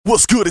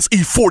What's good? It's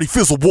E40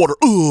 Fizzle Water.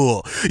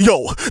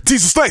 Yo,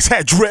 Jesus Nice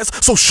had dress,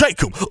 so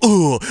shake him.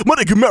 My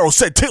nigga Mero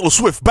said Taylor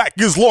Swift back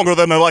is longer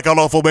than like an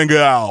awful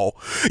bengal.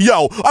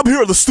 Yo, I'm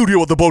here in the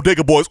studio with the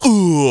Bodega Boys.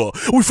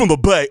 We from the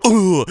Bay.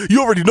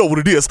 You already know what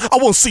it is. I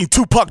once seen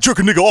Tupac jerk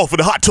a nigga off in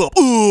the hot tub.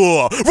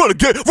 Run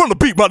the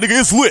beat, my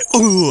nigga. It's lit.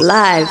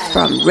 Live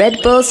from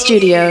Red Bull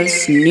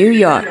Studios, New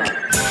York.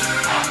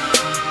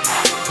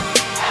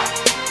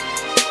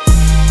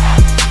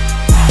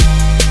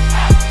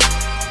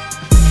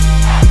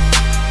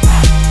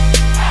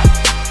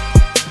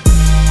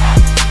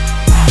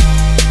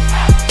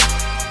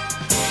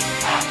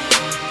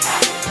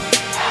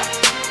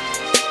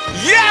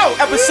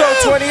 Episode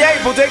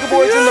 28, Bodega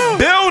Boys in the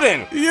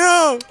building.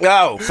 Yeah.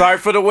 Oh, sorry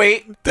for the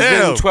wait. It's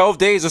been 12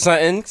 days or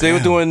something. They were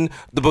doing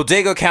the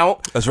bodega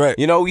count. That's right.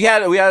 You know, we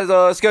had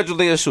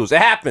scheduling issues. It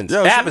happens.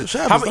 Yeah, it happens.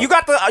 You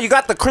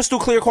got the crystal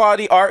clear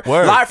quality art.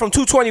 Word. Live from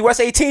 220 West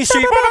 18th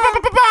Street.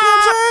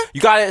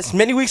 You got it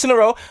many weeks in a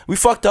row. We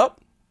fucked up.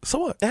 So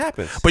what? It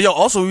happens. But yo,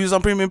 also we was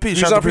on Premium P.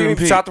 Shout out to Premium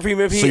P. Shout out to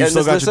Premium P. So you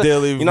still got your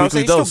daily, you know what I'm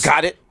saying? weekly You dose. still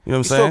got it. You know what I'm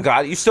You saying? still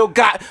got it. You still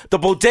got the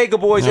Bodega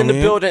Boys in the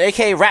building,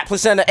 a.k.a. Rap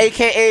Placenta,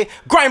 a.k.a.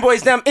 Grind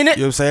Boys them in it.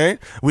 You know what I'm saying?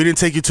 We didn't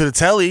take you to the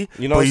telly,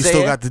 You know but what you I'm still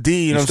saying? got the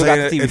D. You know what I'm still got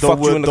saying? the D. We It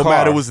fucked you in the don't car.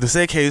 matter what's the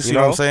sick case, you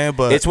know what I'm saying?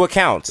 But it's what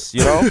counts,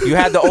 you know? You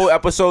had the old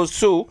episodes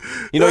too.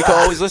 You know, you can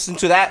always listen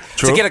to that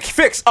to get a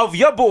fix of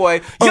your boy,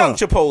 Young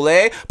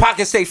Chipotle,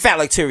 Pocket State Fat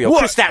Lacteria,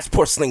 Chris Stats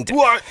Porcelain,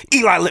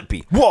 Eli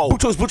Lippy,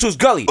 Buchos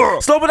Gully,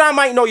 Slow But I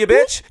Might Know You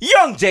Bitch,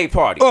 Young J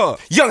Party,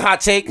 Young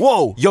Hot Take,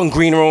 Young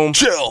Green Room,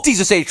 Chill,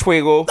 Jesus H.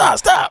 Fuego,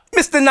 stop,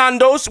 Mr.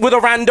 Nando's with a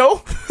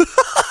rando,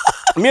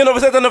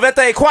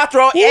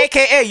 1994,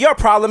 a.k.a. Your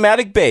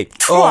Problematic Babe.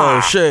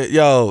 Oh shit,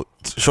 yo,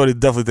 Shorty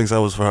definitely thinks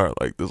that was for her.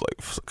 Like, there's like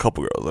a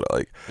couple girls that are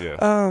like,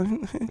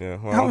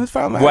 how is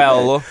problematic?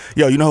 Well,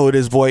 yo, you know who it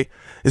is, boy?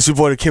 It's your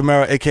boy, the Kid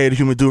Mara, a.k.a. the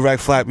Human Do-Rag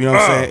Flap, you know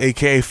what I'm saying?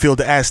 A.k.a. Field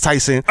the Ass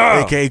Tyson,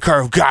 a.k.a.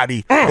 Curve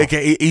Gotti,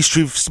 a.k.a. East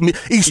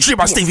Street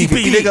by Stevie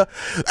B, nigga.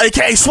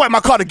 A.k.a. Swipe my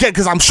card again,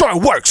 because I'm sure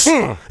it works. You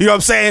know what I'm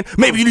saying?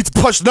 Maybe you need to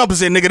punch the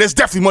numbers in, nigga. There's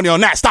definitely money on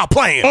that. Stop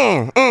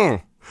playing.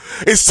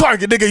 It's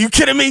Target, nigga. You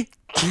kidding me?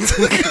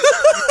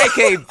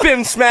 a.k.a.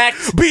 Bim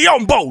Smacks.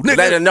 Biombo, nigga.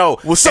 Let her know.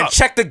 What's and up?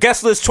 Check the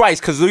guest list twice,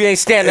 because we ain't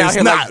standing out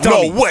here like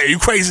dummies. No way. You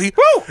crazy?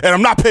 Woo! And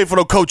I'm not paying for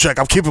no coat check.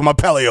 I'm keeping my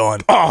Pele on.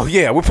 Oh,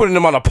 yeah. We're putting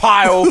them on a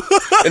pile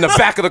in the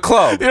back of the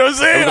club. You know what I'm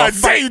saying? I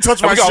dare you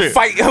touch my shit. We're going to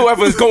fight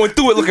whoever is going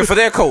through it looking for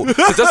their coat.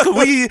 Just because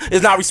we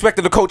is not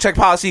respecting the coat check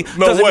policy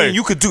doesn't mean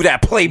you could do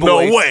that, Playboy. No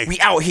way.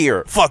 We out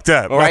here. Fuck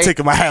that. I'm right? not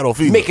taking my hat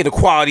off either. Making the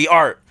quality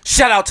art.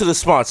 Shout out to the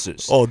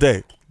sponsors. All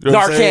day. You know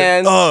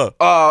Narcan,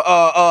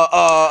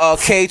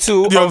 K2,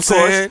 you know of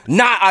course.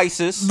 Not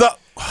ISIS.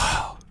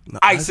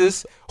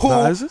 ISIS.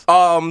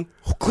 Who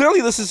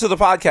clearly listens to the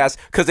podcast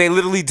because they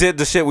literally did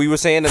the shit we were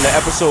saying in the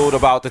episode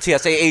about the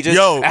TSA agents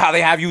and how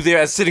they have you there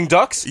as sitting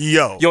ducks.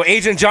 Yo,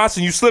 Agent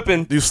Johnson, you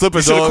slipping. You should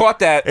have caught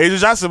that.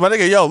 Agent Johnson, my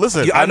nigga, yo,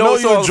 listen. I know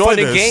it's you all enjoy fun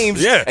this. and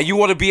games, and you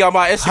want to be on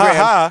my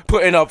Instagram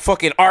putting up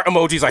fucking art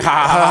emojis like ha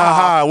ha ha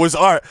ha. Where's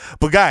art?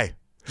 But guy,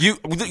 can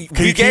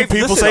you keep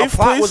people safe? The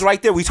plot please? was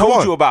right there. We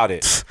told you about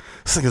it.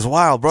 This thing is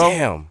wild, bro.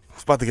 Damn,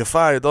 it's about to get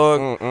fired,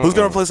 dog. Who's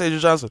gonna replace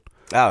Agent Johnson?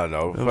 I don't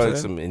know. Probably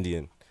some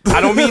Indian.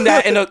 I don't mean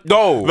that in a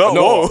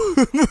no.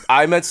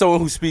 I meant someone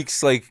who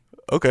speaks like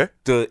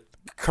the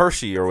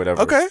Kershey or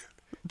whatever. Okay.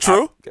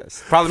 True.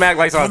 Problematic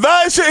lights on.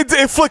 No,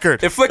 it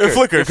flickered. It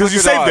flickered because you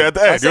saved it at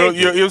the end.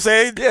 You know what I'm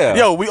saying? Yeah.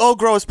 Yo, we all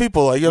grow as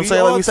people. Like, you know what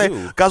I'm saying? Like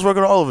we say, God's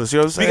working on all of us. You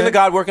know what I'm saying? Speaking of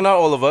God working on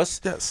all of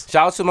us. Yes.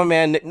 Shout out to my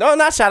man Nick. No,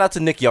 not shout out to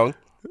Nick Young.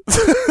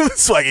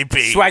 Swaggy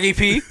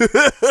P.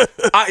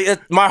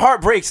 My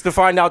heart breaks to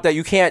find out that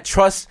you can't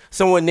trust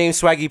someone named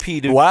Swaggy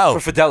P for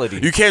fidelity.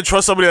 You can't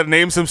trust somebody that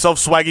names himself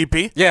Swaggy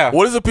P? Yeah.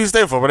 What does the P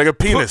stand for? Like a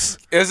penis.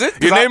 Is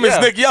it? Your name is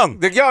Nick Young.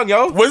 Nick Young,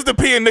 yo. Where's the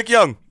P in Nick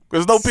Young?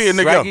 There's no P in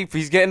Nick Young.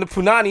 He's getting the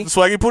Punani.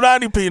 Swaggy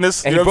Punani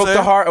penis. And he broke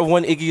the heart of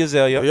one Iggy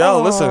Azalea.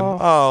 Yo, listen.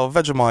 Oh,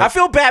 Vegemite. I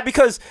feel bad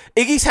because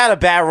Iggy's had a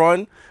bad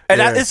run.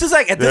 And it's just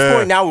like, at this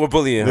point, now we're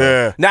bullying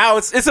her. Yeah. Now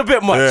it's a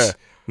bit much. Yeah.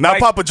 Now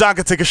Papa John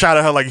can take a shot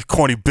at her like you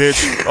corny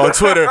bitch on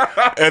Twitter,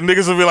 and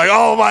niggas will be like,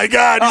 "Oh my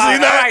God, you see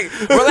that?"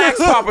 Right. Relax,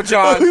 Papa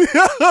John.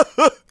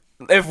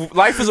 If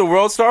life is a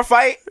world star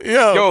fight,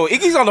 yo,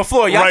 Iggy's on the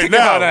floor. Y'all kicking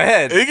her on her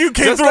head. Iggy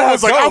came through and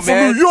was like, "I'm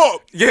from New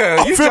York. Yeah,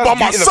 I'm fit by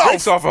myself." The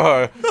brakes off of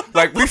her.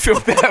 Like, we feel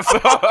bad for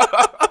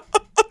her.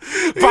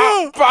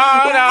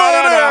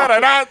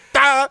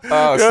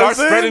 Start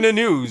spreading the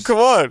news. Come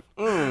on.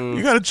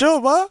 You gotta chill,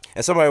 bro.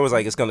 And somebody was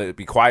like, it's gonna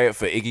be quiet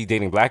for Iggy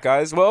dating black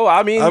guys. Well,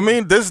 I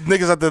mean, there's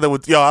niggas out there that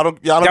would,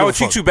 that would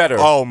treat you better.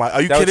 Oh my,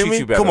 are you kidding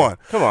me? Come on.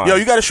 Yo,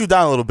 you gotta shoot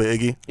down a little bit,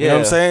 Iggy. You know what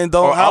I'm saying?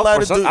 Don't holla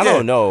at the dude. I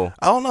don't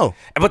know.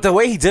 But the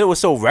way he did it was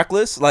so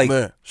reckless. Like,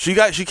 she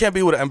can't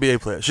be with an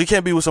NBA player. She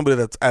can't be with somebody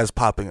that's as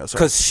popping as her.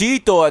 Because she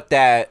thought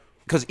that.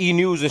 Because E!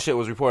 News and shit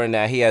was reporting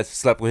that he had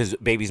slept with his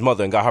baby's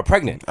mother and got her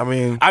pregnant. I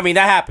mean that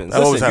happens.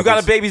 Listen, you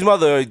got a baby's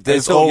mother, you're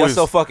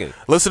still fucking.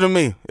 Listen to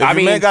me. If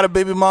your man got a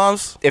baby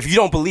mom's, if you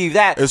don't believe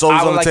that, it's always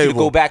I would on the like table. you to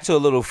go back to a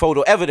little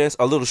photo evidence,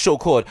 a little show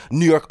called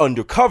New York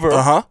Undercover.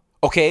 Uh-huh.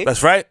 Okay?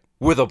 That's right.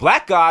 with a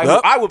black guy who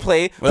I would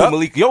play, who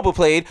Malik Yoba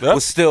played,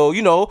 was still,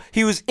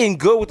 he was in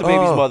good with the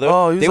baby's mother.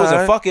 They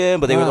wasn't fucking,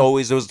 but there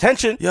was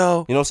tension. You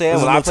know what I'm saying?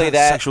 When I play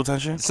that, sexual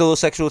tension. Still a little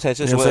sexual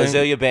tension. So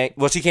Azalea Banks,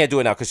 well, she can't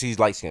do it now because she's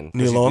light skinned.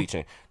 She's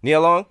bleaching.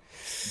 Nia Long?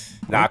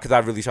 Nah, because I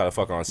really try to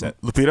fuck her on set.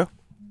 Lupita?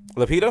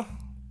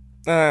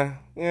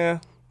 Yeah.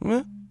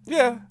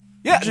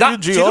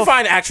 She's a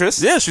fine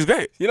actress. Yeah, she's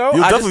great. You're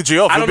definitely G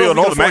off. You'll be on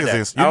all the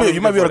magazines.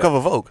 You might be on the cover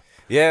of Vogue.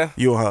 Yeah.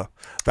 You and her.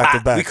 Back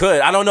to back. We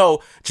could. I don't know.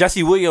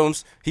 Jesse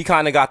Williams, he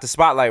kind of got the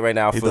spotlight right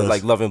now for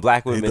like loving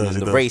black women and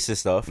the racist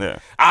stuff. Yeah.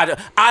 I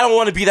don't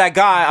want to be that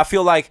guy. I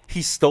feel like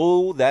he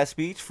stole that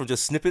speech from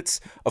just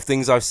snippets of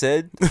things I've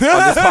said on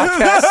this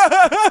podcast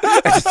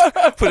and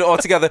just put it all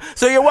together.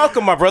 So you're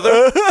welcome, my brother.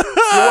 You're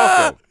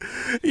welcome.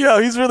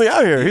 Yo, he's really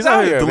out here. He's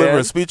out here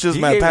delivering speeches,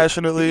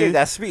 passionately. He gave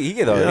that speech.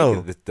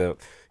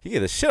 He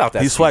gave the shit out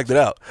that. He swagged it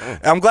out.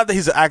 And I'm glad that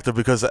he's an actor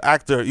because an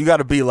actor, you got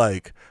to be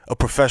like a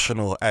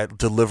professional at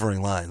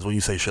delivering lines when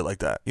you say shit like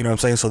that. You know what I'm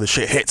saying? So the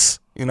shit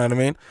hits. You know what I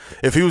mean?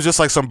 If he was just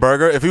like some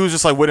burger, if he was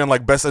just like winning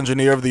like Best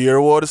Engineer of the Year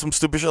award or some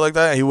stupid shit like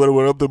that, he would have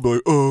went up there and be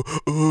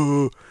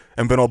like,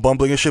 and been all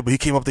bumbling and shit. But he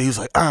came up there, he was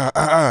like, You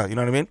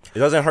know what I mean? It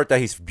doesn't hurt that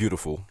he's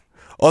beautiful.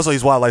 Also,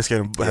 he's wild, light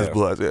skinned, has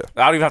blue eyes. Yeah.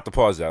 I don't even have to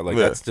pause that. Like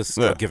that's just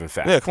a given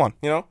fact. Yeah, come on.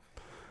 You know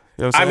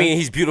what I mean,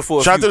 he's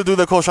beautiful. Shout out to the dude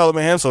that called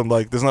Charlotte Handsome.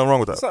 Like, there's nothing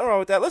wrong with that. There's nothing wrong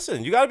with that.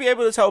 Listen, you got to be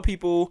able to tell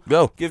people,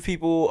 give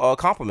people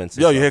compliments.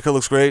 Yo, your haircut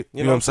looks great.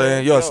 You know what I'm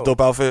saying? Yo, it's a dope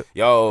outfit.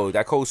 Yo,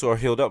 that cold sore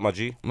healed up, my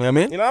G. You know what I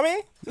mean? You know what I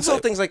mean? Little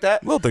things like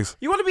that. Little things.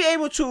 You want to be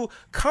able to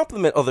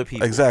compliment other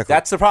people. Exactly.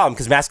 That's the problem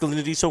because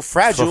masculinity is so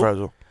fragile. So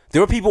fragile.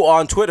 There were people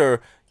on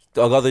Twitter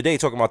the other day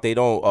talking about they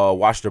don't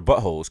wash their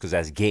buttholes because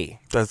that's gay.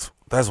 That's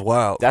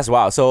wild. That's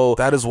wild. So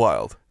that is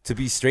wild. To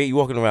be straight, you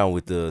walking around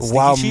with the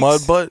wild cheeks,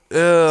 mud butt,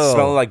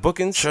 smelling like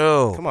bookings.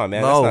 Chill. Come on,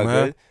 man. That's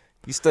not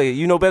good.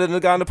 You know better than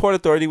the guy in the Port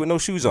Authority with no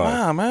shoes on.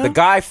 Nah, man. The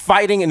guy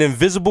fighting an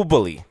invisible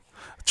bully.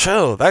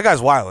 Chill. That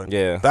guy's wilding.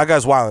 Yeah. That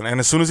guy's wilding. And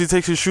as soon as he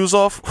takes his shoes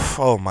off,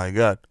 oh my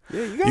god.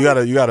 Yeah,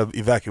 you gotta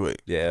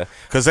evacuate. Yeah.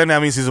 Because then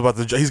that means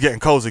he's getting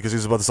cozy because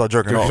he's about to start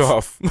jerking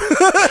off.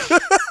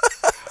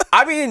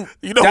 I mean,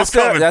 that's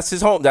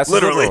his home. That's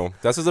his living room.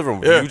 That's his living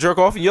room. Yeah. You jerk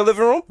off in your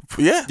living room?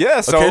 Yeah.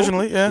 Yeah. So,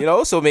 occasionally,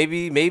 yeah. So maybe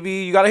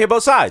you got to hear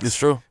both sides. It's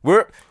true.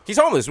 He's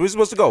homeless. Where's he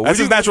supposed to go? That's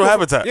his natural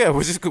habitat. Yeah.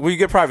 Where you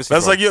get privacy.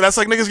 That's from. That's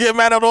like niggas getting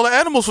mad at all the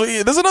animals for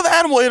eating. There's another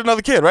animal ate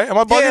another kid, right? Am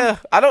I bugging? Yeah.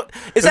 I don't.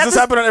 Is this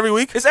happening every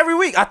week? It's every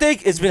week. I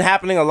think it's been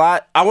happening a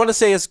lot. I want to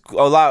say it's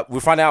a lot.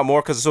 We find out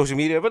more because of social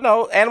media, but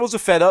no, animals are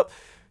fed up.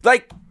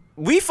 Like.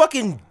 We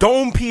fucking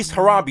dome pieced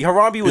Harambe.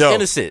 Harambe was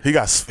innocent. He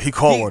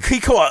caught one. He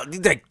caught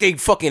they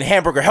fucking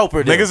hamburger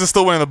helper. There. Niggas are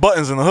still wearing the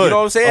buttons in the hood. You know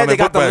what I'm saying? They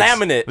got the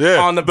laminate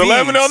on the bees. The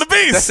laminate on the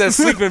bees. That says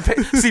sleep in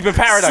paradise. Sleep in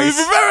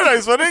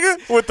paradise, my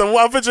nigga. With the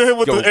I picture him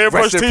with the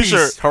airbrush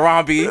t-shirt.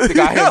 Harambe. They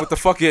got him with the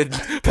fucking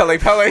Pele.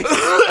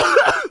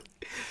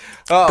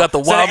 Got the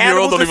wild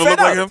mural, don't even look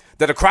like him.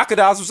 That the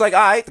crocodiles was like, all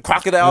right, the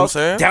crocodiles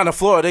down the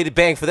floor, they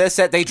bang for their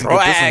set, they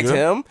dragged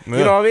him. Yeah.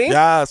 You know what I mean?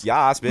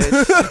 Yes, bitch.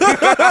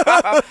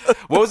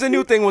 What was the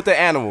new thing with the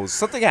animals?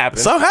 Something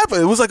happened.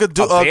 It was like a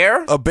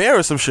bear? A bear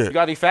or some shit. You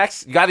got any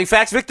facts?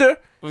 Victor?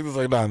 Niggas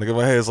like, nah, nigga,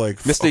 my hair's like...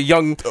 Mr.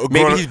 Young,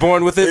 maybe he's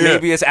born with it,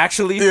 maybe it's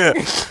actually... Yeah.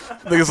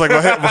 Niggas like,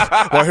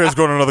 my hair's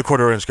growing another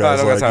quarter inch,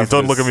 guys. Like,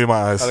 don't look at me in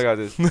my eyes. I got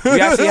this. We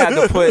actually had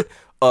to put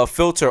a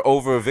filter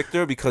over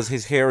Victor because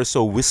his hair is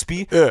so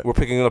wispy. Yeah. We're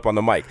picking it up on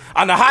the mic.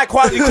 On the high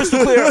quality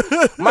crystal clear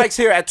mics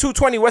here at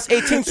 220 West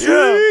 18th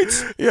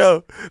Street. Yeah.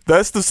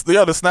 That's the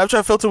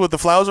Snapchat filter with the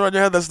flowers around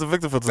your head. That's the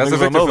Victor filter. That's the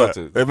Victor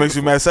filter. It makes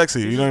you mad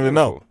sexy. You don't even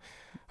know.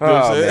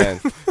 Oh, man.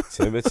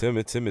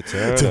 Timmy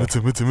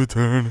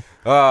turn.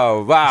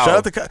 Oh, wow. Shout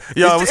out to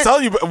Kanye. I was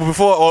telling you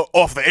before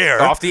off the air.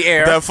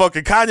 That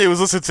fucking Kanye was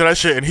listening to that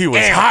shit and he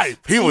was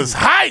hype. He was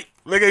hype.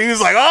 Nigga, he was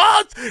like,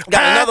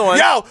 got another one.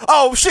 Yo,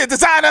 oh shit,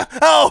 designer.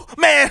 Oh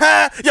man,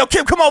 huh? Yo,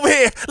 Kim, come over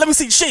here. Let me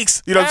see the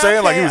cheeks. You know what I'm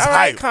saying? Like he was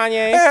hype. All right,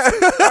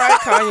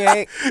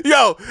 Kanye.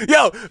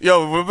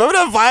 Yo, remember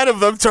that Vine of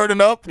them turning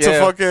up to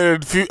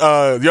fucking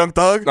Young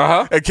Thug?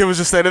 Uh-huh. And Kim was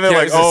just standing there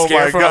like, oh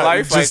my god,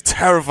 life, just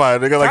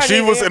terrified. Nigga, like she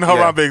was in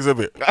Harambe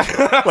exhibit.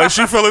 Like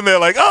she fell in there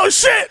like, oh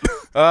shit.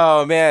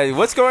 Oh man,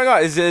 what's going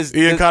on?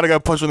 Ian Carter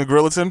got punched in the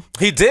Grilliton.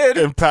 He did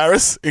in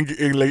Paris, in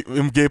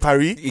Gay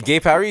Paris. Gay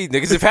Paris,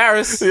 niggas in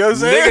Paris. You know what I'm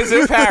saying?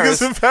 Niggas in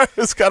Paris. Niggas in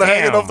Paris, kind of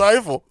hanging off the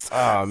Eiffel.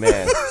 Oh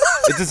man,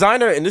 is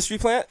designer an industry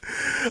plant?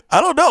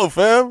 I don't know,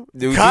 fam.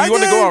 Do you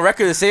want to go on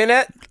record as saying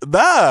that?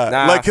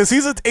 Nah. Like, cause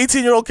he's an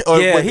 18-year-old kid,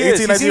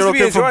 19-year-old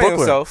kid from Brooklyn.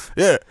 Himself.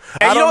 Yeah,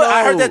 and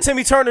I heard that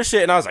Timmy Turner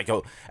shit, and I was like,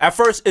 yo. At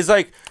first, it's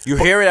like you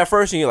hear it at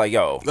first, and you're like,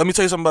 yo. Let me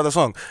tell you something about the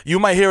song. You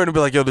might hear it and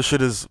be like, yo, this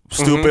shit is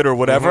stupid or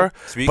whatever.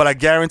 But I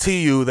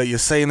guarantee you that you're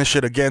saying this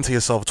shit again to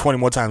yourself 20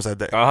 more times that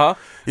day.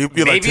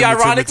 Maybe like,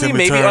 ironically,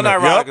 maybe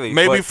unironically.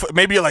 Yep.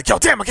 Maybe you're like, yo,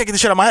 damn, I can't get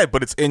this shit out of my head,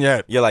 but it's in your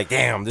head. You're like,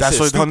 damn, this that's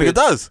what the nigga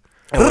does.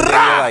 And you're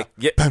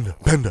like,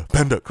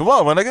 Panda. Come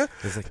on, my nigga.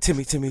 It's like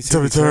Timmy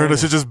Turner. That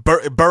shit just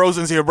burrows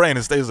into your brain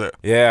and stays there.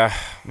 Yeah.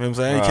 You know what I'm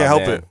saying? You can't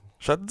help it.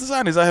 Shout out to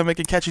design. He's out here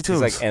making catchy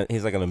tunes.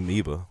 He's like an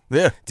amoeba.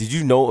 Yeah. Did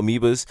you know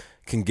amoebas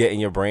can get in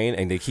your brain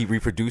and they keep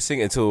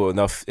reproducing until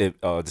enough it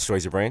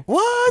destroys your brain?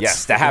 What?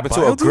 Yes, that happened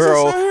to a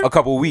girl a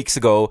couple weeks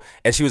ago,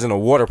 and she was in a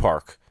water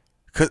park.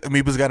 Because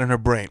amoebas got in her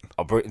brain.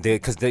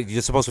 Because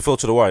you're supposed to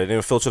filter the water. They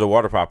didn't filter the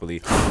water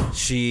properly.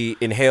 She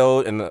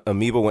inhaled, and the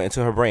amoeba went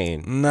into her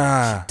brain.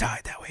 Nah. She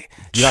died that way.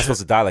 You're not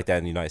supposed to die like that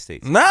in the United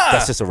States. Nah.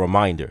 That's just a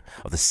reminder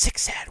of the sick,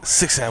 sad word.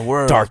 Sick, sad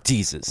word. Dark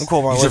Jesus. I'm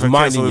calling my wife and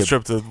cancel this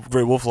trip to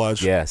Great Wolf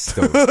Lodge. Yes.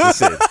 So,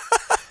 listen.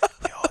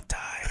 We all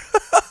die.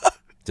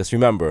 Just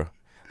remember,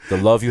 the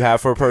love you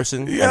have for a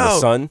person and the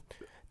sun,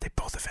 they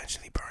both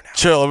eventually burn out.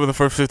 Chill. I'm in the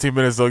first 15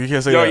 minutes, though. You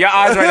can't say that. Your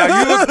eyes right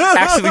now. You look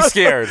actually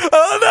scared.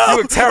 Oh, no.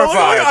 You look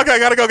terrified. Okay,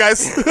 gotta go,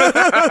 guys.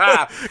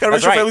 Gotta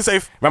make sure family's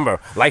safe. Remember,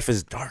 life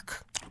is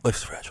dark.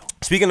 Life's fragile.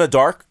 Speaking of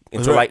dark,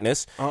 into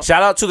lightness,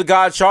 shout out to the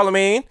god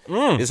Charlemagne.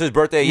 It's his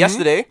birthday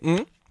yesterday.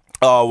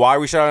 Why are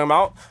we shouting him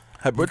out?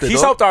 Happy birthday, He's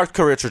dog. helped our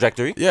career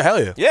trajectory. Yeah,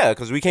 hell yeah. Yeah,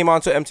 because we came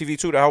on to MTV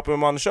too to help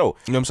him on the show.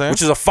 You know what I'm saying?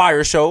 Which is a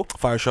fire show.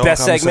 Fire show.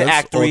 Best segment,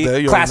 Act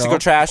 3, classic or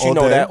trash. You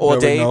know that. All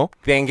day.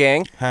 Bang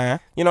gang. Huh?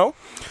 You know?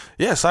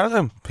 Yeah, sign of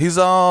him. He's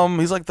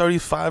like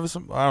 35 or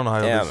something. I don't know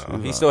how Yeah, I don't know.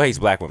 He still hates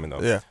black women though.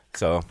 Yeah.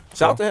 So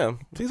shout out to him.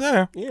 He's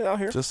there. Yeah, out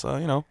here. Just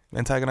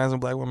antagonizing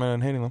black women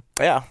and hating them.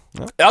 Yeah.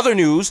 Other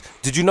news.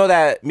 Did you know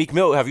that Meek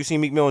Mill? Have you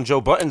seen Meek Mill and Joe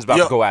Budden's about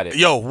to go at it?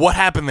 Yo, what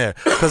happened there?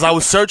 Because I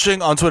was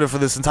searching on Twitter for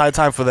this entire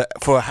time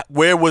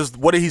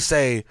what did he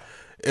say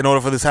in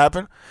order for this to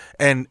happen,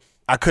 and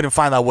I couldn't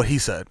find out what he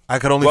said. I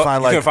could only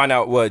find you couldn't find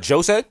out what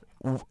Joe said.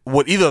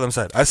 What either of them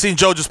said. I seen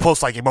Joe just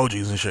post like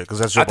emojis and shit because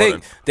that's Joe Budden. I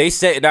think they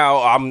said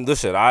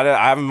listen. I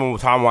haven't been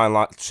with timeline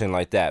watching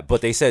like that,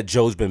 but they said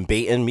Joe's been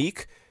baiting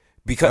Meek.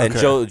 Because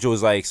and Joe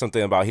was like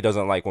something about he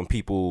doesn't like when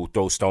people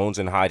throw stones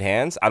and hide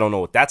hands. I don't know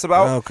what that's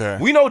about. Okay.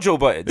 We know Joe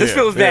Budden. This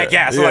feels bad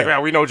gas. So like,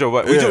 man, we know Joe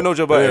Budden. We do know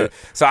Joe Budden.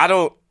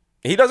 So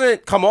he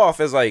doesn't come off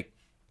as like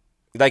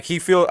he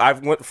feel. I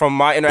went from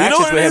my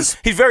interactions with him.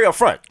 He's very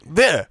upfront.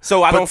 Yeah.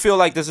 So I don't feel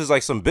like this is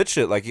like some bitch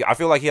shit. Like I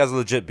feel like he has a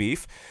legit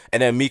beef.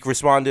 And then Meek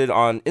responded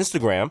on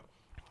Instagram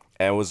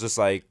and was just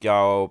like,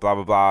 yo, blah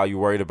blah blah. You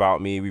worried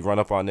about me? We run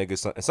up on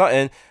niggas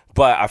something.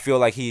 But I feel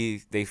like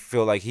they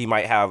feel like he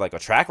might have like a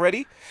track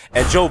ready.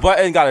 And Joe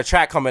Budden got a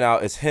track coming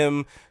out. It's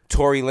him,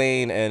 Tory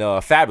Lane,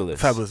 and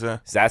Fabulous. Fabulous,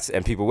 yeah.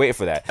 And people waiting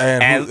for that.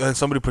 And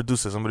somebody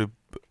produced it. Somebody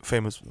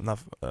famous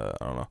enough. I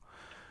don't know.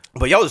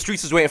 But yo, the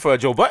streets is waiting for a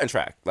Joe Budden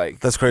track. Like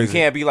that's crazy. You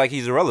can't be like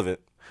he's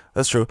irrelevant.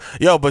 That's true.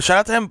 Yo, but shout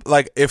out to him.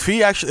 Like, if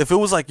it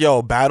was like,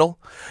 yo, battle,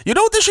 you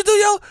know what they should do,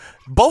 yo?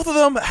 Both of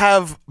them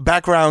have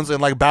backgrounds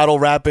in like battle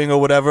rapping or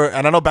whatever.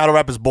 And I know battle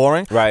rap is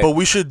boring, right? But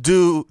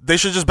they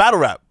should just battle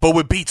rap, but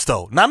with beats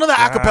though. None of the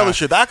acapella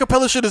shit. The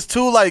acapella shit is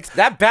too like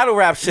that battle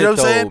rap shit, you know what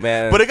I'm saying?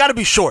 Man. But it got to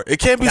be short. It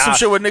can't be some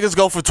shit where niggas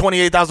go for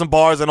 28,000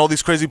 bars and all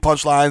these crazy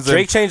punchlines.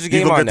 Drake changed the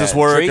game on that. This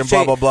work Drake and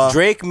blah blah blah.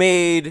 Drake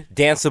made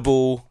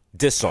danceable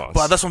diss songs.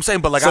 But that's what I'm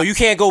saying. But like, so you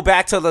can't go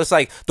back to this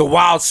like the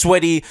wild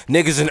sweaty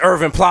niggas in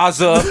Irving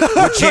Plaza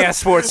with jazz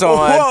sports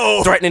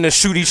on, threatening to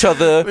shoot each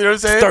other. You know what I'm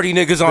saying? 30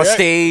 niggas on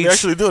stage. They're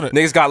actually doing it.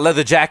 Niggas got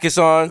leather jackets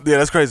on. Yeah,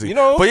 that's crazy. You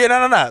know? But yeah,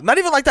 no, not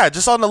even like that.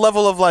 Just on the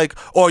level of like,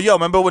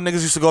 remember when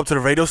niggas used to go up to the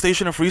radio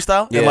station and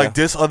freestyle and like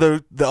diss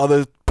the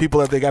other people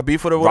that they got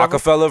beef with or whatever?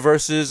 Rockefeller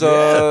versus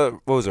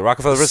what was it?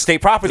 Rockefeller versus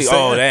State Property.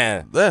 Oh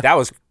damn, that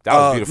was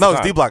beautiful. No,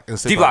 it's D-Block.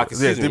 D-Block.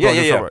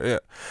 Yeah.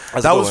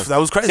 That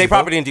was crazy. State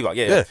Property and D-Block.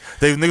 Yeah.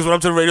 They niggas went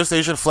up to the radio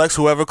station, flex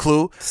whoever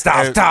clue.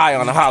 Styles die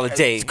on a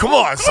holiday. Come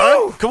on,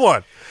 son. Come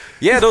on.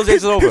 Yeah, those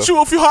days are over. Hit you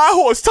off your high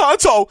horse,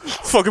 Tonto.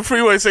 Fucking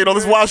Freeway saying all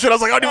this wild shit. I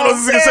was like, I don't even know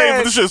what this nigga saying,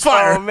 but this shit's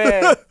fire. Oh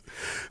man.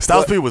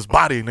 Styles P was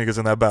bodying niggas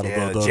in that battle,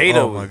 bro.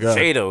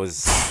 Jada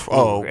was.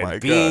 Oh my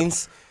god.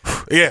 Beans.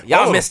 Yeah,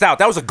 y'all missed out.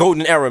 That was a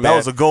golden era, man. That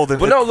was a golden.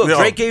 But no, look,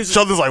 Drake gave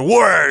Sheldon's like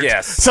word.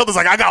 Yes, Sheldon's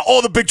like I got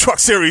all the big truck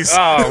series.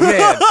 Oh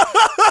man,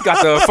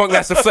 got the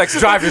Funkmaster Flex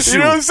driving shoe. You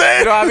know what I'm saying?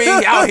 You know what I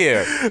mean? Out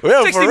here,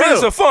 60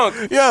 minutes of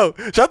funk. Yo,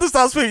 shout out to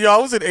Styles P. Yo, I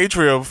was in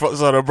Atrium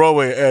on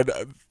Broadway, and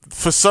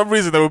for some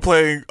reason they were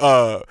playing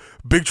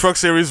Big Truck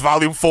Series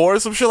Volume 4 or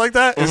some shit like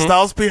that. And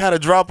Styles P had a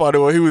drop on it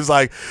where he was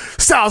like,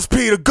 Styles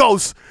P the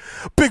Ghost,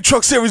 Big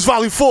Truck Series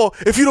Volume 4.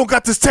 If you don't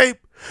got this tape,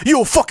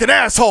 you a fucking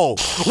asshole.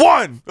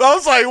 One. I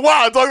was like,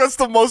 wow, dog, that's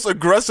the most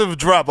aggressive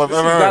drop I've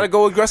ever heard. You gotta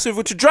go aggressive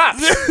with your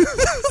drops.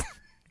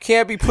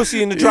 Can't be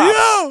pussy in the drops.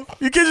 Yo,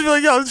 you can't just be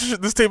like, yo,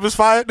 this tape is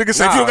fire. Nigga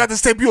say, if you don't got this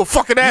tape, you a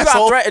fucking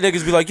asshole. You got threatened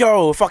niggas be like,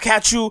 yo, if I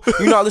catch you,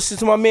 you not listening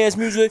to my man's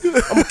music, I'm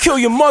gonna kill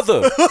your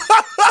mother.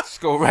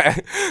 Just go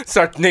right.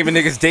 Start naming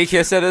niggas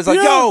daycare centers. Like,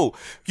 yo,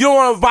 you don't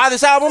want to buy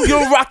this album? You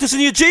don't rock this in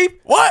your Jeep?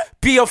 What?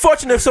 Be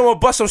unfortunate if someone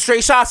busts some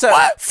straight shots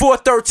at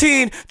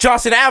 413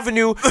 Johnson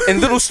Avenue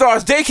in Little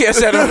Stars Daycare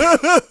Center.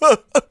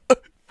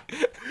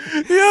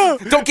 Yeah.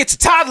 Don't get your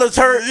toddlers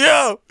hurt.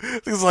 Yeah.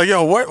 He's like,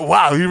 yo, what?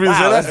 Wow, you really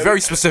said that? That's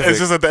very specific. It's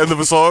just at the end of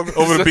a song,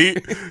 over the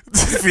beat.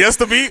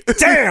 Fiesta beat.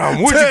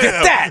 Damn, where'd you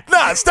get that?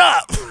 Nah,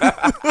 stop.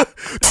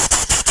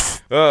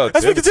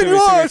 As we continue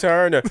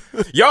on.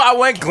 Yo, I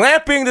went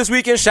glamping this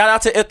weekend. Shout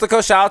out to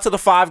Ithaca. Shout out to the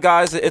 5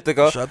 guys at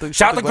Ithaca. Shout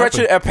out to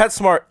Gretchen at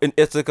PetSmart in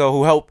Ithaca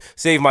who helped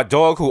save my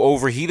dog who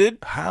overheated.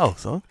 How,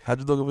 son? How'd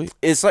your dog overheat?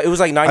 It was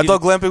like 90. I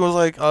thought glamping was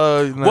like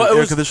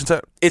air conditioned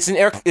tent.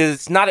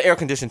 It's not an air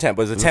conditioned tent,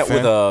 but it's a tent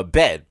with a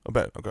bed. A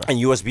bed, okay. And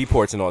USB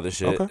ports and all this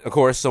shit. Okay. Of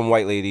course, some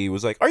white lady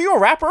was like, "Are you a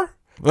rapper?"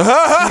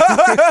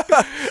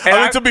 I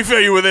mean, to be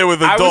fair, you were there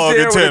with a dog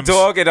and Tim's. I was there with a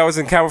dog, and I was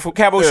in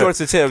camo shorts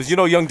and Tim's. You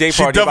know, young day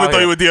party. She definitely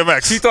thought you were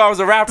DMX. She thought I was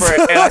a rapper,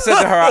 and I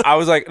said to her, I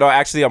was like, "No,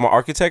 actually, I'm an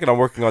architect, and I'm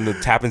working on the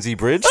Tappan Zee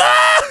Bridge."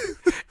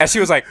 And she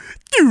was like,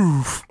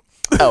 "Oh."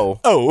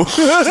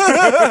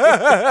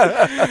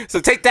 So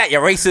take that, you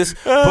racist.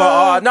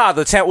 But nah,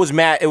 the tent was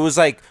mad. It was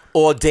like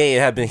all day. It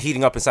had been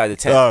heating up inside the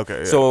tent. Oh, okay.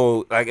 Yeah.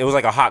 So like it was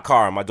like a hot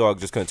car, and my dog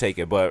just couldn't take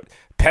it. But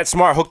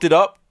PetSmart hooked it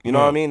up. You know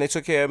what I mean? They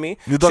took care of me.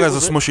 Your dog has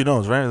a smushy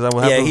nose, right? Is that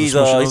what happens?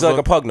 Yeah, he's like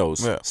a pug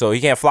nose. Yeah. So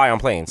he can't fly on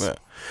planes. Yeah.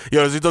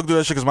 Yo, does your dog do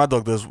that shit? Because my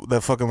dog does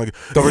that fucking like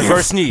the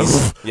reverse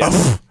sneeze.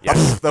 Yes.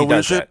 That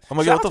weird shit. That. I'm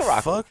like, what the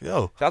fuck?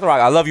 Yo. Shout out to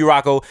Rocco. I love you,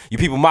 Rocco. You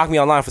people mock me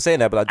online for saying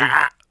that, but I do.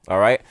 All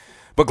right.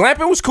 But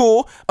glamping was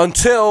cool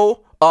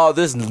until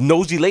this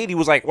nosy lady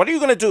was like, "What are you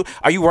gonna do?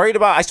 Are you worried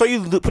about? I saw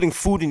you putting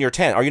food in your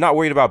tent. Are you not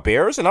worried about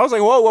bears?" And I was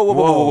like,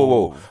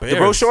 "Whoa. The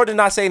brochure did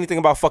not say anything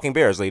about fucking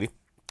bears, lady.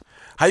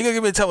 How you gonna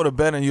give me a tent with a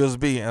bed and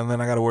USB, and then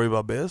I gotta worry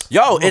about bears?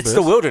 Yo, it's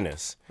the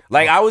wilderness.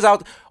 Like I was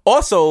out.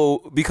 Also,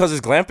 because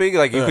it's glamping,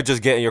 like you could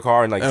just get in your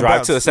car and like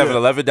drive to the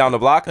 7-Eleven down the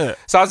block. Yeah.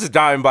 So I was just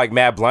dying like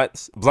mad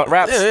blunt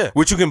wraps,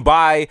 which you can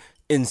buy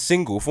in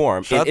single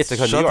form in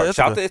Ithaca, New York.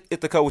 Shout out to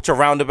Ithaca with your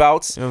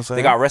roundabouts. You know what I'm saying?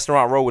 They got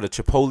Restaurant Row with a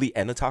Chipotle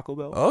and a Taco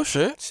Bell. Oh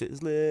shit, shit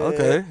is lit.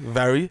 Okay,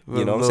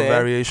 you know what I'm saying?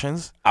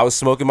 Variations. I was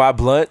smoking my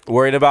blunt,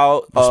 worried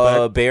about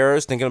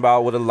bears, thinking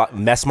about what a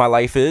mess my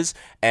life is,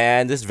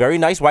 and this very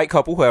nice white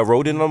couple who had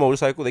rode in on a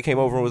motorcycle. They came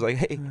over and was like,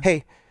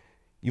 "Hey,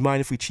 you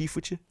mind if we chief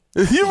with you?"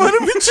 You want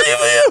to be cheating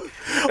you?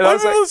 White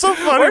people are so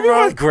funny,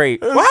 bro.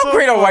 Great. Well, how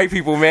great are white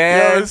people,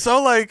 man? Yo,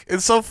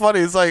 it's so funny.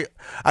 It's like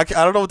I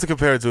don't know what to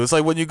compare it to. It's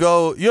like when you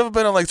ever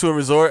been to a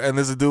resort and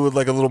there's a dude with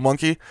like a little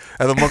monkey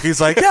and the monkey's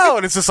like, "Yo,"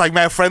 and it's just like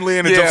mad friendly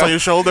and it jumps on your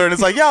shoulder and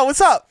it's like, "Yo,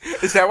 what's up?"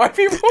 Is that white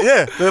people?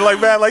 Yeah, they're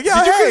like mad, like, "Yo,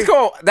 hey."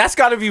 That's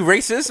got to be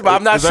racist, but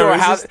I'm not sure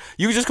how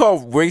you just call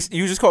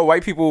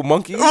white people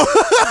monkeys.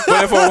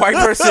 But if a white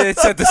person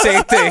said the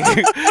same thing,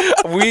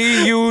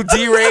 you,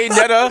 D-Ray,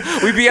 Netta,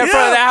 we be in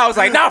front of that house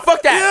like, "Nah,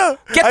 fuck that.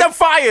 Yeah. Get them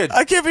fired.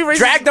 I can't be racist.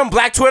 Drag them,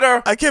 Black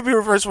Twitter. I can't be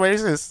reverse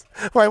racist.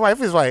 My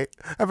wife is white.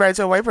 I'm married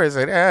to a white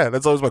person. Yeah,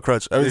 that's always my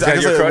crutch. I can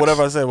say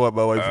whatever I say about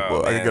my white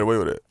people, I can get away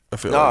with it. I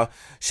feel like.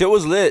 Shit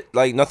was lit.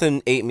 Like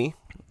nothing ate me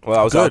while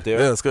I was out there.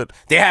 Yeah, that's good.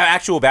 They have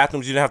actual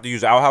bathrooms. You didn't have to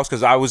use outhouse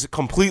because I was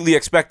completely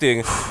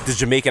expecting the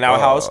Jamaican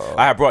outhouse.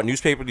 I had brought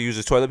newspaper to use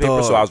as toilet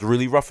paper, so I was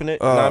really roughing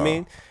it. You know what I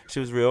mean? Shit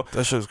was real.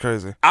 That shit was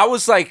crazy. I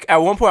was like, at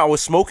one point I was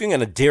smoking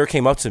and a deer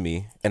came up to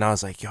me and I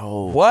was like,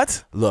 "Yo,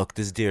 what? Look,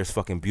 this deer is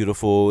fucking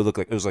beautiful. It looked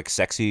like it was like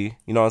sexy.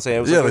 You know what I'm saying?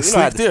 It was like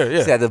sleek deer. Yeah,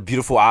 it had the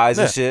beautiful eyes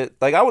and shit.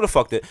 Like I would have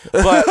fucked it,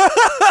 but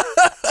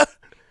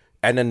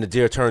and then the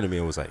deer turned to me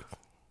and was like,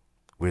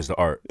 "Where's the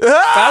art?" I was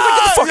like,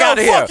 "Get the fuck out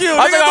of here!" You,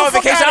 I was like, "I'm on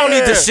vacation. I don't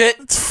need this shit.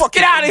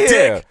 Get out of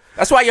here."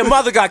 That's why your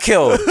mother got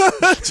killed.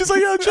 She's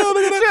like, "Yo, chill,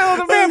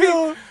 nigga,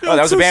 Bambi."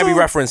 That was a Bambi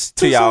reference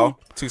to y'all.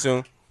 Too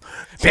soon.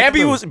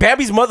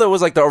 Bambi's mother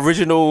was like the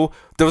original.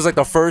 There was like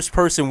the first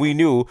person we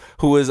knew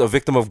who was a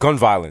victim of gun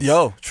violence.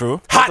 Yo,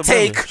 true. Hot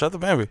take. Shout out to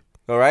Bambi.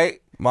 All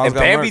right. And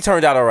Bambi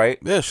turned out all right.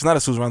 Yeah, she's not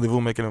a Sue's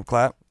Rendezvous making him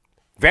clap.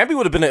 Bambi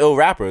would have been an ill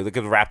rapper. They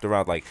could have rapped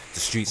around like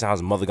the streets and how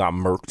his mother got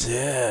murked.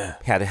 Yeah.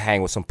 He had to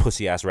hang with some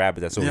pussy ass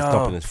rabbit that's always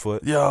thumping his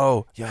foot.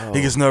 Yo. He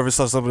gets nervous,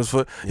 starts thumping his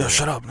foot. Yo,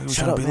 shut up, nigga.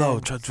 Shut up, be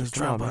low. Try to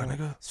drive by,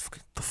 nigga.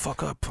 The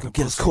fuck up.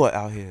 Get his court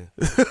out here.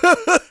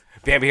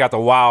 Bambi got the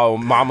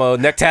wild mama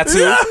neck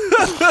tattoo.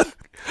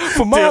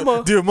 For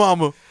mama. Dear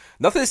mama.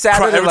 Nothing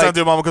sadder than every time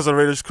Dear Mama comes on the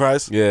radio, she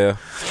cries. Yeah.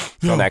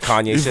 On that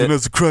Kanye shit. Even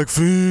as a crack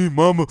fiend,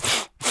 mama.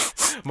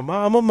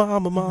 My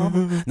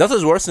mama.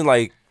 Nothing's worse than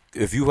like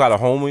if you got a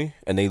homie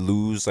and they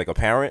lose like a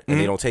parent and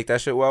they don't take that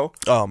shit well.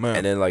 Oh man.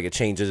 And then like it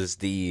changes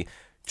the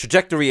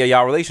trajectory of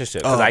y'all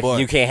relationship because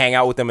you can't hang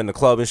out with them in the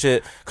club and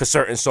shit because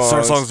certain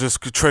songs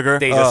just trigger.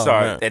 They just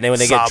start, man. And then when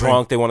they get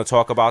drunk, they want to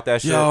talk about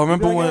that shit. Yo,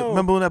 remember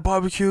when that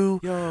barbecue?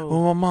 Yo,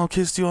 when my mom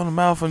kissed you on the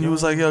mouth and you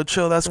was like, "Yo,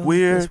 chill, that's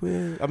weird. That's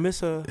weird. I miss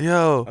her.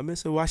 Yo, I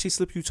miss her. Why she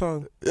slip you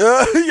tongue?"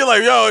 You're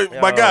like, yo,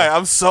 my guy,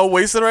 I'm so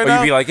wasted right now. Or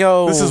you be like,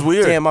 "Yo, this is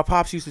weird. Damn, my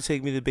pops used to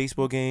take me to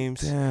baseball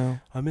games.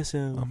 Damn, I miss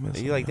him." And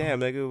you're like, "Damn,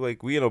 nigga,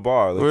 like we in a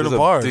bar. Like, we're in a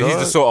bar. He's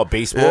just saw a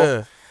baseball."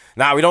 Yeah.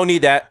 Nah, we don't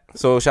need that.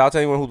 So shout out to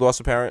anyone who lost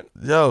a parent.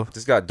 Yo,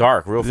 this got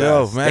dark real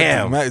fast.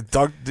 Yo, man,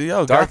 dark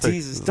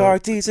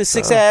Jesus,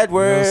 6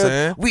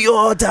 Edward. We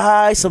all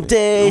die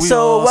someday,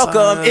 so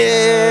welcome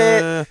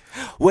in.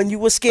 When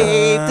you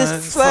escape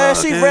this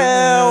fleshy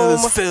realm,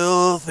 this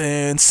filth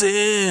and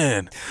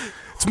sin,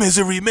 it's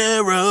misery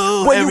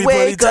marrow. When everybody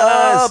you wake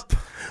dies. up,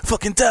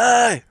 fucking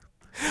die.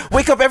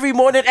 Wake up every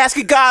morning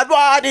asking God,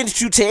 why didn't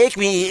you take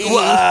me?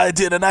 Why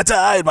didn't I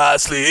die in my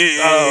sleep?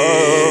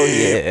 Oh,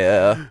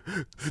 yeah.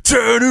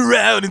 Turn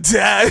around and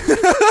die.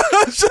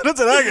 Shout out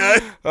to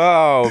that guy.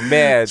 Oh,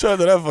 man. Shout out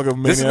to that fucking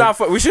maniac. This is not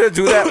fun. We should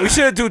do that. We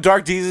should do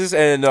Dark Jesus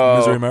and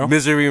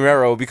Misery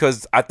Mero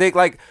because I think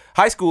like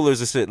high schoolers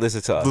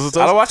listen to us.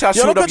 I don't watch y'all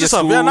shoot up your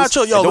schools. Yeah, not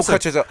chill. Yo, don't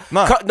cut yourself.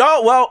 Nah.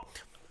 No, well.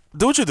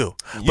 Do what you do.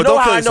 You know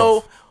how I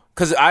know?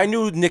 Because I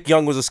knew Nick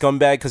Young was a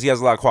scumbag because he has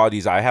a lot of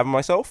qualities I have in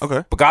myself.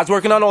 Okay. But God's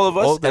working on all of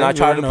us, and I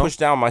try to push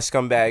down my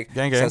scumbag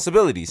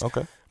sensibilities.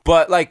 Okay.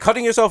 But like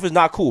cutting yourself is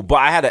not cool. But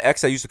I had an ex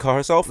that used to cut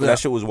herself, and that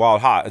shit was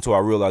wild hot until I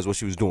realized what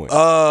she was doing.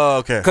 Oh,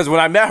 okay. Because when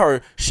I met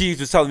her, she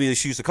was telling me that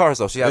she used to cut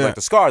herself. She had like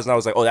the scars, and I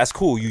was like, oh, that's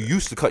cool. You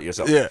used to cut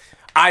yourself. Yeah.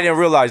 I didn't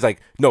realize like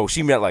no,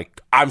 she meant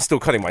like I'm still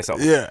cutting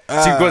myself. Yeah.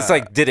 She just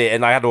like did it,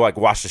 and I had to like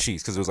wash the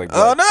sheets because it was like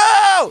blood. Oh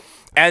no.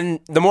 And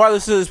the more I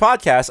listen to this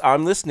podcast,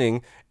 I'm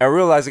listening and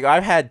realizing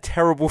I've had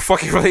terrible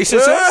fucking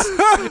relationships.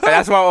 And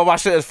that's why all my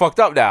shit is fucked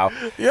up now.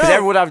 Because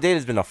everyone I've dated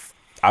has been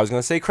I was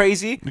going to say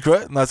crazy.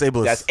 Correct? No, that's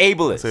ableist. That's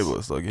ableist. That's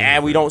ableist. Like,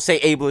 and we don't say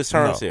ableist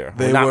terms here.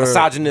 We're not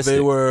misogynistic. They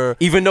were...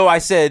 Even though I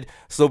said,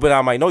 slow bit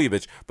I might know you,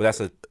 bitch. But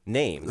that's a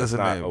name. That's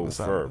not a name. a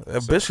verb.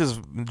 Bitch is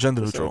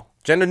gender neutral.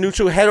 Gender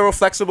neutral,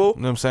 hetero-flexible.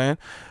 You know what I'm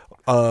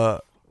saying?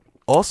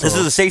 Also, this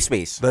is a safe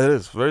space. That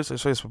is very safe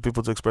space for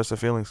people to express their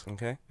feelings.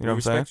 Okay, you know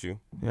what I'm saying? You.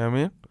 You know what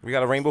I mean? We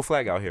got a rainbow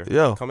flag out here.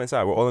 Yo, come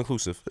inside. We're all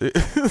inclusive.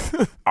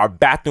 Our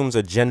bathrooms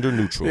are gender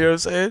neutral. You know what I'm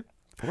saying?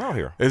 We're out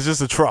here. It's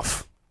just a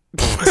trough.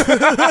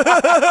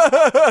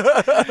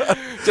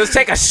 Just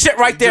take a shit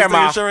right there,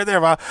 ma. Shit right there,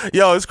 ma.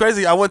 Yo, it's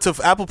crazy. I went to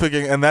apple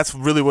picking, and that's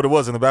really what it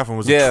was in the bathroom.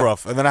 Was a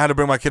trough, and then I had to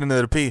bring my kid in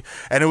there to pee,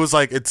 and it was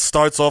like it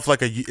starts off like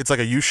it's like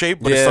a U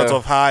shape, but it starts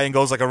off high and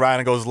goes like around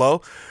and goes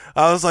low.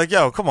 I was like,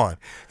 yo, come on.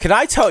 Can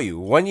I tell you,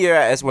 one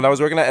year when I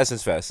was working at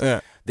Essence Fest,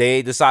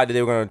 they decided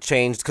they were going to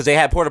change because they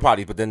had porta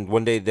potties, but then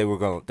one day they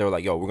were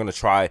like, yo, we're going to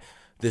try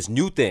this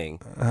new thing,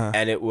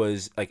 and it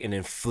was like an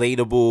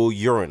inflatable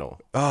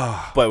urinal,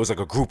 but it was like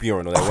a group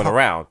urinal that went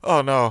around.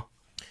 Oh no!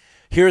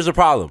 Here's the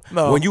problem: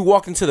 no. When you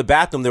walk into the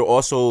bathroom, there were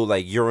also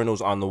like urinals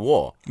on the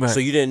wall,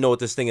 so you didn't know what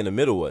this thing in the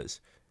middle was.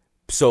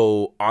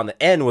 So on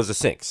the end was the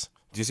sinks.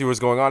 Do you see what's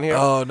going on here?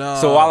 Oh no!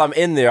 So while I'm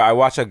in there, I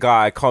watch a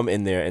guy come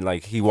in there and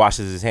like he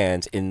washes his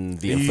hands in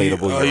the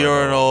inflatable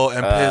urinal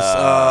and piss.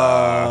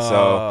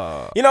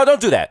 So don't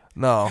do that.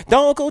 No,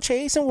 don't go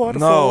chasing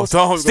waterfalls.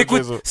 No, don't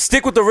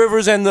stick with the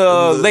rivers and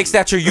the lakes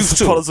that you're used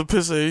to. Puddles of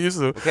piss that you're used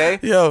to. Okay,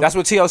 yo, that's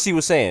what TLC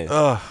was saying.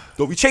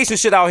 Don't be chasing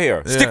shit out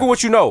here. Stick with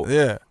what you know.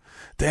 Yeah,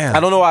 damn. I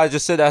don't know why I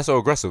just said that so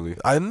aggressively.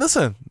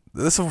 Listen.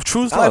 This is a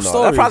true life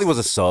story. That probably was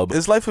a sub.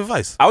 It's life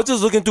advice. I was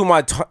just looking through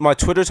my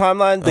Twitter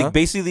timeline. Like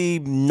basically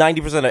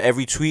 90% of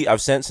every tweet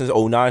I've sent since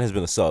 2009 has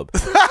been a sub.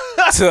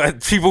 To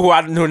people who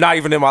are not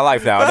even in my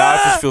life now. Now I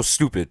just feel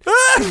stupid.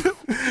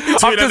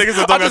 I'm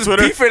just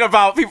beefing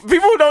about people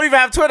who don't even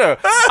have Twitter.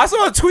 I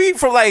saw a tweet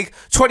from like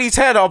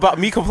 2010 about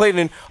me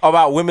complaining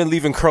about women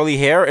leaving curly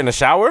hair in the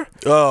shower.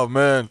 Oh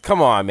man,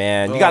 come on,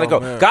 man, you gotta go.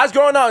 Man. God's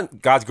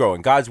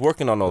growing. God's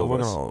working on all of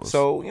us.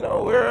 So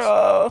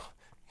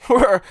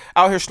we're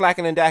out here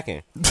slacking and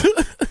dacking.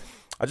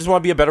 I just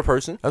want to be a better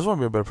person. I just want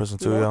to be a better person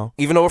too, yo.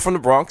 Even though we're from the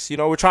Bronx,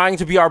 we're trying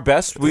to be our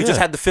best. We just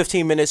had the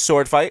 15-minute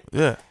sword fight.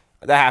 Yeah.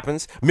 That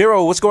happens.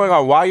 Miro, what's going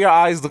on? Why are your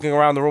eyes looking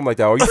around the room like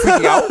that? Are you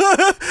freaking out?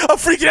 I'm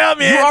freaking out,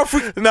 man. You are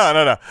freaking...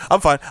 No. I'm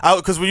fine.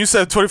 Because when you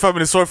said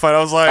 25-minute sword fight,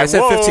 I was like, I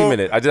said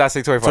 15-minute. I did not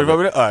say 25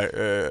 minutes. All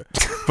right.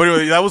 But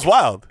anyway, that was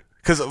wild.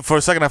 Because for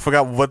a second, I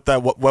forgot what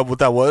that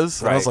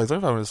was. Right. And I was like,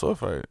 25-minute sword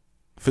fight.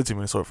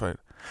 15-minute sword fight.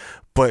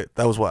 But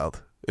that was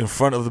wild. In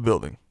front of the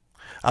building.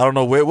 I don't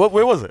know where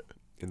was it?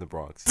 In the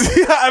Bronx.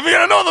 Yeah, I mean,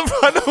 I know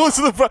it was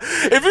in the Bronx.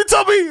 If you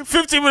tell me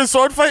 15-minute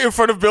sword fight in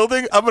front of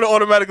building, I'm going to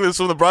automatically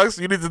assume the Bronx.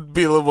 You need to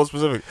be a little more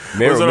specific.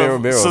 Mirror.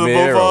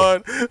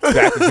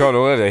 Back to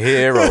Jonah, the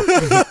hero.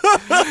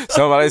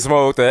 Somebody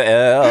smoked the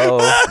L.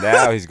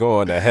 Now he's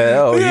going to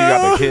hell. He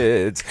got the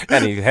kids.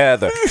 And he's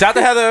Heather. Shout out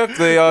to Heather,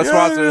 the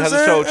sponsor of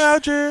Heather's Coach.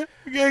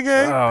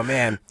 Oh,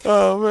 man.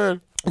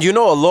 You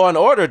know, a Law and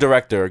Order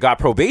director got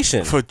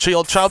probation for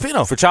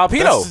Chalpino.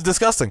 That's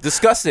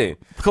disgusting.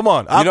 Come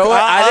on. You know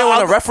what? I didn't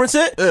want to reference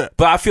it,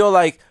 but I feel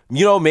like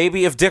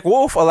maybe if Dick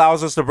Wolf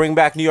allows us to bring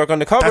back New York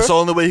Undercover, that's the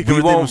only way he can.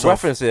 We won't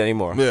reference it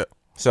anymore. Yeah.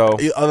 So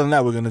other than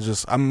that, we're gonna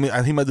just. He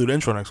might do the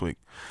intro next week.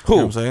 Who? You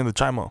know what I'm saying? The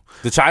Chimo.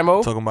 The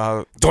Chimo? Talking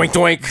about doink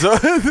doink.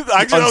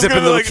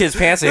 Unzipping little kids'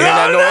 pants and hearing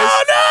that noise.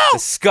 No.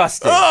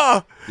 Disgusting.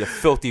 You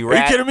filthy rat.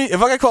 Are you kidding me? If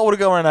I get caught with a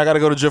gun right now, I gotta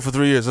go to jail for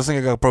 3 years. This thing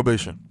I got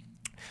probation.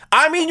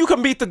 I mean, you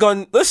can beat the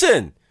gun.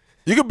 Listen,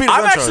 you can beat the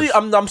gun charge.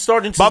 I'm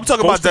starting to. But I'm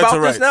talking about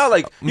this now.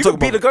 Like you can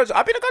beat the gun.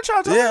 I beat a gun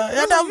charge.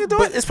 Yeah, no, you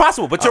do it. It's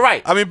possible, but you're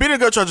right. I mean, beating a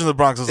gun charge in the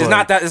Bronx is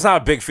not that. It's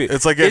not a big feat.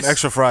 It's like getting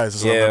extra fries or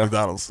something at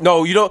McDonald's.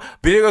 No,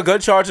 beating a gun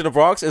charge in the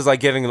Bronx is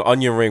like getting an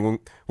onion ring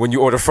when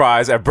you order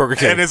fries at Burger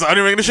King. And it's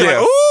onion ring and shit. Yeah.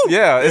 Like, ooh,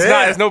 yeah, it's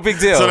not. It's no big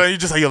deal. So then you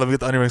just like, yo, let me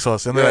get the onion ring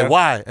sauce, and they're like,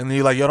 why? And then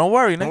you're like, yo, don't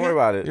worry, nigga. Don't worry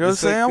about it. You know what I'm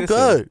saying? I'm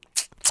good.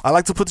 I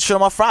like to put the shit on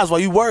my fries while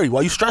you worry,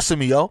 while you stressing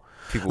me, yo.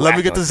 Let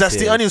me get the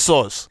zesty onion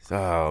sauce.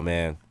 Oh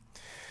man.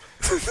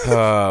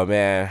 Oh,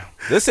 man.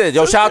 Listen,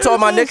 yo, shout out to all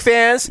my Knicks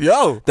fans.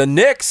 Yo. The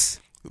Knicks.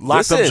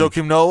 Locked up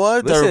Joakim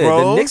Noah, Derrick The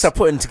Rose. Knicks are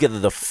putting together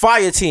the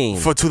fire team.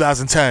 For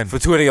 2010. For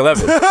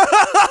 2011.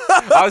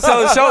 I was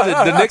telling Show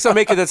that the Knicks are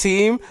making the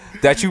team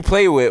that you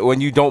play with when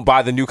you don't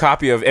buy the new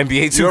copy of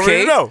NBA 2K. You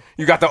already know.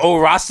 You got the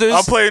old rosters.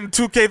 I'm playing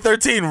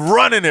 2K13,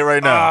 running it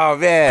right now. Oh,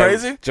 man.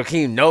 Crazy?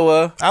 Joakim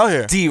Noah. Out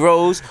here. D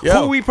Rose.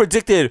 Yo. Who we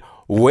predicted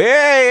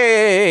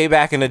way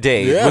back in the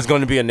day was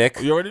going to be a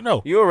Knick. You already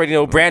know. You already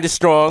know. Brand is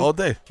strong. All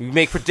day. We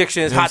make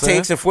predictions, You know hot what I'm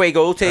takes, and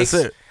fuego takes.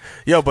 That's it.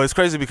 Yo, but it's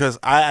crazy because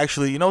I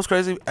actually, you know what's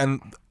crazy?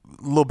 And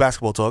little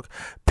basketball talk.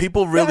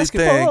 People really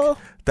think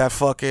that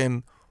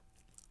fucking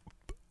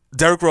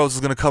Derrick Rose is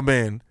going to come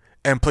in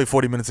and play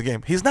 40 minutes a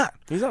game. He's not.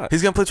 He's going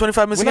to play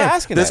 25 minutes a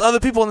game. There's other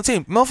people on the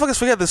team. Motherfuckers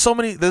forget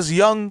there's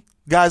young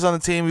guys on the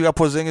team. We got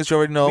Porzingis, you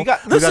already know.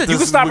 Listen, you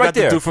can stop right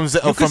there. The dude from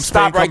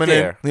Spain coming in.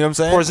 You know what I'm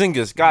saying?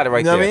 Porzingis, got it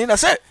right there. You know what I mean?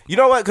 That's it. You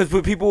know what? Because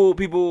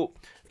people,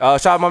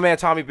 shout out my man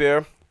Tommy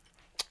Bear.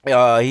 He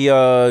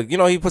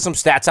put some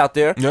stats out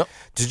there. Yep.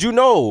 Did you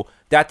know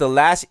that the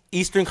last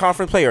Eastern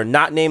Conference player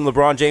not named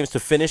LeBron James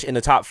to finish in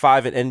the top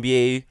 5 in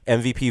NBA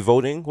MVP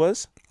voting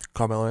was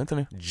Carmelo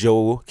Anthony?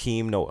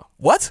 Joakim Noah.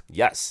 What?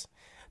 Yes.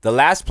 The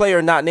last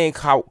player not named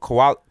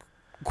Kawhi.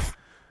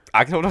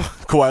 I don't know.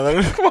 Kawhi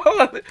Leonard?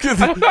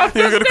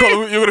 You're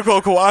gonna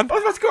call Kawhi? I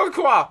was about to call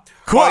Kawhi.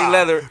 Kawhi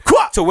Leonard.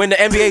 Kawhi. To win the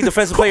NBA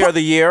Defensive Player of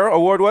the Year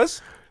award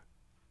was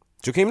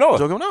Joakim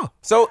Noah.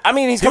 So, I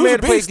mean, he's coming here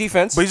to play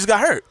defense. But he just got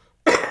hurt.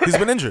 He's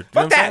been injured.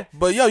 Fuck that.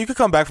 But, yo, you could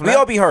come back from that. We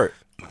all be hurt.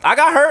 I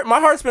got hurt. My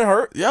heart's been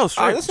hurt. Yo,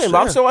 straight. Listen,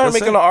 I'm still out here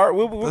making the art.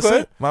 We're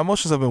good. My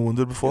emotions have been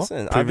wounded before.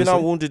 Listen, I've been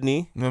on Wounded Knee.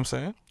 You know what I'm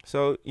saying?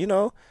 So,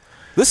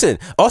 listen,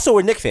 also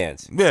we're Knicks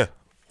fans. Yeah.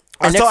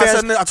 I told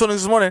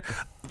Knicks this morning,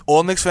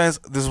 all Knicks fans,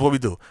 this is what we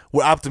do.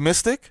 We're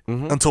optimistic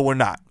until we're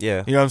not.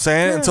 Yeah. You know what I'm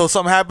saying? Yeah. Until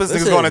something happens,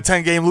 niggas go on a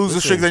 10-game losing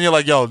streak, then you're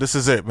like, yo, this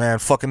is it, man.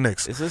 Fucking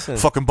Knicks.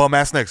 Fucking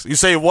bum-ass Knicks. You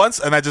say it once,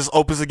 and that just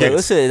opens the gates.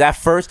 Listen, that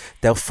first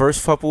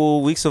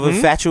couple weeks of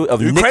you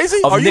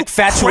crazy? Are you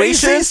Knickfatuation,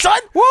 crazy, son?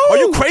 Woo! Are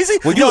you crazy?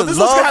 When yo, you this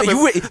love,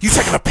 you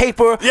checking a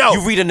paper,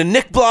 you reading the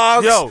Knick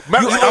blogs.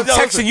 I'm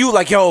texting you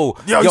like, yo,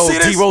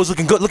 D Rose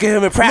looking good. Look at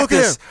him in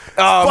practice.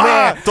 Oh,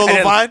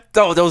 man.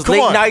 Those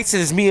late nights,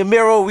 and it's me and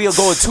Miro. We are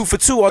going 2 for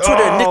 2 on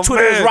Twitter. Nick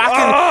Twitter is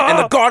rocking, and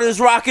the Garden's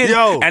rocking.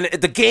 And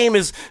the game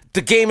is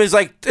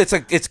like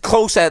it's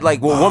close at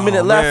like 1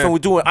 minute left, and we're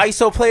doing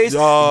ISO plays.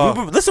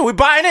 Listen, we're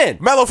buying in.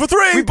 Melo for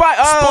 3. We buy.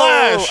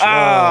 Splash.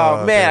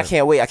 Oh man, I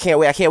can't wait.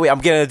 I'm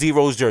getting a D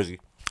Rose jersey.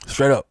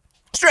 Straight up.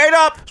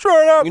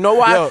 You know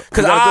why?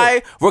 Because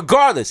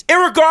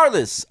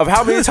irregardless of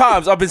how many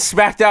times I've been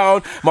smacked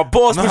down, my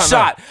balls been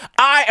shot,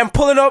 I am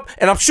pulling up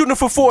and I'm shooting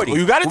for 40.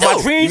 You got it. With my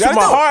dreams, with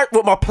my heart,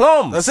 with my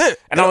plums. That's it.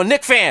 And I'm a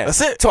Knick fan.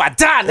 That's it. Till I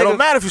die, nigga. It don't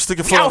matter if you stick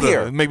a foot out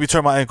here and make me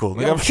turn my ankle.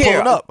 I'm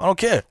pulling up. I don't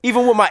care.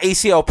 Even with my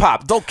ACL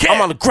pop, don't care.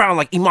 I'm on the ground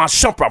like Iman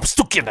Shumpert. I'm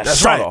still getting that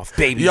shot off,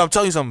 baby. Yo, I'm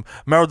telling you something.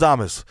 Merrill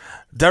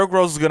Derrick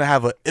Rose is going to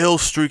have an ill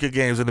streak of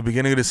games in the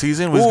beginning of the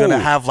season. He's going to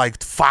have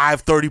like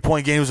 5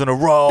 30-point games in a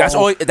row. That's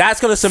going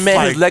to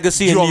cement his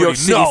legacy in New York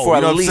City for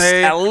at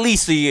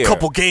least a year.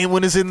 Couple game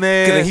winners in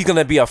there. He's going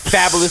to be a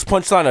fabulous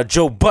punchline, a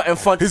Joe Button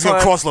punchline. He's going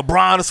to cross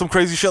LeBron or some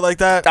crazy shit like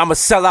that. I'm going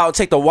to sell out and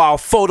take the wild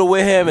photo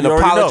with him and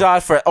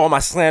apologize for all my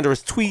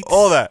slanderous tweets.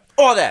 All that.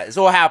 It's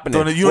all happening.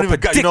 You don't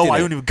even got to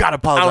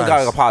apologize. I don't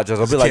got to apologize.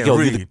 I'll be like, yo,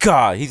 you're the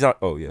God. He's not.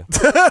 Oh, yeah.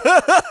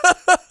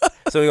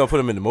 So we're going to put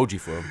him in emoji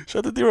for him.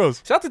 Shout out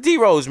to D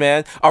Rose,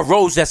 man. A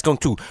rose that's going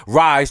to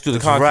rise through the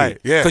concrete. Right,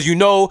 yeah. Because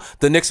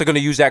the Knicks are going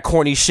to use that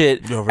corny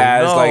shit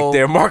as like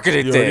their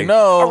marketing thing.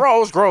 A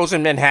rose grows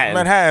in Manhattan.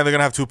 They're going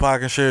to have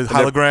Tupac and shit.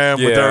 Hologram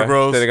with Derrick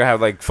Rose. Then they're going to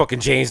have like fucking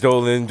James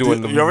Dolan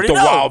doing the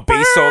wild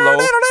bass solo.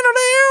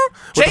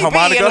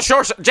 JD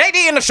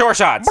in the short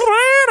shots.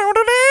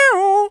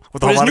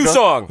 With his new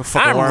song,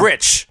 I'm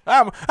rich.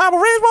 I'm a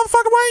rich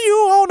motherfucker when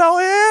you all know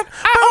it.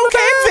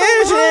 Okay,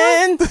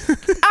 vision.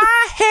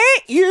 I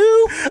hate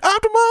you.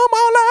 Optimum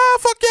all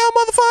life. Fuck y'all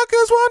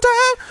motherfuckers one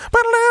time.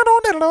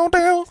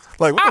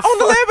 Like, I own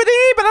the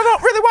liberty, but I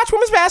don't really watch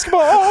women's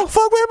basketball.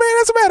 Fuck women,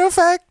 as a matter of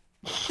fact.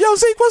 Yo,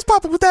 Zeke, what's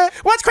poppin' with that?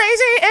 What's crazy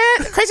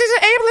is an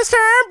ableist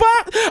term,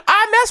 but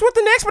I mess with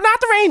the Knicks, but not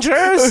the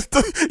Rangers.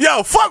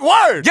 Yo, fuck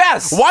word.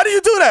 Yes. Why do you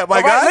do that,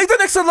 my guy? Leave the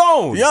Knicks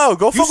alone. Yo,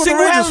 go fuck with the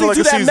Rangers for like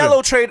a season.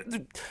 Melo trade.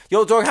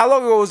 Yo, dog, how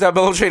long ago was that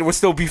Melo trade? We're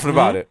still beefing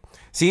about it.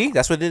 See,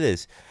 that's what it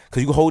is.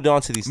 Because you hold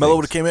on to these Melo things.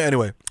 would have came in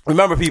anyway.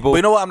 Remember, people. But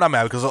you know what? I'm not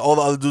mad because all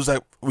the other dudes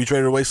that we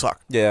traded away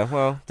suck. Yeah,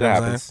 well,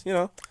 that happens.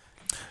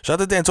 Shout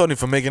out to D'Antoni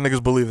for making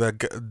niggas believe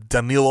that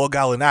Danilo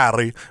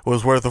Gallinari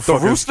was worth a the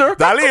fucking... rooster?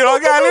 Danilo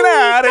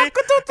Gallinari!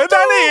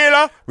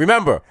 Danilo!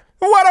 Remember.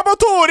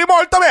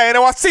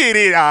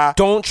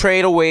 Don't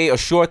trade away a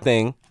sure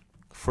thing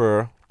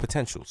for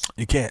potentials.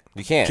 You can't.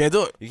 You can't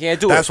do it. You can't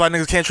do That's why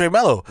niggas can't trade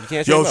Melo. You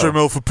can't trade Melo. Trade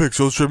Melo for picks.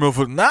 Trade Melo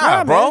for...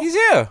 Nah, bro. Man, he's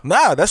here.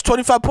 Nah, that's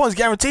 25 points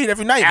guaranteed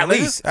every night. At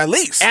least.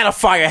 And a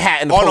fire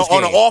hat in the post game.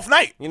 On an off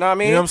night. You know what I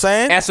mean? You know what I'm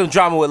saying? And some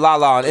drama with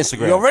Lala on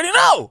Instagram. You already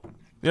know.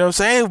 You know what I'm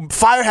saying?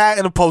 Fire hat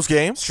in the post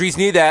game. Streets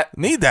need that.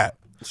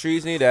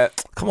 Streets need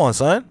that. Come on,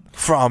 son.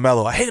 front on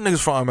Melo. I hate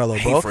niggas front on Melo,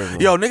 bro.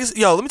 Yo, niggas.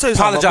 Yo, let me tell you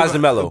something. Apologize to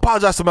Melo.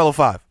 Apologize to Melo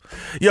 5.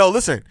 Yo,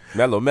 listen.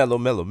 Melo.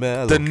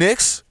 The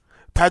Knicks,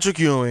 Patrick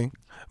Ewing,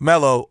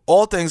 Melo,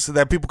 all things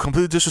that people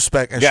completely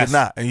disrespect and should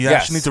not. And you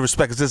actually need to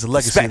respect because there's a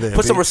legacy there.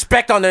 Put some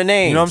respect on their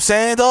name. You know what I'm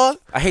saying, dog?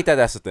 I hate that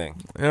that's the thing.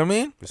 You know what I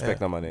mean?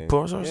 Respect on my name.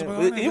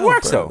 It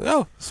works, though. Yo, you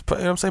know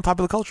what I'm saying?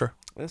 Popular culture.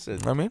 That's it. You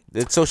know what I mean?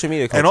 It's social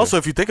media culture. And also,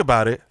 if you think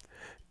about it,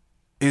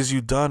 is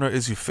you done or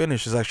is you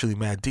finished is actually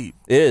mad deep.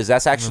 It is.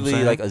 That's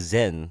actually like a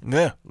zen.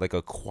 Yeah. Like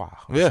a kwa.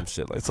 Yeah. Some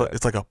shit like it's that. Like,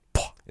 it's like a...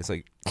 It's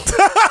like...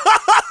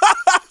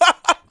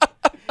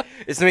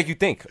 It's to make you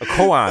think. A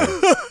koan.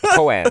 A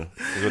koan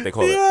is what they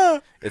call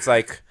it. It's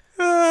like...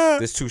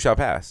 This too shall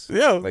pass.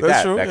 Yeah, like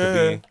that's that. true. That could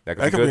be. That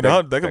could be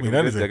good. That could mean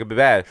anything. That could be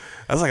bad.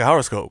 That's like a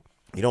horoscope.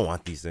 You don't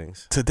want these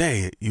things.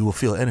 Today, you will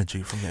feel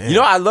energy from the air. You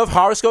know, I love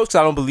horoscopes because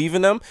I don't believe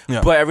in them.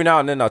 Yeah. But every now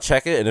and then I'll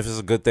check it, and if it's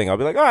a good thing, I'll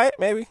be like, all right,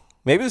 maybe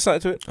there's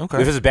something to it.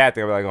 Okay. If it's a bad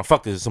thing, I'll be like, oh,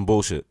 fuck this, is some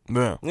bullshit.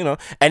 Yeah. You know.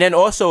 And then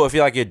also, if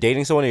you're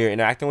dating someone or you're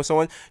interacting with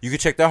someone, you can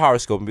check their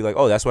horoscope and be like,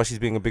 oh, that's why she's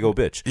being a big old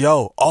bitch.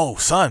 Yo,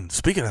 son.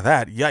 Speaking of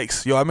that,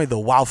 yikes. Yo, I made the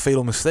wild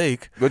fatal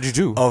mistake. What'd you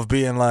do? Of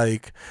being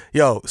like,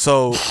 yo,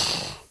 so.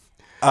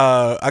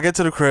 I get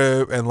to the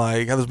crib and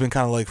Heather's been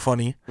kind of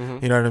funny,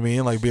 you know what I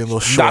mean? Like being a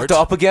little short. Knocked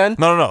up again?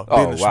 No.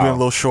 Oh, being a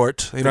little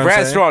short. You know what I'm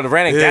saying? Strong. The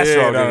rant ain't that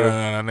strong. No.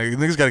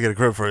 Niggas gotta get a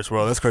crib first,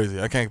 bro. That's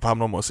crazy. I can't pop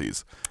no more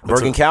seats.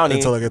 Bergen County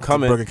until I get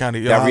coming. to Bergen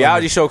County. Yo, that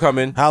reality show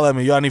coming. Holla at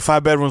me. Y'all need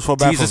 5 bedrooms, 4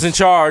 bathrooms. Jesus in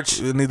charge.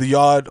 You need the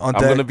yard on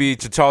deck. I'm gonna be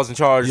Charles in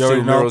charge. You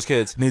already know. Those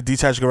kids. Need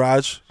detached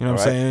garage. You know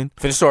what I'm saying?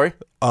 Finish story.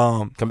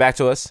 Come back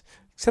to us.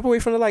 Step away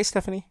from the light,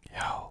 Stephanie.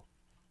 Yo.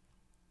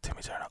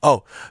 Timmy Turner.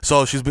 Oh,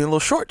 so she's being a little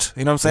short.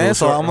 You know what I'm saying?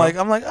 So I'm like,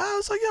 I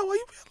was like, yo, why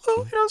you being a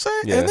little, you know what I'm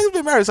saying? Yeah. And niggas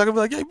been married, so I can be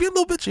like, yeah, you being a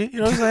little bitchy. You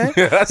know what I'm saying?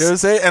 You know what I'm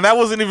saying? And that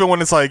wasn't even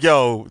when it's like,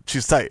 yo,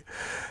 she's tight.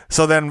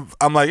 So then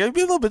I'm like, yeah, you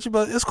being a little bitchy,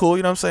 but it's cool.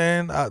 You know what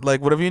I'm saying?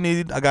 Whatever you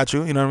need, I got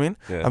you. You know what I mean?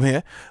 Yeah. I'm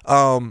here.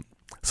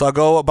 So I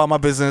go about my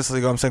business, you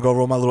know what I'm saying, go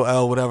roll my little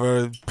L,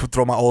 whatever,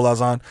 throw my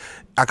Olas on.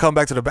 I come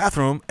back to the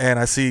bathroom, and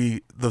I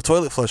see the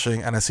toilet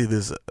flushing, and I see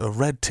there's a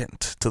red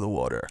tint to the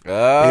water. You know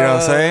what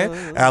I'm saying?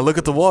 And I look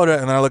at the water,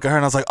 and then I look at her,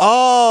 and I was like,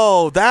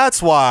 oh, that's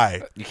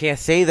why. You can't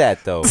say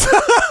that, though.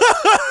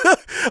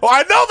 Well,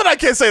 I know that I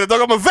can't say that,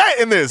 dog. I'm a vet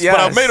in this, but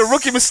I made a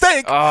rookie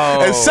mistake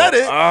and said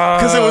it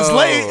because it was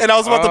late, and I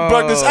was about to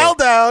burn this L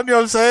down, you know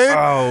what I'm saying?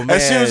 Oh, man.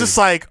 And she was just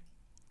like,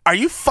 are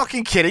you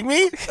fucking kidding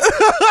me? You can't say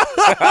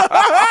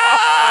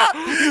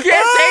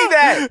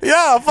that.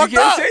 Yeah, I fucked up. You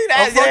can't say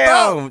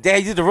that. Damn,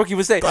 you did the rookie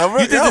mistake. You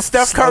did the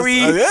Steph Curry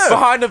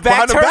behind the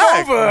back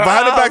turnover.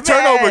 Behind the back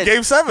turnover,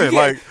 game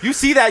 7. You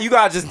see that, you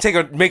gotta just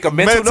make a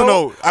mental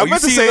note. I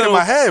meant to say it in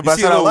my head, but I you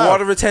see said a it out little loud.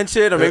 water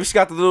retention, or maybe she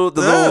got the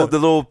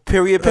little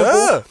period pimple.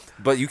 Yeah.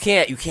 But you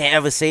can't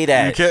ever say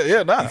that. You can't,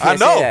 yeah, nah. You can't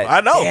say that.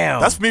 I know.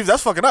 Damn. That's me.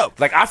 That's fucking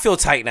up. I feel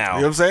tight now.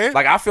 You know what I'm saying?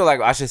 I feel like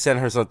I should send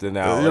her something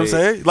now. You know what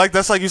I'm saying?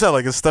 That's like you said,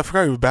 it's Steph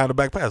Curry behind the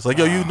back pass. Yo,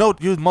 you know,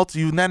 you're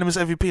unanimous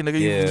MVP, nigga.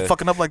 You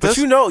fucking up like this.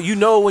 But you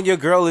know when your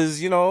girl is,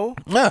 when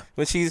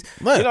she's,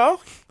 you know.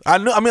 I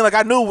knew. I mean,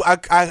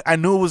 I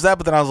knew it was that,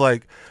 but then I was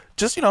like,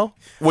 just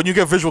when you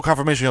get visual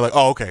confirmation, you're like,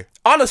 oh, okay.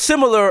 On a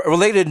similar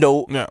related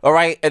note, all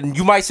right, and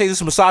you might say this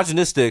is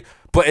misogynistic,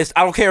 but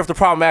I don't care if the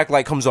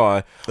problematic comes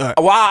on. Right.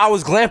 While I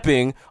was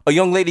glamping, a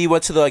young lady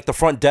went to the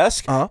front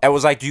desk and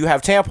was like, "Do you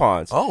have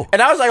tampons?" Oh,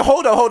 and I was like,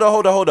 "Hold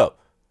up."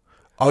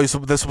 Oh,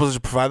 they're supposed to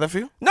provide that for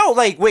you? No,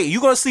 wait,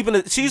 you gonna sleep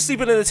she's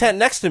sleeping in the tent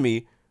next to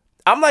me.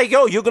 I'm like,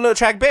 yo, you're gonna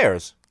attract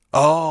bears.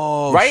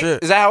 Oh, right?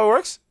 Shit. Is that how it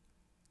works?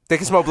 They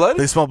can smell blood.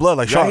 They smell blood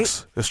like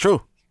sharks. It's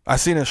true. I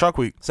seen it in Shark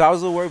Week. So I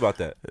was a little worried about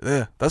that.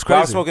 Yeah, that's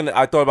crazy.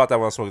 I thought about that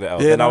when I was smoking the L.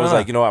 Yeah, and I was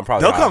like, you know what, I'm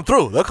probably They'll come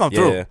through.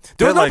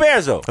 There was no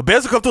bears, though. The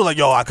bears will come through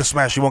yo, I could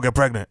smash, you won't get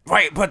pregnant.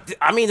 Right, but,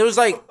 I mean, there was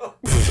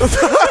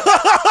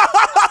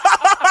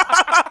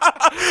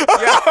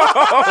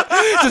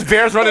just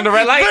bears running the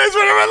red light. Bears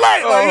running the red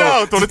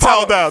light. Throw the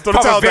towel down. Throw the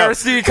towel down.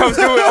 Bear comes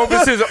through and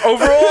opens his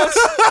overalls.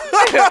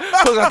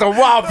 Pulls out the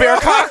wild bear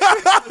cock.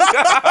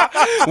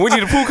 Winnie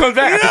the Pooh comes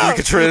back. I think we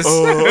could trizz.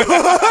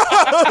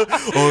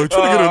 Trying to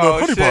get in the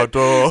honey pot.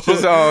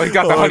 He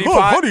got the honey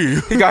pot.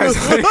 Honey. He got his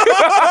honey.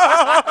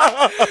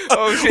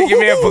 Oh shit! Your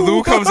man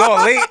Baloo comes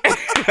on late.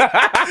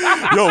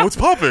 Yo, what's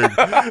popping? Yo,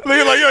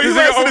 he's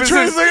in the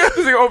trees.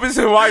 This nigga opens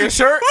his wire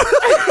shirt.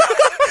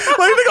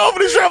 Nigga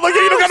open his shirt. I'm like,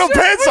 yo, you don't got no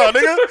pants on,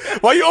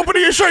 nigga. Why you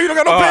opening your shirt? You don't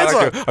got no pants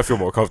on. I feel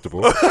more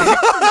comfortable.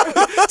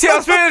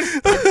 Tailspin.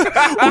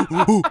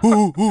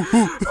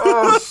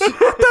 Oh shit!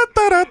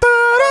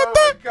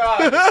 Oh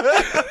god.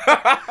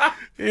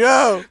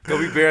 Yo,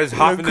 Gummy bears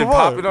hopping and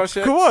popping on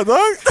shit. Come on,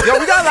 dog. Yo,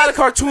 we got a lot of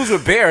cartoons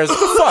with bears. What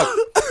the fuck?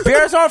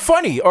 Bears aren't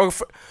funny.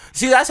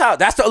 See, that's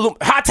the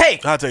hot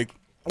take. Hot take.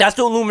 That's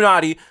the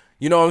Illuminati.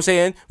 You know what I'm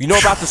saying? You know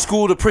about the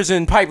school to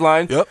prison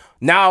pipeline. Yep.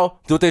 Now,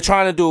 what they're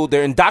trying to do,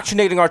 they're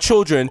indoctrinating our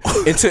children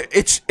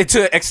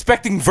into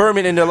expecting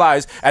vermin in their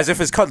lives as if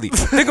it's cuddly.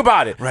 Think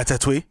about it.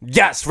 Ratatouille?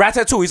 Yes,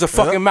 Ratatouille. He's a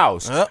fucking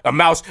mouse. A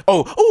mouse.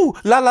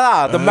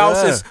 The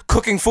mouse is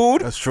cooking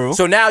food. That's true.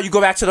 So now you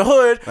go back to the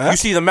hood, you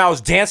see the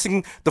mouse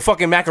dancing the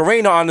fucking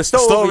Macarena on the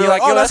stove, and you're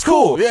like, yo, that's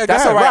cool. Yeah,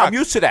 that's ahead, all right. rock. I'm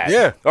used to that.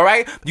 Yeah. All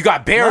right? You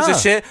got bears and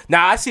shit.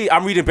 Now,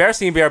 I'm reading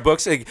Bear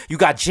books. You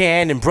got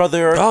Jan and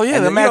Brother. Oh, yeah,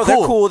 and they're mad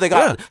they're cool. They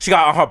got, She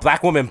got on her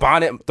black woman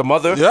bonnet, the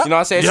mother. Yeah. You know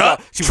what I'm saying?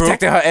 She True.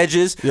 protected her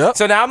edges. Yep.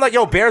 So now I'm like,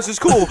 yo, bears is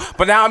cool.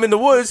 But now I'm in the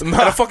woods, and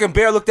a fucking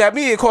bear looked at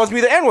me and calls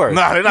me the N-word.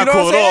 Nah, they're not you know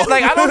cool what I'm at all.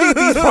 saying? Like, I don't need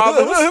these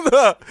problems.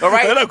 All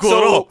right? They're not cool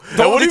at all. And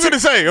what are you going to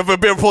say if a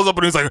bear pulls up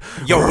and he's like,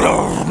 yo,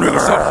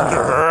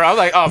 I'm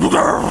like,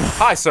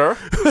 hi, sir.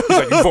 He's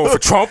like, you voting for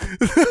Trump?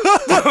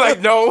 I'm like,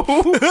 no.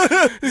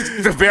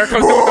 The bear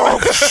comes through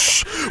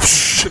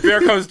the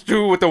bear comes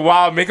through with the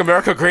wild "Make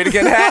America Great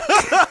Again" hat.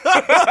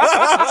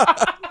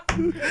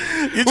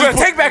 We're gonna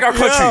take back our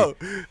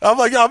country. Yo, I'm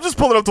like, I'm just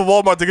pulling up to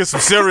Walmart to get some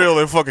cereal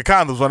and fucking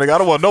condoms, my nigga. I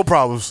don't want no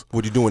problems.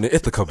 What are you doing in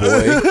Ithaca, boy?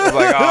 I'm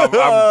like,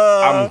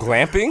 I'm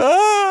glamping.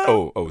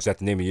 Oh, is that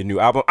the name of your new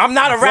album? I'm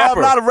not a rapper.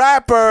 I'm not a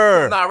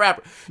rapper. I'm not a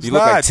rapper. You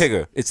look like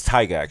Tigger. It's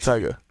Tyga,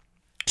 actually. Tiger.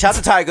 Shout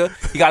out to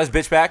Tyga. He got his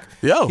bitch back.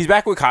 Yo. He's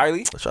back with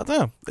Kylie. Shout out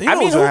to him. You know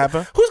what's going to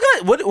happen. Who's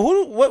got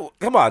what?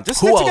 Come on, just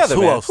stick together,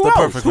 Who man. else? The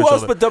perfect Who each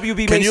else other. but WB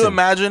Mason? Can you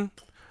imagine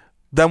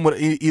them with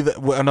either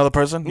with another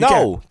person? You No,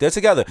 can't. they're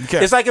together.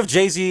 can't. It's like if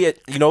Jay-Z,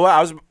 you know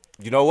what?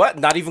 You know what?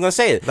 Not even gonna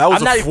say it. That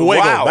was I'm not a even, fuego.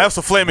 wow. That was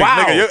a flaming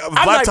wow. nigga. Your I'm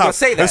not even laptop. gonna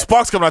say that. There's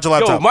sparks coming out your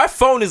laptop. Yo, my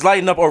phone is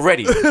lighting up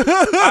already.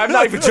 I'm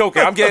not even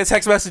joking. I'm getting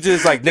text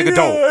messages like, nigga,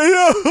 don't.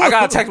 Yeah. I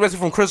got a text message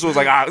from Crystal. It's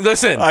like,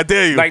 listen. I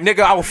dare you. Like,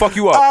 nigga, I will fuck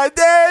you up. I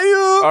dare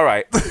you. All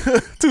right.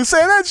 To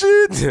say that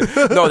shit.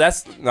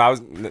 That's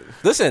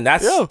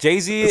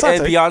Jay-Z That's our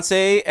and take.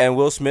 Beyonce and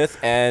Will Smith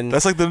and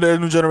That's like the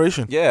new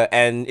generation. yeah,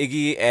 and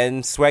Iggy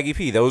and Swaggy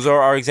P. Those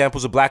are our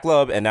examples of black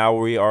love, and now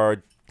we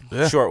are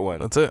short one.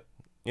 That's it.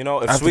 You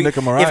know, if After Nick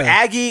and Mariah. if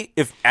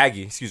Iggy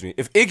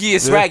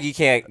and Swaggy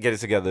can't get it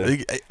together,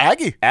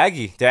 Aggie.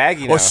 they're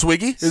Aggie now. Or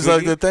Swiggy is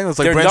like the thing. It's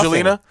like They're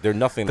Brangelina. nothing. They're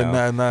nothing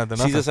now. They're She's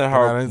nothing. just in They're not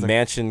her anything.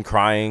 mansion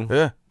crying,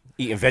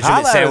 eating Vegemite Holla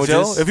at us,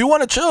 sandwiches. yo. If you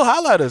want to chill,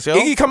 holla at us, yo.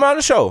 Iggy, come on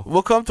the show.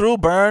 We'll come through,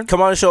 burn.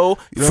 Come on the show.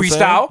 You know what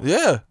I'm Freestyle. saying?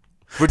 Yeah.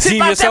 Redeem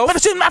yourself. You know what I'm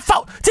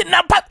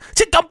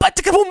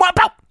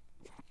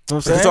We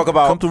can saying? talk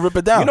about. Come to rip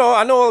it down. You know,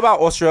 I know all about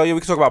Australia. We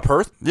can talk about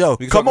Perth. Yo,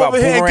 we can come talk over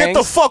about here and get the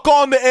boomerangs. fuck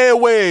on the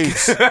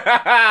airwaves. You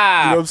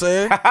know what I'm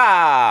saying?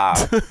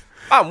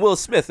 I'm Will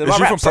Smith and Is my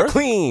she from raps are Perth?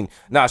 clean.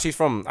 Nah, she's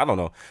from, I don't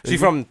know. She's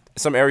from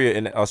some area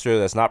in Australia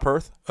that's not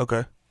Perth.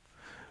 Okay.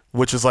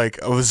 Which is like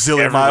a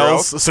zillion Everywhere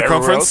miles else,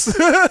 circumference.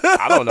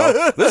 I don't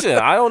know. Listen,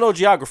 I don't know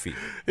geography.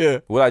 Yeah.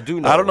 What I do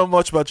know. I don't know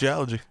much about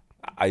geology.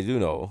 I do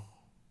know.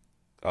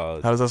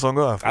 How does that song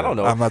go? I don't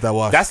know. I'm not that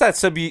washed. That's that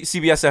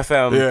CBS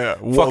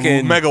FM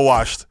fucking mega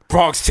washed.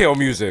 Bronx tail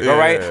music, all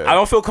right? I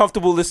don't feel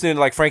comfortable listening to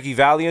like Frankie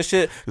Valli and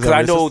shit because that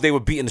I know racist? they were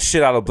beating the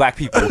shit out of black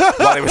people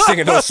while they were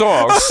singing those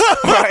songs,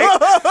 right?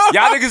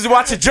 Y'all niggas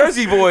watching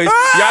Jersey Boys.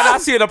 Y'all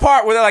not seeing the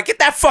part where they're like, get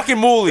that fucking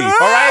moolie, all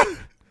right?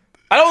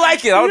 I don't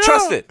like it. I don't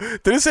trust it.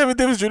 Did it say Sammy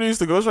Davis Jr. used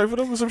to ghostwrite for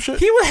them or some shit?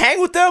 He would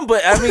hang with them,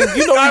 but I mean,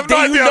 you know, I have no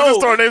idea. I'm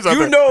just throwing names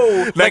out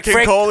there. like King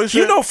Frank, Cole and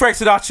shit? you know Frank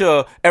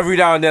Sinatra every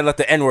now and then let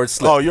the N-word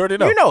slip. Oh, you already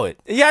know. You know it.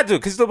 Yeah, I do,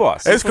 because he's the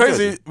boss. It's He's from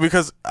crazy Jersey.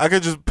 because I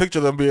could just picture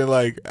them being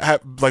like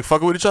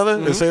fucking with each other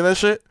and saying that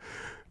shit.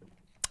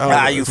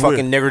 You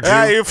fucking nigger Jew.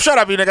 Hey, shut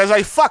up, you niggas.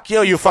 Like, fuck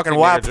you fucking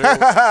wop. You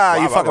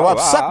fucking wop.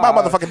 Suck my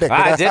motherfucking dick.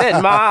 I nigga. did it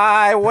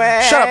my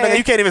way. Shut up, nigga.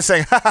 You can't even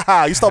sing.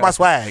 You stole my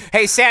swag.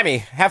 Hey, Sammy,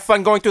 have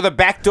fun going through the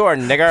back door,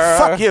 nigga.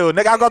 Fuck you,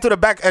 nigga. I'll go through the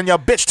back and your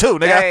bitch too,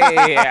 nigga.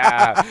 Hey,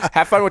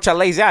 have fun with your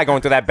lazy eye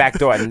going through that back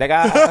door,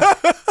 nigga.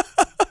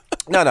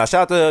 No,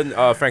 shout out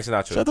to Frank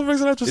Sinatra. Shut the fuck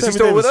Sinatra. Is Sammy he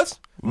still Davis. with us?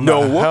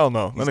 No. No. Hell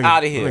no. He's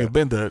outta here. That nigga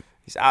been dead.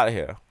 He's out of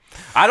here.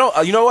 I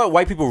don't. You know what?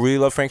 White people really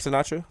love Frank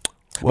Sinatra.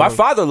 My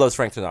father loves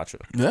Frank Sinatra.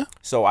 Yeah.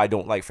 So I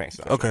don't like Frank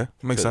Sinatra. Okay,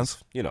 makes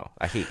sense. You know,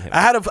 I hate him.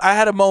 I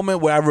had a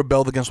moment where I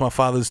rebelled against my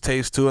father's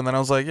taste too, and then I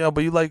was like, yo,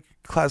 but you like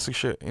classic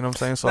shit. You know what I'm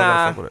saying? So I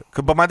gotta fuck with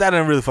it. But my dad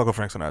didn't really fuck with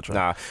Frank Sinatra.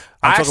 Nah,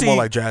 I'm talking more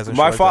like jazz and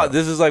my shit like that.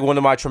 This is like one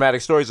of my traumatic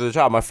stories as a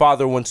child. My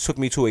father once took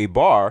me to a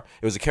bar.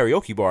 It was a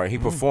karaoke bar, and he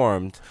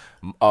performed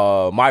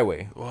 "My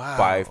Way"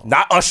 by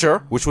not Usher,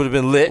 which would have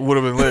been lit. Would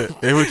have been lit.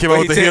 If we came But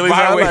out he with the did Heelys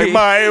My on, Way. like,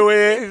 my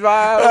way.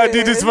 I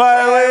did this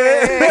my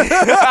way.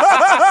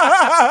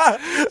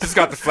 Just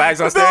got the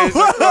flags on stage.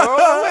 Like,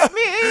 oh, with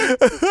me.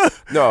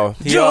 No,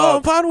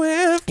 Jump on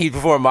with. he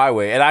performed "My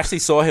Way," and I actually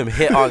saw him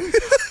hit on.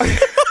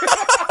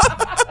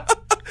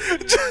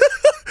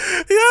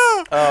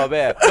 Yeah. Oh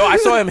man! No, I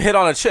saw him hit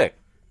on a chick.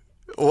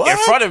 What? In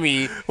front of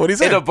me, What'd he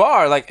say? in a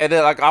bar, like, and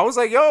then like I was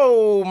like,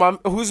 "Yo,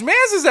 whose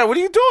man's is that? What are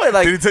you doing?"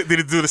 Like, Did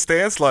he do the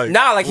stance? Like,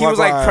 nah, like he was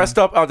like Wagwan. pressed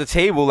up on the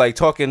table, like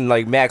talking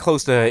like mad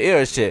close to her ear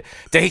and shit.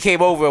 Then he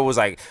came over and was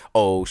like,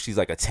 "Oh, she's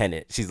like a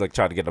tenant. She's like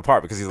trying to get an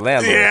apartment because he's a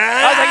landlord."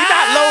 Yeah. I was like, "You're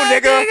not low,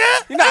 nigga.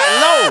 You're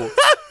not low."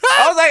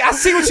 I was like, I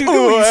see what you do,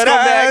 you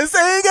scumbag.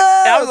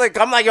 I was like,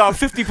 I'm like, yo, I'm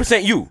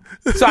 50% you.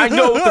 So I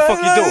know what the fuck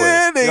you're doing.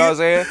 You know what I'm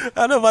saying?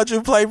 I know about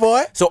you,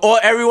 playboy. So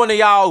every one of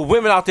y'all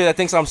women out there that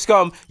thinks I'm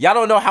scum, y'all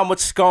don't know how much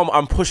scum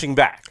I'm pushing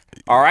back.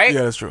 All right?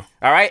 Yeah, that's true.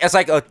 All right? It's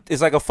like a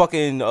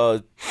fucking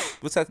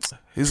what's that?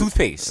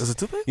 Toothpaste. Is it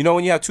toothpaste? You know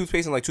when you have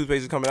toothpaste and like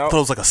toothpaste is coming out? I thought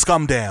it was like a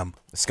scum dam.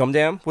 A scum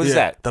dam? What is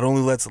that? That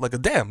only lets like a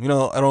dam. You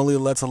know, it only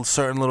lets a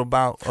certain little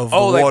amount of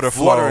like water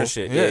flow. Water and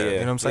shit. Yeah. You know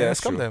what I'm saying? Yeah,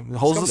 scum true. dam. It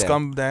holds the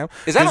scum dam.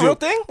 Is that a real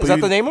thing? Is that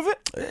the name of it?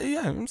 Yeah, you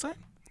know what I'm saying?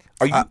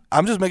 Are you?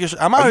 I'm just making sure.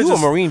 Are you a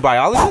marine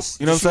biologist?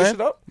 You know what I'm saying? You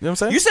know what I'm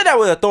saying? You said that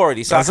with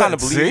authority, so I kind of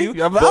believe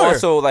you. But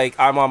also, like,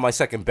 I'm on my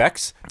second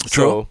Bex.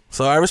 True.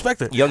 So I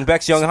respect it. Young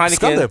Bex, young Heineken.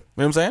 Scum dam. You know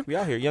what I'm saying? We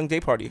out here, young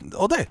day party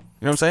all day. You know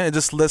what I'm saying? It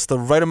just lets the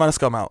right amount of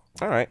scum out.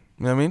 All right.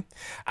 You know what I mean?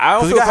 I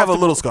don't feel you gotta have a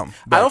little scum.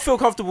 I don't feel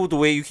comfortable with the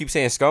way you keep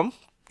saying scum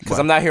because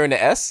I'm not hearing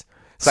the S.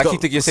 So I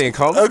keep thinking you're saying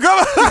cum.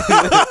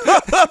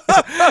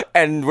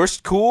 And we're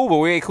cool, but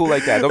we ain't cool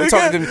like that. Don't be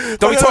talking to me.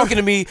 Don't be talking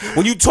to me.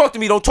 When you talk to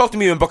me, don't talk to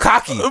me in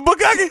Bakaki. You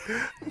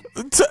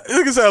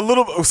can say a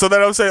little. So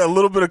that I'm saying a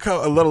little bit of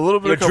cum. A little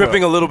bit. You're of cum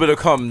dripping out. a little bit of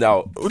cum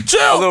now.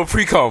 Chill. A little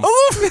pre-cum.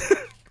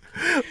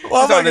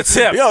 Well, on the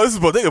tip. Yo, this is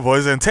Bodega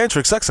Boys and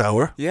Tantric Sex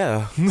Hour.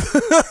 Yeah.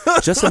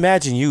 Just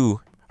imagine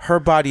you. Her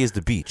body is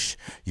the beach.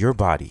 Your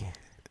body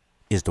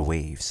is the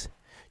waves.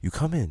 You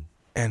come in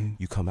and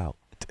you come out.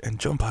 And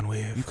jump on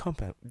wave. You come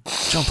out.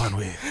 Jump on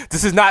wave.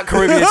 This is not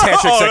Caribbean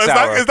Tantric Sex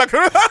Hour. It's not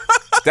Caribbean.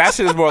 That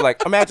shit is more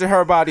like, imagine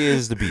her body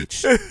is the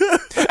beach. And we're up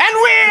on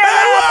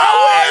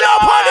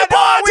the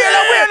party.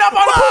 We're up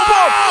on the pool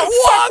ball.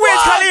 Fuck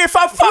Wiz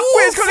Khalifa. Fuck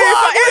Wiz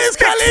Khalifa. Wiz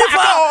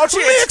Khalifa.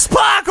 Mix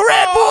Pack.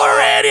 Red Bull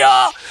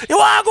Radio.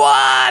 You want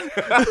one?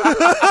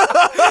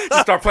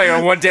 Just start playing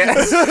on one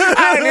dance.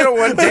 I need a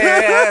one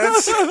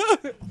dance.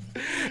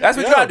 That's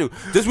what you gotta do.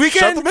 This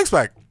weekend. Shut the Mix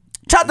Pack.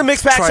 Shout the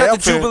Mix Pack, shout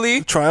the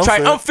Jubilee,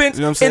 triumphant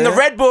you know in the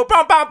Red Bull,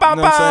 bam, bam, bam,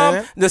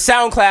 bam. The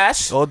Sound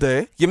Clash. All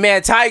day. Your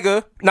man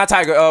not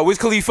Tiger, Wiz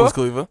Khalifa. Wiz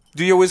Khalifa.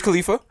 Do your Wiz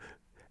Khalifa.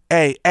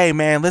 Hey,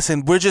 man,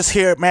 listen, we're just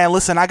here, man.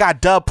 Listen, I got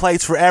dub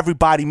plates for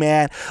everybody,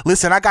 man.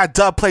 Listen, I got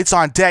dub plates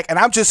on deck, and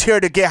I'm just here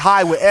to get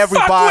high with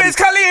everybody. Fuck Wiz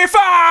Khalifa!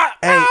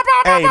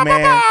 Hey,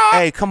 man.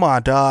 Hey, come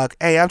on, dog.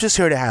 Hey, I'm just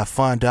here to have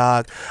fun,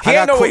 dog. He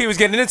didn't know what he was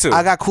getting into.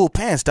 I got cool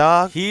pants,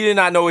 dog. He did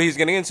not know what he was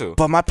getting into.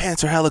 But my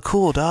pants are hella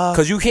cool, dog.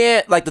 Because you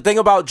can't, like, the thing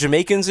about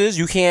Jamaicans is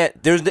you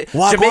can't,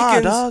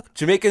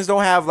 Jamaicans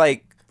don't have,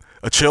 like,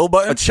 a chill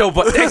button? A chill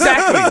button,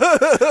 exactly.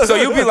 So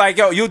you'll be like,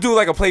 yo, you'll do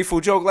like a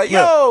playful joke, like,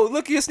 yo,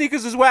 look, your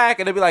sneakers is whack,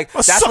 and they'll be like,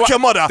 that's why your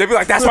mother. They'll be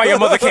like, that's why your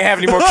mother can't have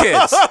any more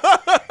kids.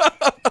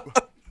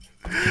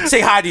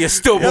 Say hi to your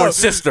stillborn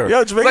sister.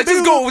 Yo, like,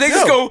 just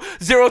go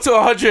 0 to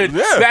 100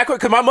 back quick.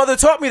 Because my mother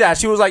taught me that.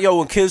 She was like, yo,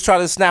 when kids try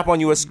to snap on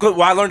you, it's good.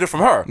 Well, I learned it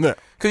from her. Yeah.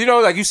 Because, you know,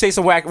 like, you say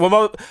some whack, you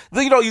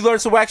learn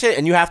some whack shit,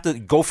 and you have to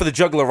go for the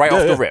jugular right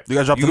off the rip. You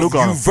got to drop the nuke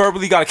on him. You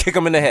verbally got to kick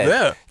him in the head.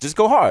 Yeah. Just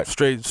go hard.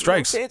 Straight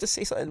strikes. Just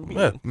say something.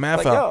 Yeah, mad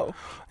like, foul. yo. You know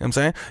what I'm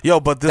saying? Yo,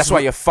 but this that's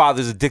why your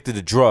father's addicted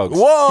to drugs.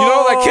 Whoa. You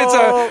know, like, kids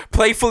are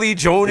playfully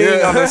joning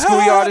on the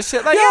schoolyard and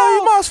shit. Like, yo,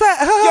 your mom's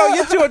fat. Yo,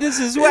 your Jordans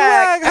is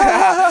whack.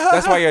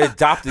 That's why you're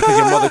adopted, because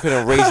your mother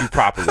couldn't raise you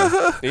properly.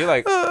 And you're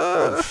like,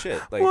 oh,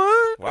 shit. Like,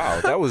 what? Wow,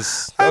 that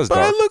was dark.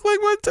 I look like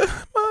my dad.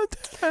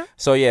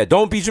 So, yeah,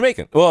 don't be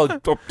Jamaican. Well,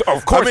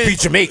 of course, be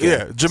Jamaican.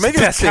 Yeah,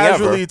 Jamaicans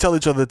casually tell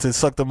each other to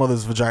suck their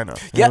mother's vagina.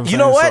 You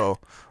know what? So,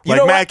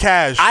 like mad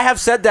cash. I have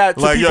said that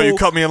to like, people. Yo, you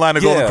cut me in line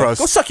of Golden Cross.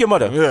 Go suck your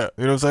mother. Yeah, you know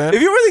what I'm saying?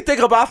 If you really think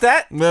about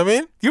that, you know what I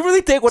mean? You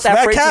really think what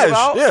that phrase is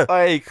about? Yeah.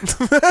 Like,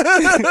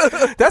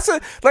 that's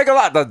like a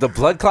lot. The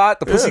blood clot,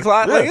 the pussy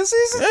clot. Like, these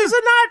are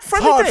not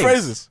friendly hard things.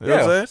 phrases. You know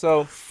what I'm saying?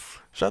 So,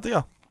 shout out to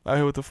y'all. Out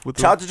here with the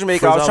shout out to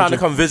Jamaica. I was trying to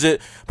come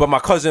visit, but my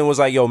cousin was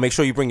like, yo, make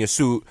sure you bring your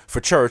suit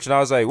for church. And I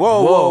was like,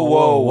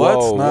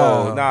 whoa.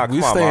 Nah,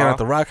 we staying at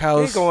the Rock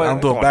House. I'm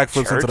doing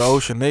backflips into the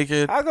ocean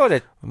naked. I go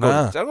to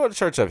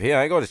church up here.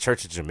 I go to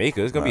church in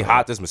Jamaica. It's going to be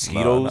hot. There's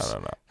mosquitoes.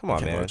 No. Come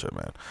on, man. Church,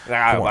 man.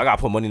 I got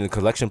to put money in the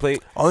collection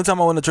plate. Only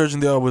time I went to church in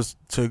the was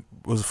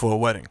for a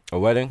wedding. A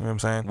wedding? You know what I'm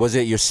saying? Was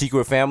it your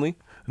secret family?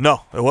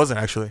 No, it wasn't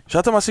actually. Shout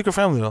out to my secret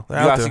family though. You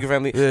got a secret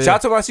family. Yeah. Shout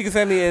out to my secret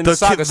family in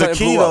Saga. The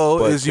key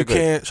though is you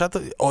can't.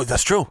 Oh,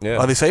 that's true. Yeah.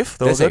 Are they safe?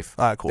 They're safe.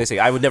 All right, cool. They say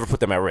I would never put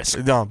them at risk.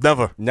 No,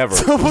 never.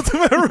 Don't put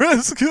them at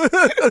risk.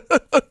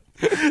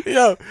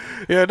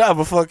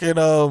 But fucking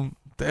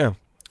damn.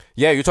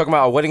 Yeah, you're talking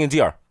about a wedding in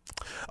DR.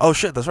 Oh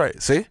shit, that's right.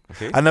 See,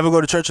 okay. I never go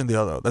to church in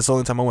DR though. That's the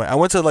only time I went. I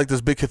went to like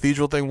this big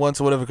cathedral thing once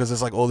or whatever because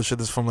it's like all the shit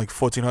that's from like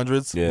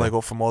 1400s,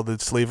 like from all the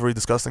slavery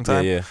disgusting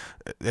time. Yeah.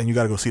 And you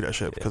got to go see that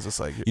shit because it's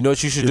like you know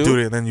what you should do. Do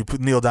it and then you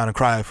kneel down and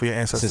cry for your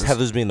ancestors. Since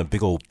Heather's being a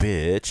big old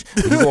bitch,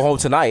 when you go home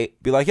tonight,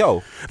 be like,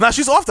 yo. Nah,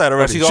 she's off that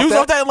already. She was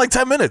off that in like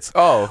 10 minutes.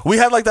 Oh, we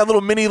had like that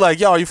little mini like,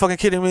 yo, are you fucking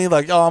kidding me?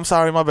 Like, yo, I'm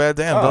sorry, my bad.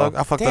 Damn, dog,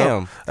 I fucked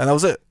up, and that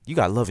was it. You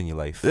got love in your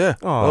life. Yeah,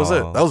 that was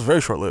it. That was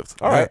very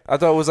short-lived. All right. I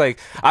thought it was like,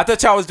 I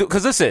thought y'all was doing,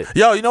 because listen.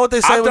 Yo, you know what they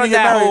say when you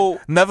get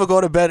married? Never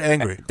go to bed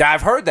angry.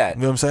 I've heard that.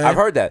 You know what I'm saying? I've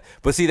heard that.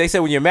 But see, they say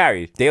when you're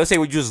married, they'll say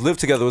when you just live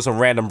together with some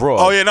random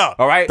broad. Oh, yeah, no.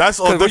 All right? That's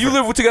all Because when you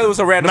live together with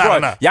some random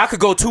broad, nah. y'all could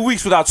go 2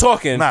 weeks without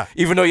talking,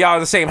 even though y'all in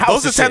the same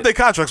house. Those are 10-day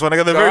contracts, man.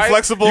 They're very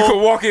flexible. You can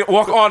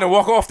walk on and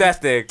walk off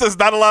that thing. There's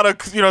not a lot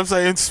of, you know what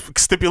I'm saying,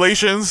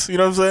 stipulations. You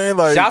know what I'm saying?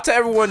 Like, shout out to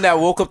everyone that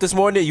woke up this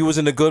morning, you was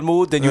in a good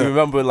mood, then you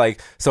remember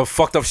like some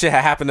fucked up shit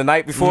had happened the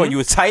night before and you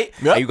was tight,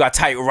 and you got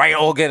tight right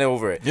all getting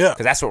over it. Yeah.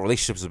 Because that's what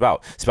relationships is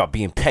about. It's about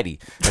being petty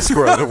and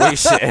squirreling away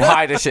shit and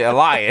hiding shit and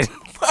lying.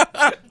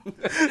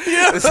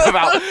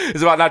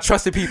 It's about not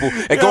trusting people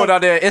and going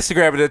out there on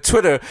Instagram and then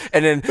Twitter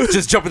and then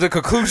just jumping to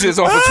conclusions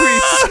off of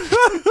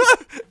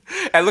tweets.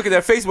 And look at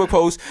their Facebook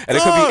post, and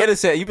it could be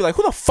innocent. You'd be like,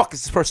 "Who the fuck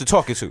is this person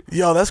talking to?"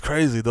 Yo, that's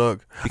crazy,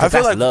 dog. Because I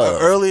feel like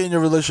love. early in your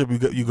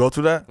relationship, you go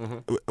through that.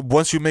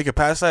 Once you make it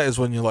past that, is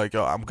when you're like,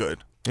 "Yo, I'm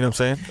good." You know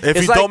what I'm saying? If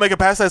it's you like, don't make it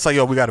past that, it's like,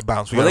 "Yo, we got to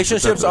bounce."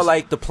 Relationships are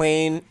like the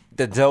plane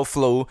that they'll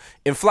flow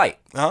in flight.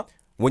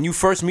 When you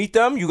first meet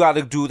them, you got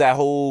to do that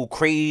whole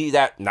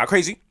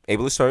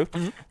ableist term,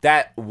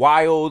 that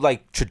wild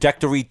like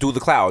trajectory through the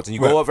clouds, and you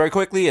go up very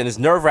quickly, and it's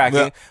nerve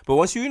wracking. But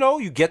once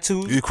you get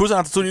to cruising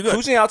altitude, you're good.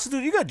 Cruising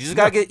altitude, you're good. You just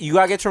gotta get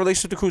your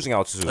relationship to cruising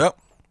altitude. Yep.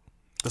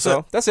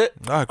 That's it.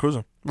 All right,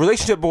 cruising.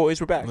 Relationship boys,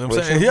 we're back. You know what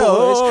I'm saying?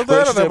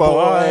 Relationship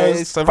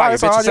boys.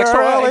 Advice on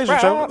your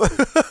relationship.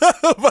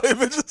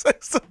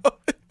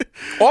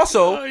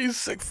 Also, you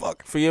sick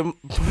fuck. For your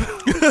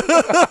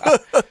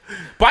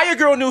buy your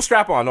girl a new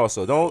strap on.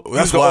 Also, don't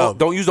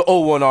use the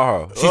old one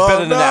on her. She's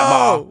better than that,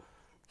 mom.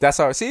 That's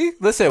our. See,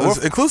 listen,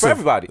 we're inclusive for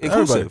everybody.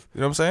 Inclusive.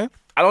 You know what I'm saying?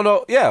 I don't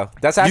know. Yeah,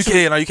 that's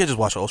actually. You can't just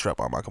watch the old strap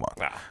on, man. Come on.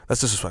 Nah.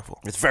 That's disrespectful.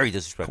 It's very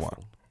disrespectful.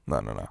 Come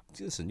on. No.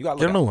 Listen, you gotta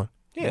get a new one.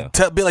 Yeah.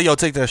 Be like, yo,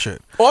 take that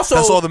shit. Also,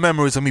 that's all the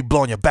memories of me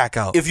blowing your back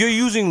out. If you're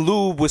using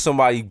lube with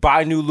somebody,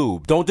 buy new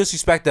lube. Don't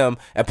disrespect them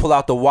and pull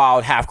out the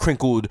wild, half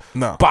crinkled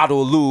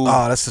bottle of lube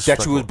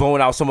that you was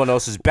blowing out someone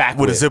else's back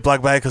with. A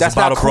Ziploc bag because the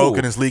bottle broke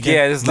and it's leaking.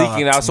 Yeah, it's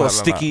leaking out, so it's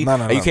sticky.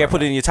 And you can't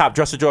put it in your top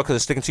dresser drawer because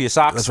it's sticking to your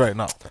socks. That's right.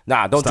 Don't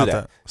do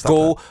that.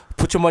 Go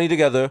put your money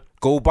together.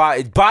 Go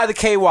buy the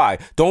KY.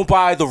 Don't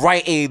buy the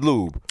Rite Aid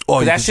lube.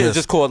 That shit is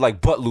just called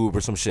like butt lube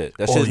or some shit.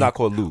 That shit is not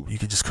called lube. You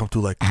could just come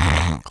through like.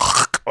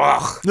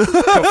 Come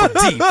from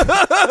deep.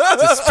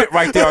 Just spit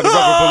right there on the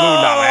rubber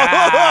balloon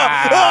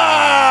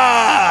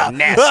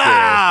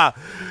now.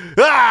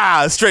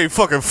 Nasty. Straight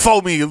fucking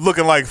foamy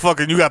looking like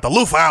fucking you got the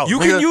loofah out. You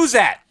can use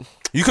that.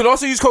 You can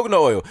also use coconut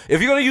oil. If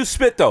you're gonna use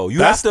spit though,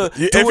 you have to.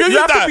 If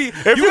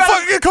you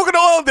fucking get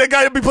coconut oil, that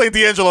guy be playing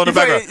D'Angelo in the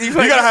background. You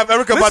gotta have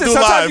Erica Badu live.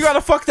 Sometimes you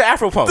gotta fuck the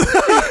Afro pump.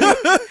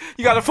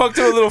 You gotta fuck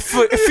to a little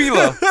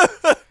feeler.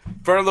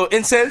 Burn a little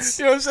incense.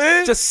 You know what I'm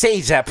saying? Just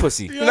sage that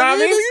pussy. You know what I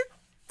mean?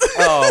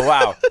 Oh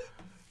wow.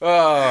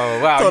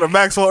 Throw the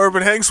Maxwell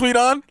Urban Hang Suite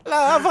on.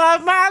 Love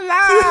of my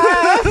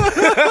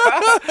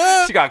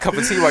life. She got a cup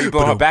of tea while you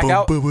blow her back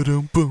out.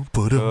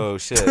 Oh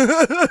shit.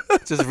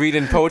 Just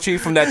reading poetry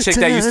from that chick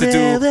that used to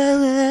do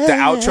the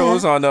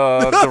outros on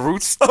the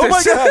Roots. Oh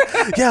my god.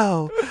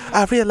 Yo,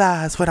 I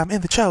realize when I'm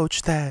in the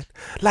church that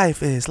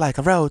life is like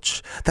a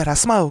roach that I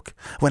smoke.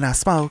 When I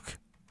smoke,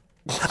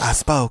 I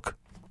spoke.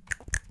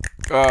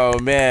 Oh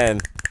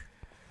man.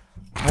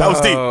 That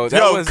was deep. Yo,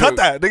 cut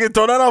that. Nigga,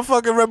 throw that on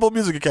fucking Red Bull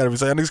Music Academy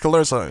so niggas can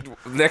learn something.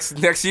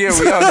 Next year,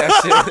 we on that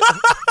shit.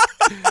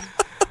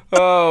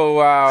 Oh,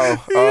 wow.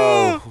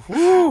 Oh,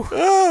 woo.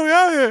 Oh, we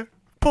out here.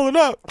 Pulling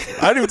up.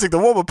 I didn't even take the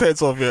warm-up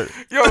pants off yet.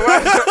 Yo, you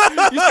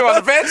still on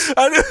the bench?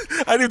 I didn't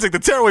even take the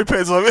tearaway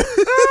pants off yet.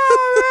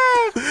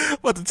 Oh, man.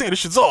 About to take the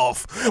shits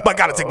off. But I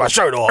gotta take my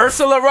shirt off.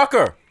 Ursula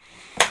Rucker.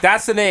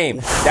 That's the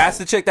name. That's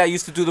the chick that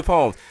used to do the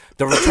poem.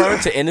 The Return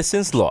to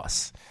Innocence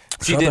Lost.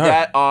 She did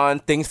that on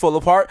Things Fall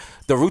Apart.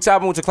 The Roots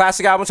album, which is a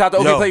classic album. Shout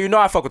out to OK Play. You know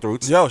I fuck with the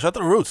Roots. Yo, shout out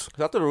to the Roots.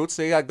 Shout out to the Roots.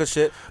 They got good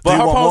shit. But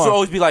her poems will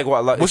always be like,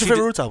 what? Like, what's your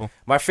favorite Roots album?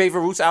 My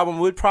favorite Roots album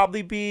would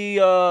probably be,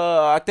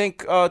 I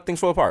think, Things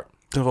Fall Apart.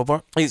 Things Fall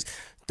Apart?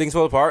 Things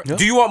Fall Apart. Yeah.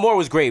 Do You Want More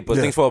was great, but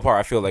Things Fall Apart,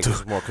 I feel like it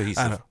was more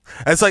cohesive. I know.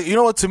 It's like, you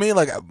know what, to me,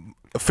 like, I'm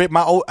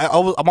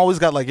always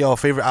got like, yo, a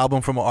favorite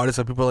album from an artist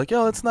that people are like,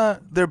 yo, it's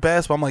not their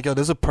best, but I'm like, yo,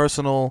 there's a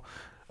personal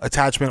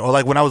attachment, or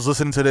like when I was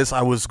listening to this,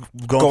 I was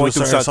going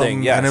through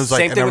something, and it was like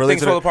same thing with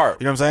Things Fall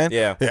Apart. You know what I'm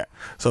saying? Yeah.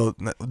 So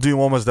Do You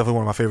Want More is definitely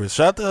one of my favorites.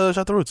 Shout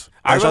out to Roots.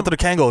 Shout out to the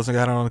Kangos and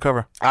got it on the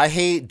cover. I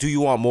hate Do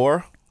You Want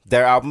More,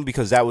 their album,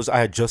 because I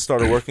had just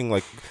started working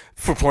like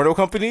for porno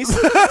companies.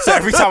 So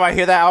every time I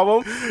hear that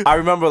album, I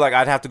remember like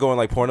I'd have to go in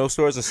like porno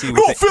stores and see.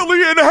 Yo,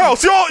 Philly in the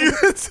house, y'all.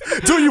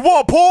 Do you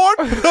want porn?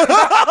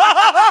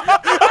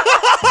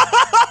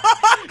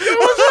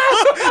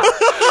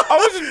 I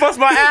was just bust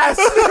my ass.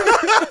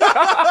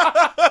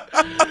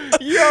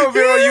 Yo,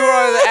 Vero, you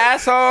are the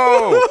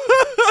asshole.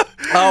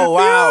 Oh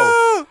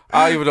wow.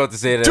 I don't even know what to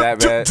say to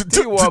that, man.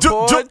 Do you want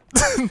porn?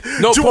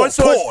 No, porn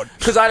stores.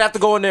 Because I'd have to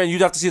go in there and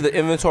you'd have to see the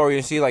inventory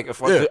and see like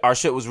if our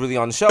shit was really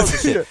on the shelves and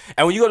shit.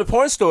 And when you go to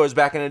porn stores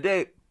back in the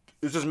day, it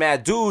was just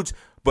mad dudes,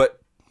 but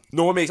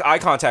no one makes eye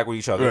contact with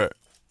each other.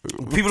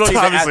 People don't even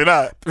obviously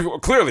not.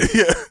 Clearly.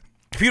 Yeah.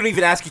 People don't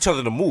even ask each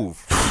other to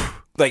move.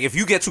 Like, if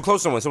you get too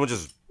close to someone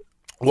just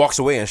walks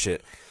away and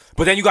shit.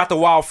 But then you got the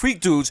wild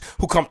freak dudes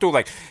who come through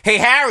like, hey,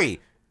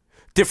 Harry,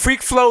 did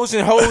Freak Flows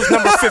and Hoes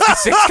number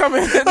 56 come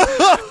in?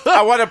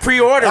 I want to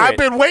pre-order it. I've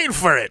been waiting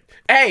for it.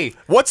 Hey.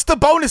 What's the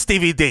bonus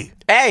DVD?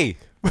 Hey.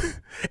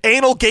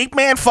 Anal Gape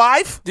Man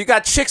 5? You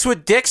got Chicks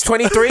with Dicks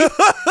 23?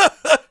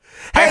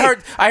 I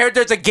heard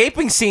there's a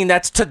gaping scene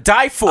that's to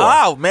die for.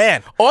 Oh,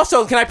 man.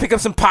 Also, can I pick up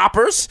some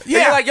poppers? Yeah.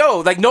 And you're like, yo,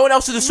 like no one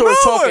else in the store is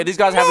talking. These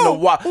guys having a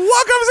wild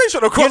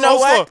conversation across You know the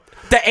what?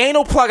 floor. The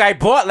anal plug I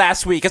bought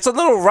last week, it's a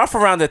little rough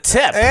around the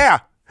tip.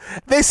 Yeah.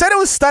 They said it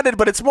was studded,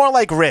 but it's more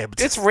like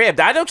ribbed. It's ribbed.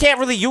 Can't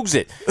really use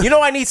it. You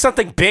know, I need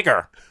something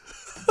bigger.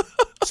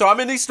 So I'm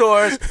in these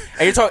stores,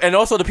 and you're talking, and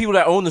also the people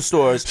that own the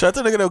stores. Shout out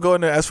to the nigga that'll go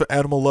in there and ask for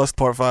Animal Lust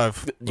Part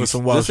 5 with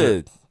some wild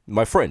shit.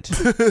 My friend,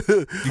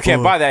 you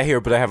can't buy that here,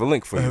 but I have a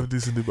link for I you. have a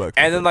decent new back.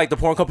 And then like the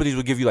porn companies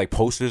would give you like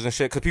posters and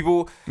shit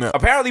because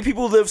apparently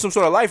people live some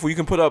sort of life where you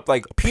can put up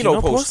like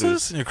Pinot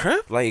posters in your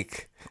crib.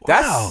 Like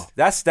Wow.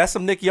 that's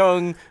some Nick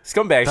Young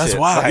scumbag shit. That's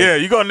wild. Like, Yeah,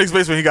 you go in Nick's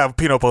basement, he got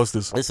Pinot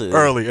posters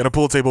early in a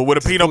pool table with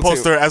a Pinot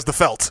poster as the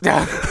felt.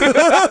 Got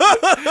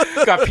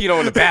Pinot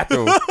in the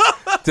bathroom,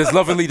 just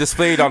lovingly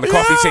displayed on the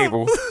coffee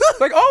table.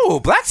 Like, oh,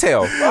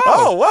 Blacktail.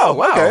 Oh, wow.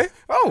 Okay.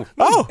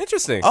 Oh,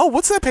 interesting. Oh,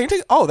 what's that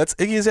painting? Oh, that's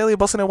Iggy Azalea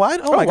busting it wide?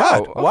 Oh, my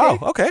God. Okay. Wow.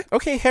 Okay.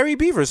 Okay, Harry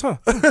Beavers, huh?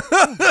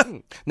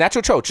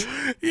 Natural choach.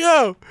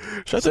 Yo.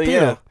 Shout out to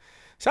Pinot. Yeah.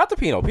 Shout out to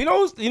Pinot.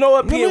 Pinot's, you know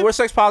what? We're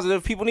sex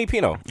positive. People need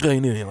Pinot. Yeah,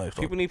 you need it in life.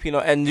 People need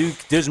Pinot. And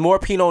there's more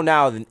Pinot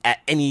now than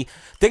at any...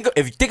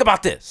 If you think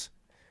about this,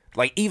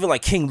 like even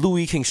like King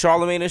Louis, King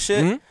Charlemagne and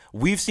shit,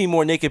 we've seen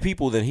more naked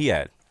people than he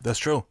had. That's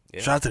true.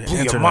 Yeah. Shout out to the Blew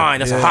internet. your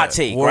mind. That's a hot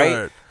take,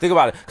 right? Think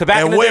about it. Because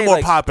back in the way day, more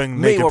like, popping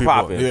way naked more people.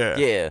 popping.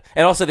 Yeah.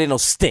 And also they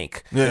don't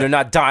stink. Yeah. And they're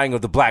not dying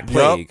of the Black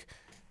Plague.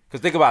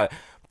 Because think about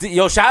it.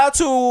 Yo, shout out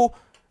to...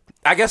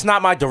 I guess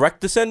not my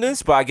direct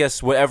descendants, but I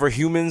guess whatever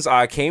humans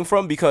I came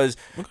from, because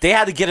they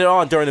had to get it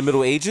on during the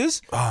Middle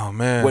Ages. Oh,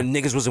 man. When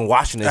niggas wasn't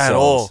washing themselves. At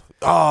all.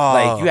 Oh.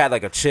 Like, you had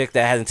like a chick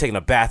that hadn't taken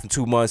a bath in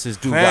 2 months. This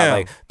dude got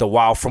like the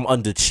wild from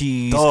under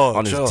cheese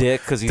on his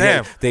dick because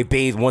they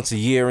bathe once a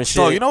year and shit.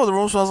 So, you know what the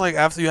room smells like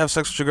after you have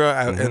sex with your girl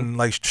and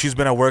like she's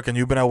been at work and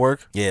you've been at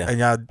work? Yeah. And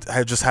y'all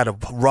had just had a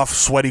rough,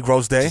 sweaty,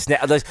 gross day?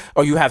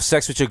 Or you have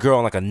sex with your girl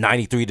on like a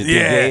 93 degree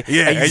day.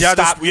 Yeah. And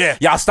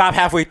y'all stop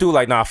halfway through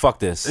like, nah, fuck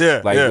this.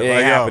 Yeah. Like, it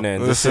ain't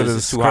happening. This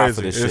is too hot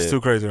for this shit. It's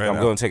too crazy right now.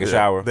 I'm going to take a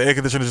shower. The air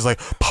conditioner is just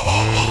like...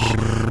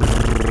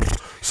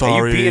 Sorry.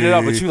 And you beating it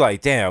up, but you like,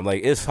 damn,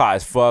 like it's hot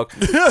as fuck.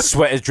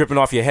 Sweat is dripping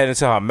off your head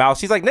into her mouth.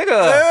 She's like,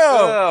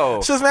 nigga,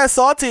 ew. She's mad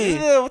salty.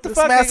 Ew, what the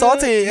fuck? Mad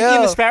salty. You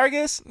eating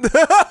asparagus?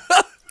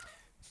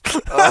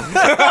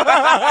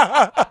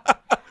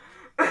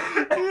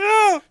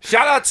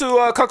 Shout out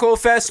to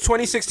Cuckold Fest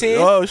 2016.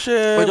 Oh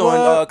shit. We're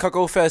doing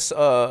Cuckold Fest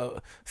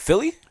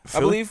Philly, I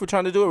believe we're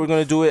trying to do it. We're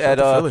going to do it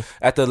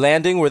at the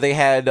Landing where they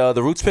had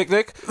the Roots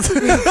Picnic.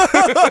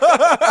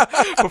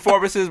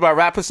 Performances by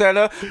Rap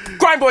Persona.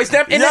 Grind Boys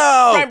them.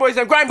 Grind Boys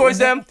them. Grind Boys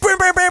them. All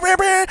right. With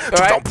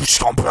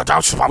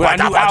our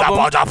new album.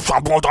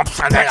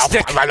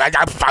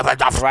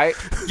 Right.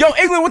 Yo,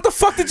 England, what the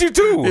fuck did you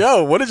do?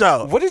 Yo, what did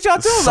y'all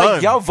do? Son.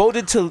 Like, y'all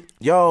voted to...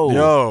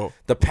 Yo.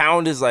 The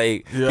pound is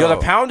like... Yo, the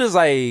pound is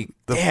like...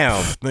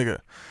 Damn.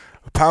 Nigga.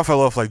 The pound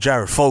fell off like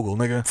Jared Fogle,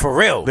 nigga. For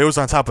real. They was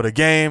on top of the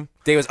game.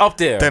 They was up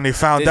there. Then they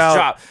found out.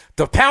 Dropped.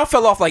 The pound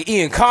fell off like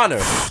Ian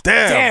Connor.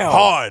 Damn.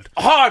 Hard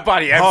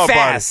body and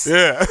fast. Body.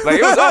 Yeah. Like,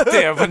 it was up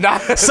there, but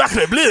not...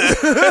 Sacre bleu.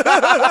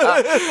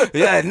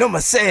 Yeah, no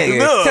más sé.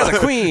 Tell the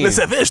queen. Le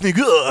savage,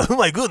 nigga. Oh,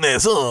 my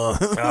goodness. Oh,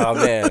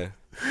 man.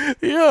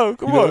 Yo,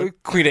 come on.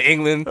 Queen of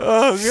England.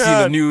 Oh, God. Seen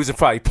the news and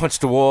probably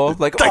punched the wall.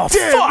 Like, oh, damn,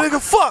 fuck. nigga,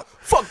 fuck.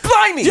 Fuck,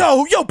 blimey. Yo,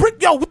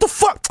 what the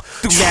fuck?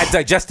 Dude had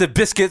digestive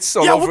biscuits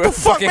all over what the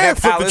fuck, man?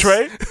 Flip the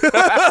tray.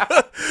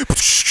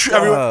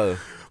 Everyone.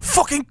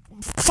 Fucking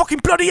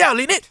bloody hell,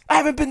 innit? I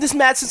haven't been this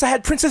mad since I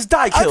had Princess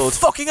Di killed. I'm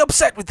fucking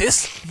upset with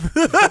this.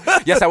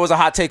 Yes, that was a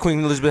hot take.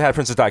 Queen Elizabeth had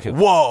Princess Di killed.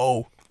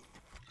 Whoa.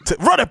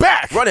 Run it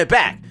back.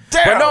 Damn.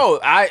 But no,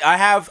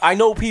 I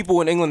know people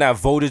in England that have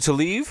voted to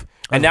leave.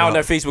 And now on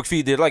their Facebook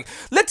feed, they're like,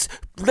 let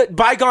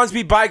bygones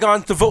be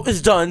bygones. The vote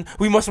is done.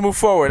 We must move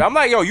forward. I'm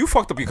like, yo, you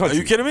fucked up your country.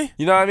 Are you kidding me?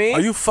 You know what I mean? Are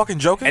you fucking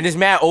joking? And there's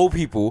mad old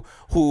people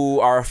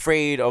who are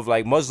afraid of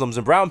like Muslims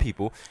and brown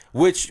people,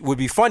 which would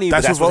be funny,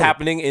 but that's what's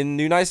happening in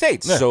the United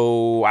States. Yeah.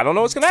 So I don't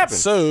know what's going to happen.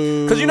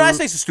 Because the United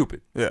States is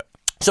stupid. Yeah.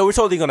 So we're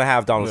totally going to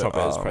have Donald Trump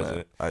as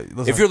president.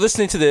 If you're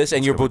listening to this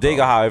and you're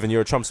Bodega Hive and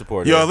you're a Trump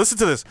supporter. Yo, listen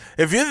to this.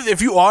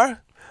 If you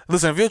are...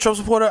 Listen, if you're a Trump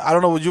supporter, I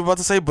don't know what you're about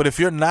to say, but if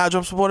you're not a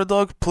Trump supporter,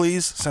 dog,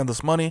 please send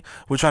us money.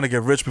 We're trying to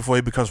get rich before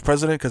he becomes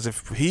president, because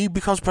if he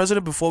becomes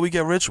president before we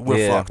get rich,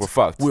 we're fucked. We're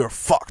fucked. We are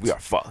fucked. We are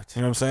fucked.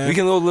 You know what I'm saying? We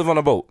can go live on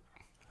a boat.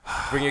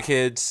 Bring your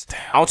kids. Damn.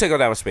 I don't take all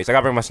that much space. I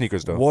got to bring my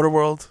sneakers, though.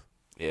 Waterworld.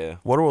 Yeah.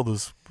 Waterworld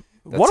was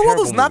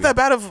not that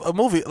bad of a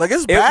movie. Like,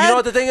 it's bad, you know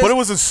what the thing is? But it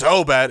wasn't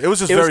so bad. It was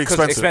just very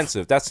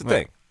expensive. That's the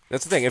thing.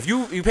 That's the thing. If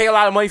you pay a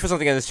lot of money for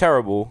something and it's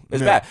terrible,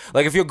 it's bad.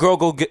 Like if your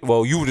girl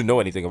you wouldn't know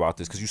anything about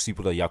this because you sleep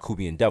with a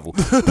Yakubian devil.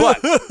 But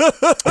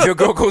if your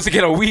girl goes to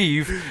get a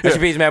weave and she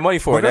pays mad money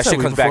for it, that shit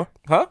comes back.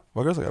 Huh?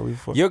 My girl's got weave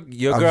before. Your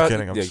girl. I'm just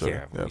kidding. I'm sorry.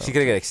 Yeah, she's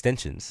gonna get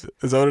extensions.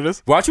 Is that what it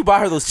is? Why don't you buy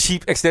her those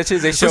cheap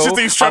extensions? They show. Just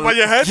things strap on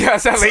your head. Yeah,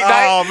 it's late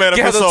night. Oh man, I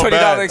Get her feel those so $20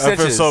 bad.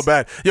 extensions. I feel so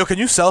bad. Yo, can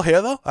you sell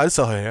hair though? I'd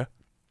sell her hair.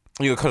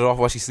 You gonna cut it off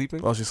while she's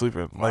sleeping? While she's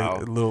sleeping, Wow.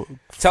 like a little.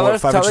 Tell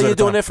her you're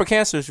doing it it for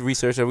cancer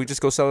research, and we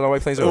just go sell it on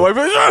White Plains Road.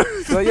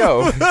 Like, yo,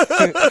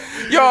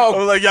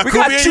 like, we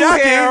got you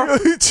here.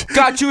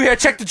 Got you here.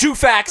 Check the Jew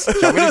facts.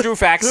 Show me the Jew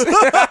facts.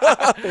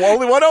 Well,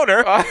 only one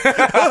owner.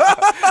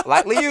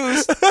 Lightly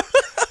used.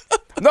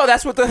 No,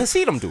 that's what the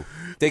Hasidim do.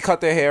 They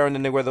cut their hair and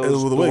then they wear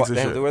those the wigs and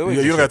shit. They wear the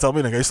wigs you don't gotta tell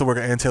me, nigga. I used to work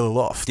at Ann Taylor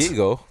Loft. There you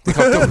go. They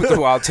come through with the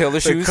wild Taylor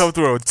shoes. They come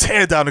through and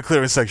tear down the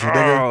clearance section.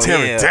 Nigga,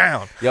 tear it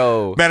down.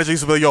 Yo, manager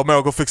used to be like, "Yo,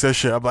 Meryl, go fix that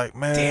shit." I'm like,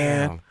 man,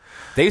 damn.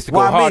 They used to go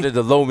hard at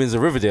the Lomans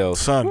and Riverdale.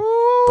 Son,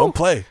 Woo. don't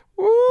play.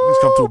 Woo.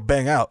 Just come through and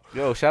bang out.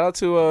 Yo, shout out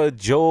to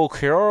Joel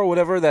Carroll or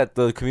whatever, that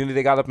the community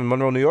they got up in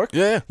Monroe, New York.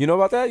 Yeah. You know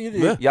about that?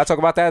 Y'all talk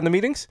about that in the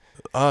meetings?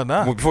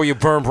 Nah. Before you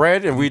burn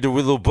bread and read the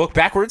little book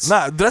backwards?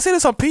 Nah, did I say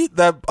this on Pete?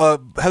 That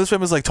Heather's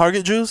famous like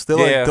Target Jews?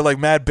 They're like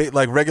mad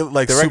like regular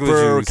like the super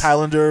Jews.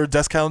 calendar,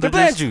 desk calendar They're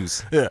bland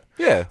Jews. Jews.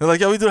 Yeah. They're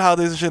like, yo, we do the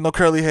holidays and shit, no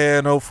curly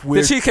hair, no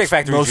weird the Cheesecake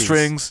Factory no Jews.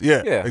 strings.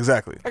 Yeah,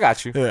 exactly. I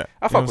got you. Yeah.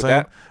 I fuck with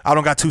that. I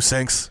don't got 2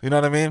 sinks. You know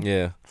what I mean?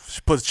 Yeah. She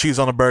puts cheese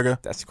on a burger.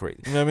 That's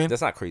crazy. You know what I mean?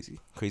 That's not crazy.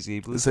 Crazy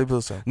Hebrew. Say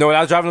No, when I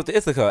was driving up to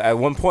Ithaca, at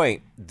one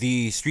point,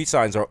 the street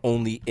signs are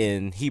only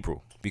in Hebrew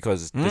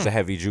because there's a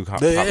heavy Jew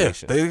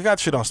population. They got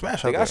shit on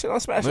Smash. They got shit on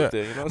Smash up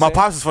there. You know what my I'm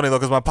pops is funny though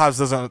because my pops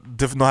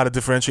doesn't know how to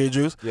differentiate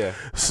Jews. Yeah.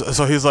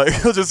 So he's like,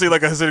 he'll just see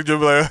like a Hasidic Jew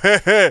be like,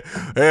 hey,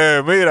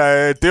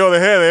 mira, tío de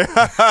Hele.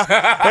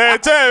 Hey,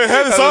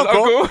 Heather's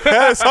uncle.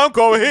 Heather's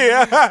uncle over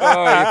here.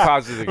 Oh, your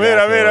pops is a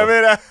guy.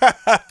 Mira.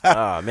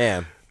 Oh,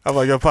 man. I'm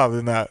like, your pops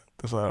is not.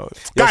 That's not.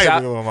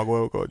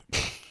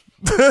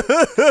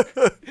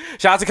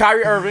 Shout out to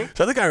Kyrie Irving.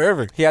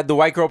 He had the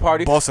white girl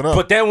party. Bossing up.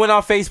 But then went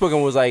on Facebook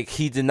and was like,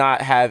 he did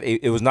not have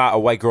it was not a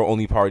white girl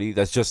only party.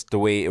 That's just the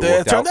way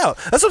it turned out.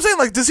 That's what I'm saying.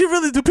 Like, do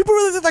people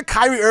really think that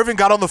Kyrie Irving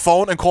got on the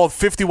phone and called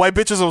 50 white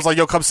bitches and was like,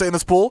 yo, come sit in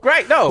this pool?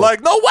 Right, no. Like,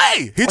 no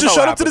way. He just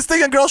showed up to this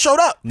thing and girls showed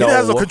up. No. He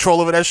has no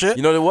control over that shit.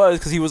 You know what it was?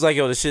 Because he was like,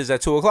 yo, this shit's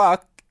at 2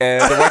 o'clock.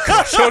 And the white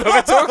girl showed up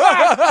at 2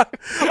 o'clock.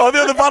 Oh, the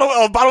other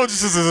bottle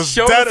just is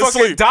Show dead the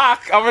fucking asleep.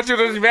 doc. I bet you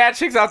there's mad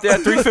chicks out there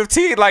at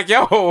 3:15. Like,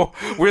 yo,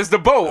 where's the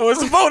boat? Where's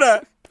the boat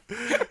at?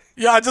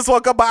 Yeah, I just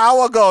woke up an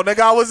hour ago,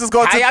 nigga. I was just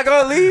going How y'all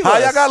gonna leave? How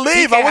y'all gotta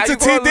leave? I went to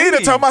TD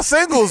to turn my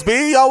singles,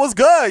 B. Y'all was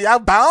good. Y'all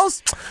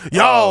bounced?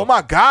 Yo, oh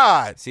my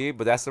God. See,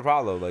 but that's the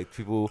problem. Like,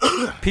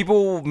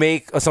 people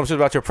make assumptions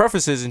about your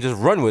preferences and just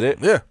run with it.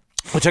 Yeah.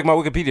 Well, check my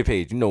Wikipedia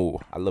page. You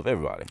know, I love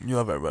everybody. You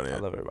love everybody. I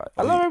love everybody.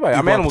 I love everybody.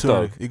 I'm Animal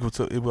Thug.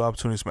 Equal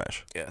opportunity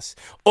smash. Yes.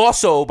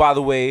 Also, by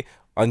the way,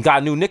 I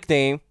got a new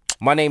nickname.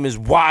 My name is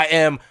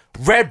YM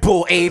Red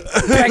Bull Ape,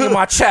 banging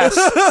my chest.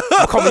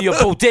 I'm coming to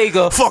your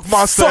bodega. Fuck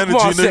Monster Energy,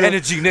 Monster nigga.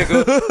 Energy,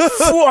 nigga.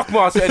 Fuck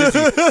Monster Energy.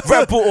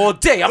 Red Bull all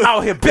day. I'm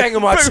out here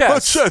banging my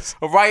chest.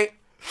 All right?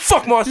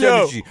 Fuck Monster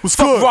Energy. What's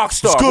Fuck good?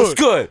 Rockstar. What's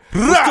good?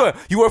 What's good?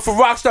 You work for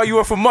Rockstar, you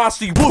work for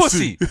Monster, you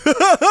pussy.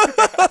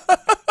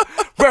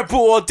 Red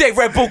Bull all day,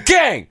 Red Bull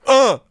gang.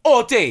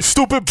 All day.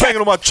 Stupid banging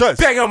on my chest.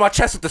 Banging on my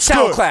chest with the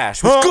sound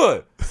clash. What's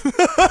good?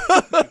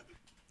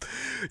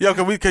 Yo,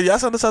 can y'all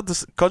send us out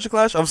this culture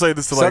clash? I'm saying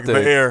this to like the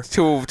air.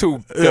 To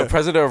the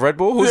president of Red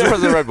Bull? Who's the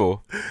president of Red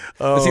Bull?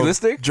 Is he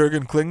listening?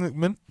 Jurgen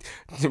Klingman.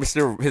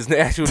 His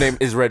actual name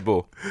is Red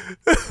Bull.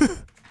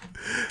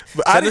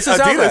 But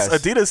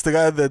Adidas, the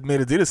guy that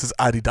made Adidas is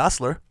Adi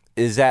Dassler.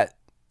 Is that...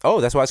 Oh,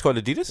 that's why it's called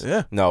Adidas?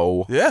 Yeah.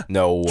 No. Yeah.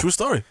 No. True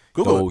story.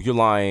 Google it. You're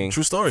lying.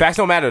 True story. Facts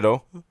don't matter,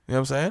 though. You know what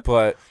I'm saying?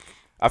 But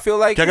I feel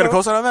like... Can I get a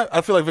cosign on that?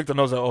 I feel like Victor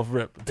knows that off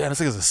rip. Damn, this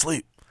nigga's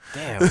asleep.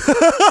 Damn.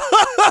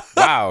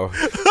 Wow.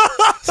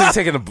 This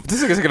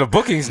nigga's taking a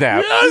booking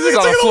snap. Yeah, this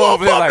nigga's on the floor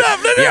over there like,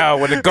 yo,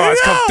 when the guards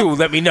come through,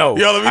 let me know.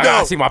 Yo, let me know. I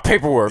gotta see my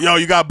paperwork. Yo,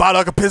 you got a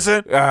bottle I can piss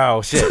in?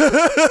 Oh, shit.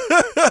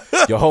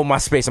 Yo, hold my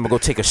space. I'm gonna go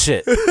take a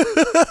shit.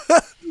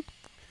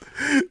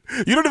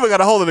 You don't even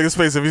gotta hold a nigga's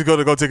space if he's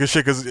gonna go take a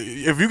shit. Because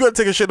if you gonna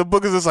take a shit in the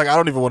bookers, it's like I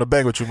don't even want to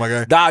bang with you, my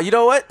guy. Nah, you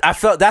know what? I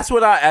felt that's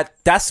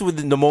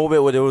within the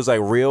moment when it was like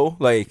real,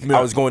 like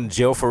I was going to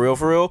jail for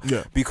real.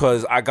 Yeah.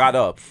 Because I got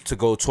up to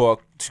go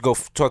talk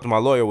to my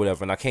lawyer or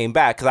whatever, and I came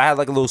back because I had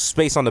like a little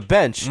space on the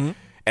bench, and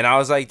I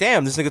was like,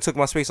 damn, this nigga took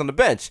my space on the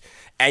bench.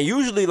 And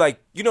usually, like,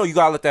 you know, you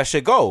gotta let that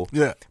shit go.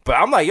 Yeah. But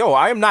I'm like, yo,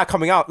 I am not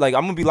coming out. Like,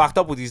 I'm gonna be locked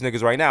up with these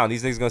niggas right now, and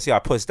these niggas gonna see I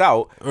pushed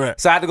out. Right.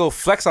 So I had to go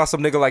flex on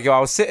some nigga like, yo, I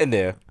was sitting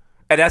there.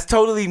 And that's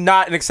totally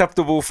not an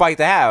acceptable fight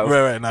to have.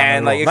 Right. Nah,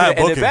 and like it could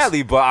ended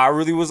badly, but I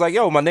really was like,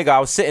 yo, my nigga, I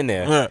was sitting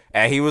there. Yeah.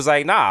 And he was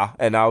like, nah.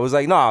 And I was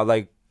like, nah,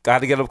 like I had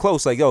to get up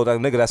close, like, yo, that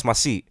nigga, that's my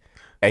seat.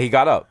 And he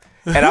got up.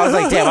 And I was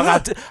like, damn,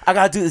 I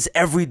gotta do this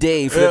every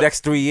day for the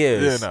next 3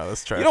 years. Yeah, no,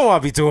 that's trash. You don't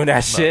want to be doing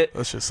that shit.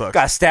 That shit sucks.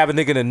 Got to stab a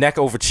nigga in the neck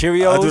over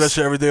Cheerios. I do that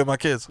shit every day with my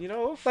kids. You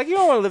know, like you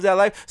don't want to live that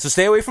life. So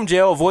stay away from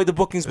jail. Avoid the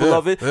bookings,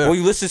 beloved. When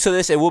you listen to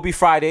this, it will be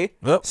Friday.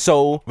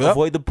 So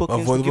avoid the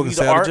bookings. Avoid the bookings.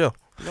 Stay out of jail.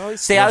 You know,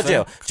 stay out of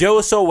jail. Jail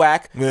is so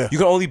whack. Yeah. You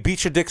can only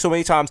beat your dick so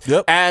many times.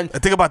 And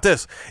think about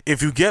this: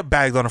 if you get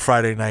bagged on a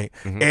Friday night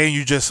and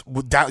you just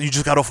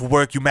got off of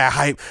work, you mad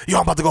hype. Yo,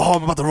 I'm about to go home.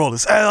 I'm about to roll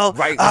this L.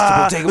 Right.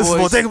 This is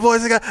Bodega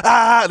Boys.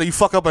 And then you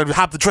fuck up and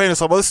hop the train or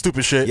some other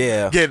stupid shit.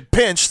 Yeah. Get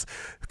pinched.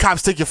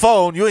 Cops take your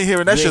phone. You ain't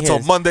hearing that shit till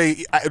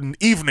Monday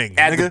evening.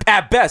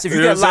 At best, if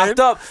you get locked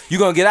up, you're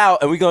gonna get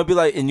out, and we're gonna be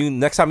like, and you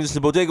next time you listen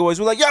to Bodega Boys,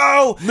 we're like,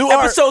 yo, New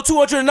episode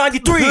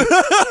 293. You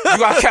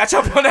gotta catch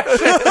up on that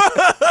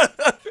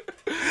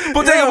shit.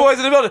 Bodega Boys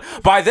in the building.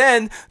 By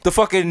then, the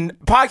fucking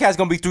podcast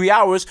gonna be 3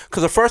 hours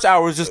because the first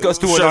hour is just us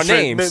doing our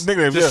names,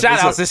 just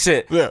shout outs and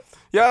shit. Yeah.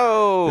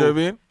 Yo, you know what I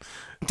mean?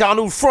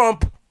 Donald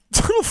Trump,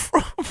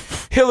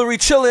 Hillary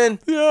chilling.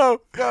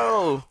 Yo.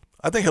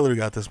 I think Hillary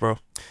got this, bro.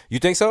 You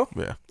think so?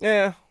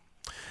 Yeah.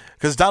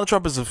 Because Donald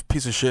Trump is a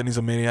piece of shit and he's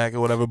a maniac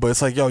or whatever. But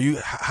it's like, yo,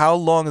 how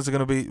long is it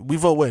gonna be? We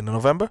vote when in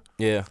November?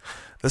 Yeah.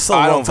 That's still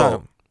a long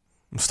time.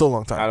 It's still a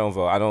long time. I don't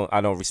vote.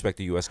 I don't respect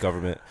the U.S.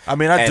 government. I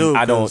mean, I do.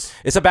 I don't.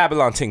 It's a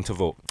Babylon thing to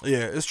vote. Yeah,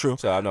 it's true.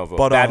 So I don't vote.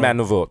 But, Bad man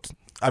no vote.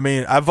 I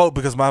mean, I vote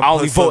because I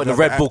only vote in the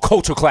Red Bull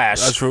culture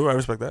clash. That's true. I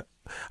respect that.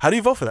 How do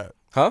you vote for that?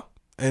 Huh?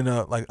 In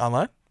like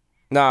online?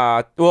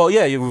 Nah. Well,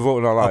 yeah, you were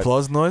voting online.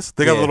 Applause noise.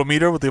 They got a little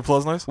meter with the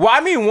applause noise. Well,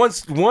 I mean,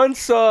 once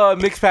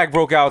Mixpack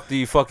broke out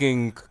the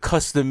fucking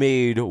custom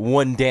made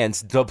one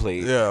dance dub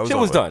plate. Yeah, shit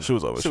was done. She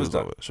was over.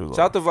 Shout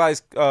out to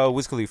Vice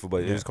Wiz Khalifa,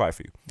 but it was quiet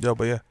for you. Yo,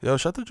 but yeah,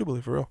 shout out to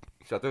Jubilee for real.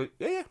 Shout out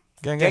to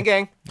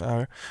gang.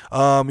 All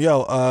right.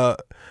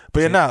 But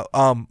yeah, now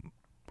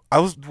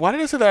why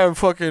did I say that I'm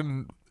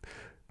fucking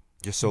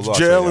You're so lost.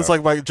 Jail is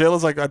like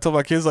I tell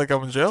my kids like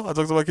I'm in jail. I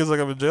talk to my kids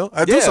like I'm in jail.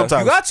 I do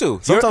sometimes. You got to.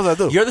 Sometimes I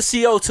do. You're the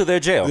CO to their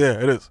jail. Yeah,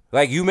 it is.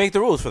 Like you make the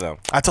rules for them.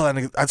 I tell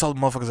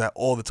motherfuckers that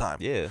all the time.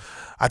 Yeah.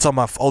 I tell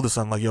my oldest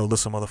son like, yo,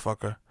 listen,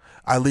 motherfucker.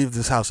 I leave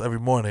this house every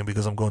morning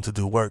because I'm going to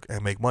do work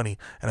and make money,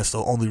 and that's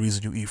the only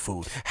reason you eat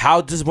food. How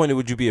disappointed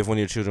would you be if one of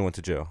your children went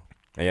to jail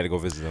and you had to go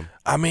visit them?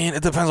 I mean,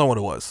 it depends on what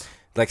it was.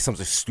 Like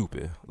something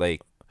stupid.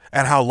 Like,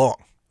 and how long.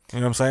 You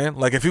know what I'm saying?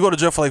 Like, if you go to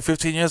jail for like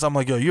 15 years, I'm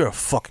like, yo, you're a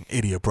fucking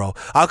idiot, bro.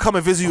 I'll come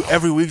and visit you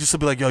every week just to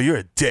be like, yo, you're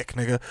a dick,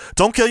 nigga.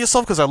 Don't kill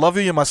yourself because I love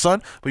you, you're my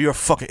son, but you're a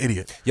fucking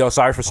idiot. Yo,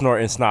 sorry for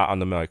snorting snot on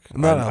the mic.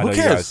 No, who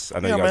cares? I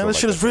know you guys man, this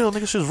shit like is real,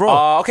 nigga. Shit is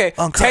raw. Okay,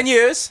 Uncut. 10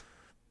 years.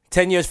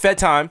 10 years fed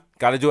time.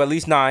 Got to do at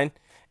least 9.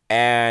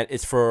 And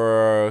it's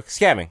for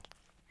scamming.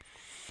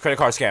 Credit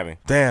card scamming.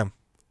 Damn.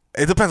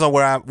 It depends on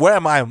where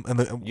am I in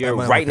the... You're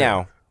right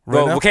now.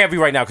 Right now? We can't be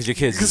right now because your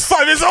kids. Because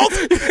 5 years old?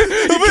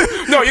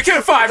 No, your kid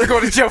at 5 is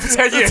going to jail for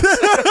 10 years.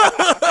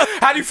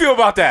 How do you feel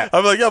about that?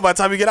 I'm like, yo, by the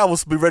time you get out, we'll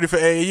be ready for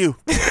AAU. You know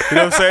what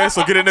I'm saying?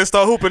 So get in there,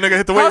 start hooping, nigga,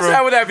 hit the weight room. How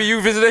sad would that be? You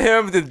visited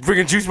him, then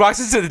bringing juice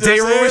boxes to the day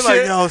room and like,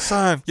 shit? yo,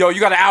 son. Yo, you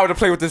got an hour to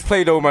play with this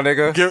Play-Doh, my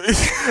nigga.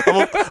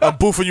 I'm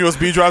boofing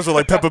USB drives with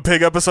like Peppa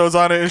Pig episodes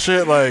on it and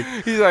shit. Like,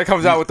 he like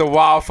comes out with the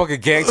wild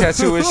fucking gang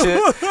tattoo and shit.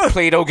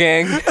 Play-Doh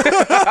gang.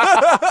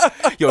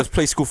 Yo, it's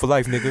Play School for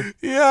life, nigga.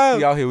 Yeah.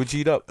 We out here with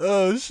G'd up.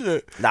 Oh,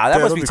 shit. Nah,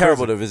 that must be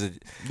terrible to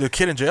visit. The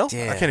kid in jail?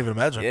 Yeah. I can't even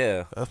imagine.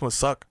 Yeah. That must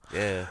suck.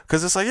 Yeah.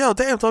 Because it's like, yo,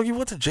 damn, dog, you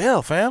went to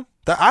jail, fam.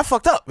 I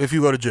fucked up if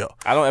you go to jail.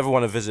 I don't ever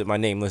want to visit my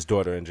nameless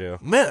daughter in jail.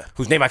 Man.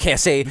 Whose name I can't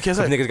say. You can't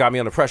say. Niggas got me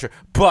under pressure.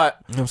 But,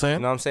 you know what I'm saying? You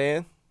know what I'm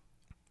saying?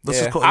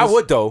 Yeah. I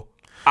would, though.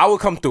 I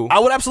would come through. I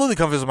would absolutely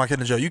come visit my kid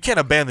in jail. You can't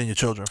abandon your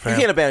children, fam. You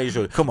can't abandon your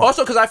children. Come on.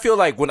 Also, because I feel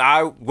like when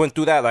I went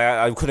through that, like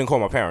I couldn't call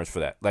my parents for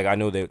that. Like I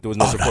know there was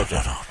no support.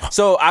 No.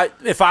 So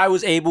if I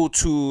was able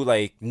to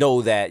like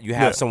know that you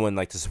have someone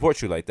like to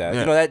support you like that,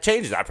 you know, that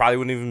changes. I probably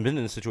wouldn't even been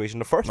in the situation in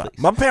the first place.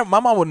 My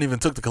mom wouldn't even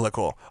took the collect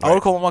call. Right. I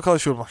would call my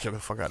college. She would like, get the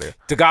fuck out of here.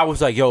 The guy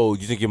was like, "Yo,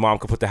 you think your mom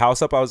could put the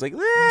house up?" I was like,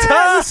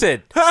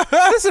 listen,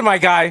 my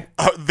guy.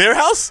 Their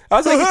house? I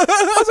was like,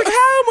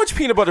 how much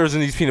peanut butter is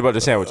in these peanut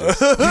butter sandwiches?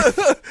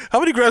 How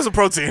many grams of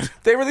protein?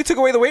 They really took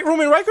away the weight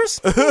room in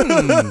Rikers?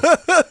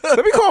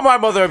 Let me call my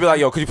mother and be like,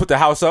 yo, could you put the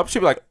house up? She'd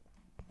be like,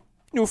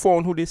 new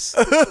phone, who this?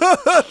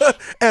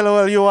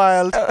 LOL, you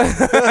wild.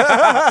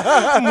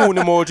 Moon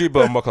emoji,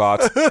 bummer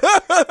clot.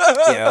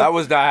 Yeah, that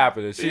was not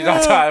happening. She's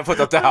not trying to put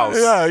up the house.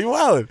 Yeah, you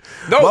wild.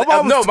 No,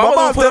 my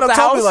mother put up the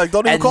house like,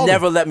 don't even and call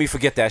never me. let me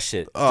forget that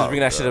shit. Just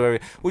bring that shit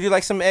up. Would you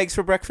like some eggs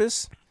for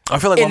breakfast? I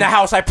feel like in the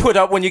house I put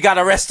up when you got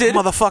arrested.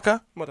 Mother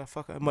skunt.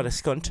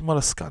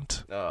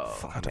 Oh,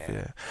 fuck out of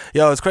here.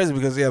 Yo, it's crazy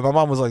because my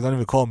mom was like, don't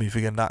even call me if you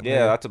get knocked.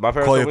 Yeah, that's, my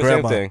parents did the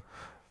same thing.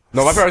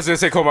 No, my parents didn't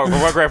say call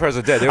my grandparents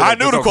are dead. I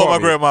knew to call my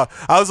grandma.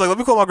 I was like, let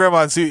me call my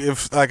grandma and see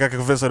if like I can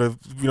convince her to, you know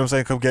what I'm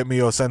saying, come get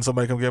me or send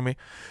somebody to come get me.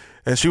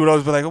 And she would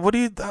always be like, what do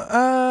you,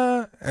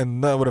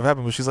 and nothing would have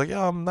happened. But she's like,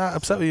 yo, I'm not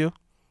upset with you.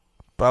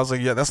 But I was like,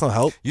 yeah, that's not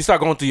help. You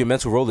start going through your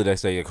mental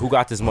Rolodex, like, who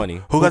got this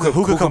money? Who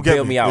could come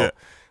bail me out? Yeah.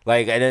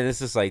 Like, and then it's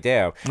just like,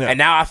 damn. Yeah. And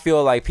now I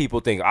feel like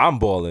people think I'm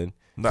balling.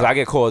 Because I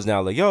get calls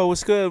now like, yo,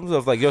 what's good?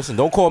 Like, yo, listen,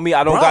 don't call me.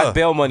 I don't got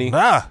bail money.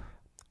 Nah.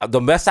 The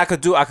best I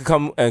could do, I could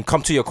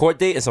come to your court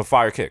date and some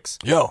fire kicks.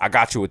 Yo. I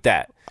got you with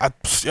that. I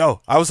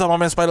was telling my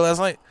man Spider last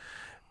night.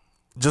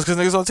 Just because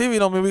niggas on TV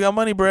don't mean we got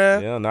money,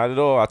 bruh. Yeah, not at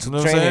all. I took You know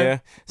the what I'm train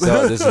here.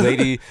 So this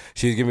lady,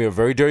 she was giving me a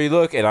very dirty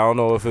look, and I don't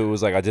know if it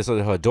was like I just said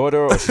her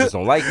daughter or she just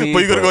don't like me.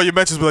 But you gotta go on your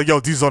mentions, be like,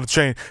 yo, D's on the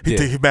chain. He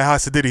think he mad high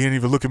to Diddy. He didn't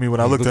even look at me when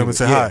I looked at him and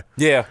said hi.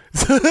 Yeah.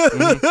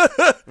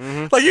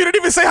 Like, you didn't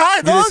even say hi,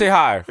 You dog. didn't say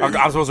hi.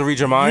 I'm supposed to read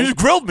your You mind? just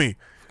grilled me.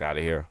 Out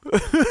of here.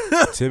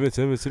 Timmy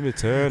Turner.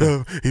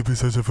 He been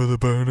searching for the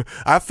burner.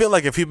 I feel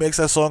like if he makes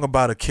that song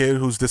about a kid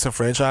who's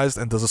disenfranchised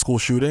and does a school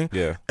shooting,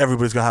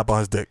 everybody's gonna hop on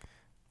his dick.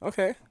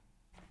 Okay.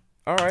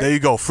 All right. There you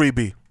go, freebie.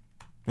 You know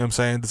what I'm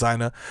saying?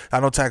 Designer. I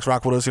know Tax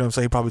rock with us, you know what I'm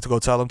saying? He probably to go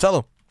tell him. You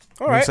know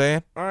what I'm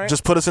saying? All right.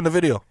 Just put us in the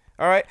video.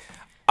 All right.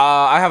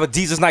 I have a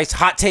Jesus Nice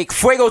hot take,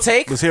 fuego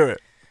take. Let's hear it.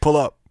 Pull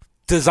up.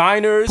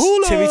 Designers,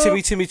 Pull up.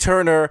 Timmy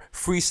Turner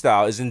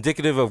freestyle is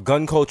indicative of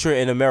gun culture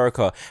in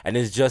America and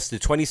is just the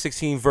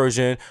 2016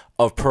 version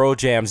of Pearl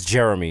Jam's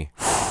Jeremy.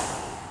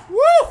 Woo!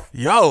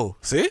 Yo,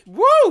 see?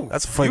 Woo!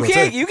 That's a fuego You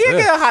can't take.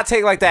 get a hot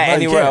take like that No, you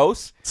anywhere can't.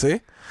 else. See?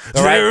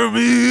 All right.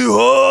 Jeremy,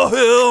 oh,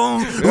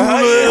 him.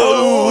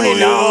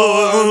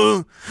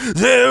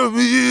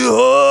 Jeremy,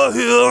 oh,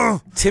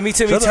 him. Timmy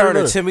Shout out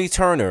Turner, to Timmy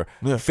Turner,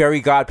 Yeah.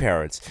 fairy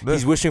godparents. Yeah.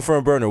 He's wishing for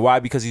a burner. Why?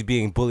 Because he's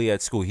being bullied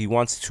at school. He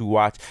wants to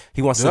watch.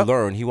 He wants to Yep.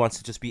 learn. He wants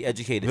to just be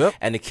educated. Yep.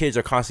 And the kids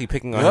are constantly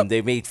picking on Yep. him.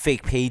 They made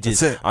fake pages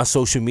That's it. on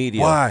social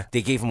media. Why?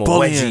 They gave him a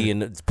Bullying. wedgie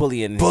and it's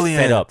bullying. And Bullying.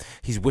 He's fed up.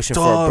 He's wishing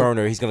for a Dog.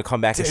 burner. He's gonna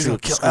come back and He's shoot gonna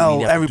at the kill school. We have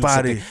to do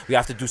everybody. something. We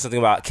have to do something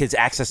about kids'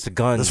 access to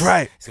guns. That's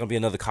right. It's gonna be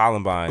another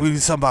Columbine. We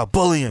need something about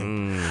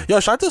bullying. Yo,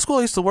 shout out to the school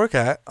I used to work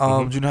at,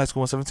 junior high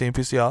school 117,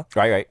 PCL.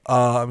 Right.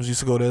 I used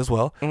to go there as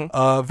well.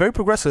 Very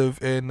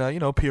progressive in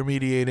peer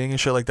mediating and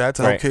shit like that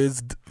to help Right.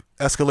 kids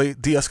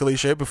de-escalate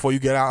shit before you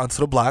get out onto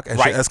the block, and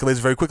Right. shit escalates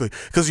very quickly.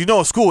 Because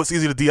in school it's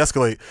easy to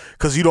de-escalate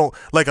because you don't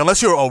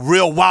unless you're a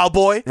real wild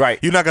boy, Right.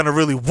 You're not gonna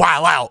really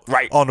wild out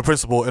Right. on the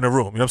principal in a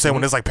room. You know what I'm saying?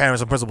 When there's like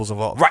parents and principals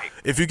involved, Right.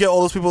 If you get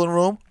all those people in a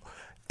room,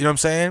 you know what I'm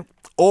saying,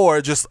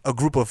 or just a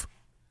group of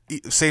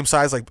same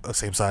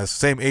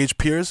same age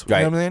peers, Right.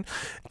 you know what I mean?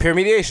 Peer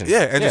mediation.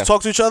 Yeah, and just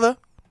talk to each other.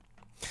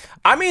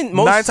 I mean,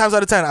 9 times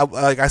out of 10,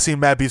 I seen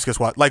mad beefs get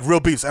squat, like real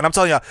beefs. And I'm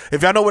telling y'all,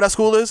 if y'all know where that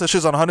school is, that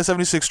shit's on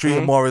 176th Street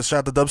in Morris. Shout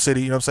out to Dub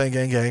City, you know what I'm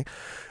saying, gang.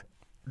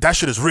 That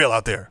shit is real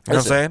out there. You know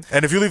what I'm saying?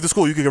 And if you leave the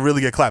school, you can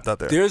really get clapped out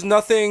there. There's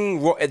no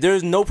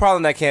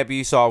problem that can't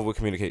be solved with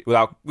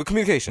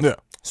communication. Yeah.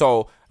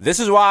 So this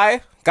is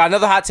why got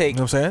another hot take. You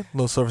know what I'm saying?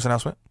 Little service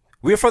announcement.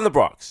 We're from the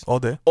Bronx. All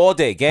day. All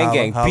day,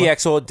 gang, Holla.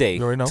 BX all day,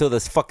 You already know. till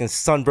the fucking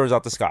sun burns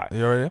out the sky.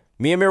 You already know?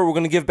 Me and Mira, we're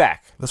gonna give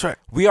back. That's right.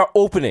 We are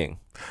opening.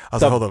 I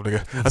was like, hold up,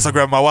 nigga. I started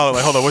grabbing my wallet,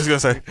 like, hold up, what's he gonna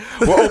say?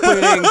 We're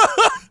opening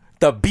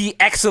the Be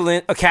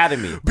Excellent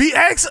Academy.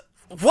 BX?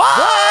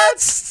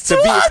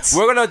 What?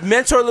 We're gonna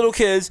mentor little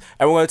kids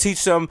and we're gonna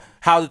teach them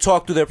how to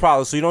talk through their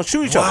problems so you don't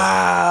shoot each other.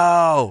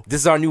 Wow.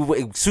 This is our new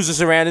way. Susan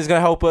Sarandon is gonna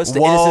help us. The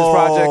Innocence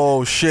Project.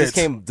 Oh shit. Just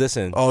came.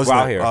 Listen, Oh, it's we're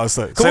out lit. here. Oh, it's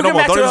lit. Can Say we no get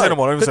more. back Don't to even say it? no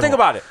more. Don't even Just say think no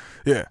more. about it.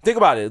 Yeah. Think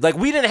about it. Like,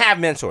 we didn't have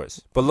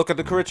mentors, but look at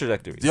the career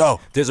trajectory.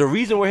 Yo. There's a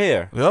reason we're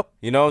here. Yep.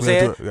 You know what I'm We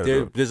gotta saying? do it. We gotta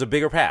do it. There's a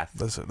bigger path.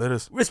 That's it. That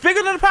is. It's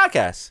bigger than a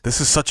podcast. This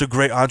is such a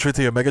great entree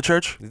to your mega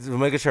church. This is a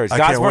mega church. I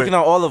God's can't working wait.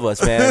 on all of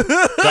us, man.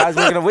 God's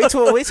working on. Wait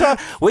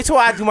till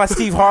I do my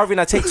Steve Harvey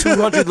and I take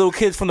 200 little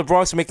kids from the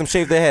Bronx and make them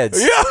shave their heads.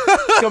 Yeah.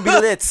 It's gonna be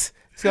lit.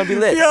 It's gonna be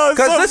lit. Yo, it's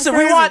Because so listen,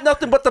 crazy. we want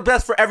nothing but the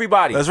best for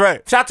everybody. That's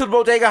right. Shout out to the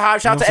Bodega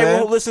Hive. Shout out to You know what I'm everyone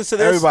saying? who listens to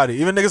this. Everybody,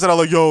 even niggas that are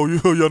like, yo, y'all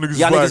niggas Y'all is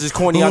whack. niggas is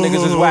corny. Y'all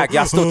niggas is whack.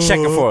 Y'all still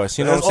checking for us.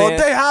 You know That's what I'm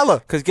saying? all day holla.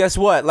 Because guess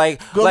what?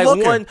 Like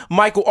looking. one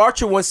Michael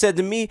Archer once said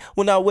to me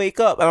when I wake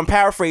up, and I'm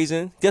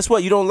paraphrasing, guess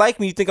what? You don't like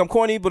me. You think I'm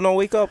corny, but don't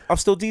wake up. I'm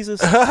still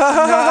Jesus.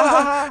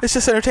 It's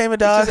just entertainment,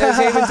 dog. It's just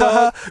entertainment,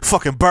 dog.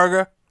 Fucking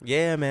burger.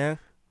 Yeah, man.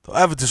 Don't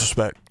ever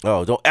disrespect.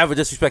 Oh, don't ever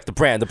disrespect the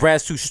brand. The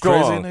brand's too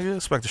strong. Crazy nigga.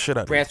 Respect the shit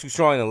out of Brand's too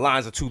strong and the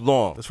lines are too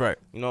long. That's right.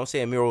 You know what I'm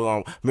saying?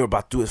 Miro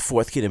about to do his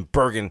fourth kid in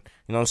Bergen.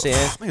 You know what I'm saying?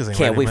 Niggas ain't Can't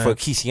ready, wait man. for a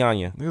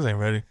Kisianya. Niggas ain't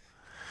ready.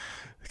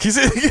 I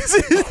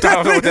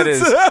don't know what that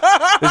is. Is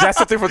that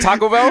something for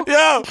Taco Bell? Yo,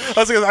 I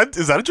was like,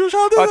 is that a Jewish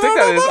holiday? I think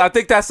that is. I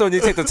think that's when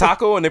you take the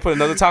taco and they put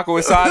another taco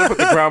inside and put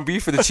the ground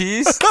beef for the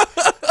cheese.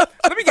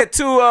 Let me get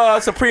two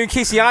Supreme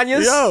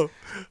Kisianyas.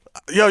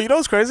 Yo, you know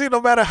what's crazy?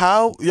 No matter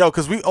how,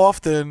 because we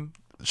often,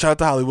 shout out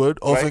to Hollywood,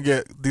 often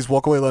get these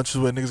walkaway lunches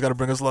where niggas got to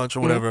bring us lunch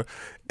or whatever.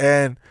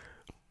 And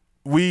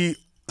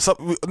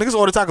niggas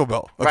order Taco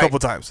Bell a couple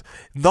times.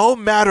 No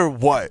matter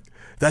what,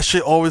 that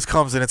shit always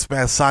comes and it's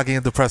mad soggy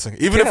and depressing.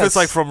 Even if it's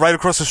like from right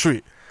across the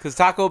street. Because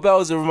Taco Bell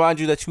is to remind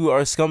you that you are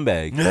a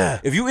scumbag. Yeah.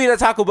 If you eat at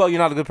Taco Bell, you're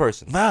not a good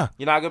person. Nah.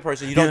 You're not a good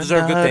person. You don't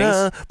deserve good things.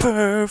 A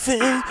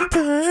perfect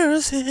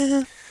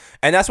person.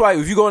 And that's why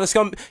if you go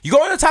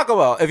into Taco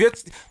Bell,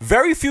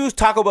 very few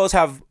Taco Bells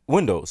have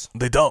windows.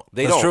 They don't.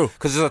 They That's don't. true.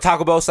 Because there's a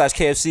Taco Bell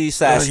 /KFC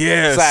slash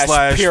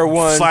Pier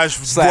 1 slash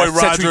Boy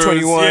Century Rogers,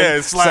 21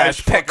 yeah,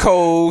 slash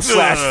Petco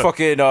slash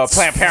fucking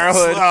Planned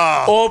Parenthood.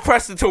 All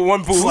pressed into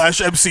one booth.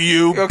 Slash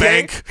MCU Okay.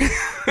 Bank.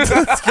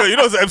 You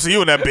know there's an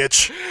MCU in that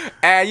bitch.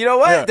 And you know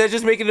what? Yeah. They're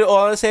just making it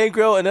all on the same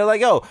grill. And they're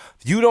like, yo,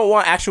 you don't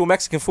want actual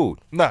Mexican food.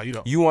 No, you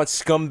don't. You want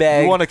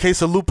scumbag. You want a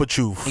case of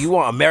lupa-chuv. You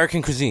want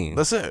American cuisine.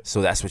 That's it.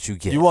 So that's what you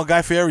get. You want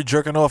Guy Fieri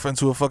jerking off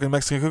into a fucking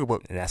Mexican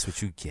cookbook. And that's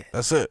what you get.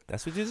 That's it.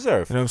 That's what you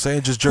deserve. You know what I'm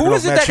saying? Just jerking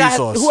off that cheese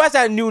sauce. Who has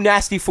that new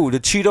nasty food?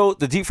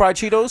 The deep fried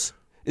Cheetos?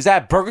 Is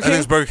that Burger King? It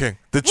is Burger King.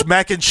 The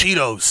mac and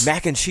Cheetos.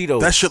 Mac and Cheetos.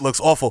 That shit looks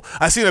awful.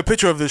 I seen a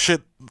picture of this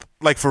shit,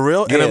 like for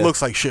real, and Yeah. it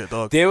looks like shit,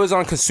 dog. There was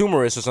on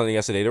Consumerist or something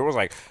yesterday. There was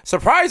like,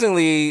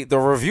 surprisingly, the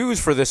reviews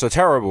for this are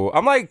terrible.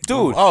 I'm like,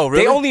 dude, Oh,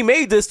 really? they only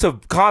made this to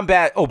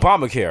combat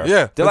Obamacare.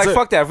 Yeah, They're that's like, it.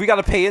 fuck that. If we got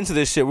to pay into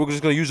this shit, we're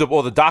just going to use up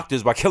all the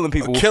doctors by killing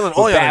people Killing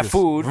all with y'all bad niggas.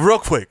 food. Real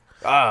quick.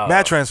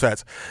 Mad trans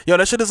fats. Yo,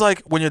 that shit is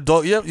like when your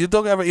dog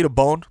ever eat a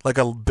bone, like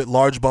a bit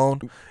large bone,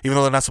 even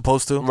though they're not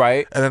supposed to.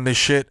 Right. And then they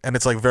shit and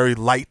it's like very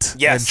light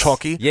Yes. and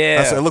chalky.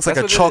 Yeah. It looks like That's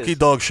a what it chalky is.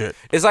 dog shit.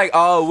 It's like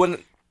when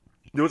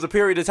there was a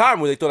period of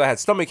time where they thought I had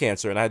stomach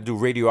cancer and I had to do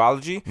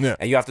radiology. Yeah.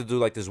 And you have to do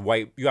like this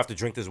white, you have to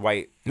drink this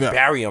white Yeah.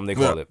 barium, they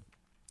call Yeah. it.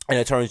 And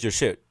it turns your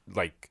shit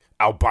like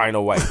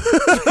albino white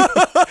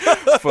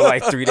for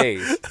like 3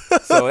 days.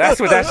 So that's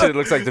what that shit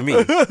looks like to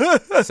me.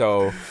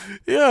 So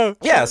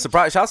Yeah.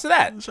 surprise, shouts to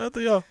that. Shout out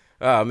to y'all.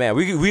 Oh man,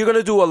 we're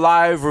gonna do a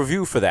live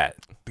review for that.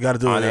 You gotta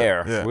do On it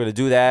air. Yeah. We're gonna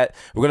do that.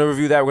 We're gonna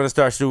review that. We're gonna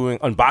start doing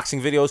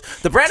unboxing videos.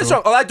 The brand is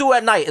strong. All I do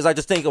at night is I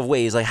just think of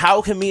ways like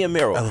how can me and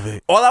Miro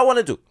Elevate. all I want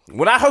to do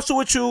when I hustle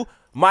with you.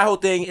 My whole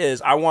thing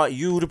is I want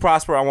you to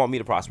prosper. I want me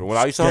to prosper. When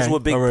I used to hustle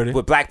Gang,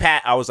 with Black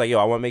Pat, I was like, yo,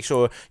 I want to make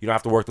sure you don't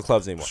have to work the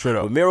clubs anymore. Straight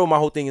up. With Miro, my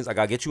whole thing is I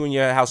gotta get you in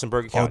your house in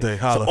Bergen All County. day,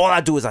 holla. So all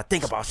I do is I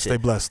think about shit. Stay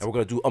blessed. And we're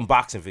gonna do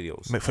unboxing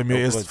videos. From your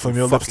And we're ears, gonna do from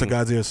your lips to fucking-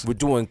 God's ears. We're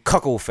doing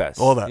Cuckle Fest.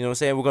 All that. You know what I'm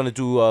saying? We're gonna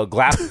do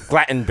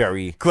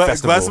Glattenberry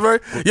Festival. Glastonbury?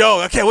 Yo,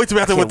 I can't wait to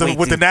be out there with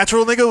the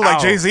natural nigga, like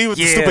Oh, Jay-Z with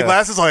the yeah. stupid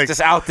glasses, like just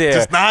out there,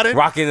 just nodding,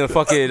 rocking the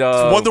fucking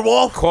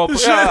Wonderwall.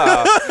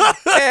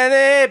 And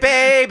it,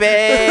 baby.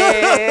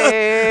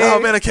 Oh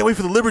man, I can't wait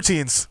for the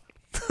Libertines.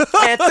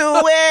 And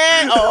through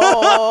it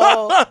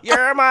all,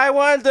 you're my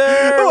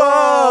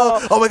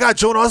wonderwall. Oh my God,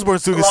 Joan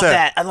Osborne's doing a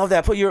set. I love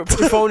that. Put your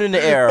phone in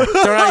the air.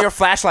 Turn on your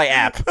flashlight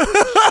app.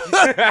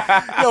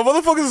 Yo,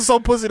 motherfuckers are so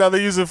pussy now.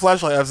 They're using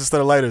flashlight apps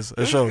instead of lighters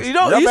at shows. You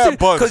know, Y'all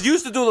because you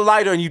used to do the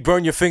lighter and you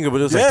burn your finger, but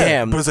it was like, Yeah,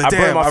 damn, but it's like, I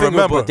damn, burned my I finger,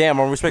 remember. but damn,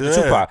 I respect the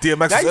Yeah, Tupac.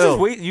 DMX now is you ill. just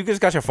wait, you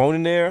just got your phone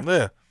in there.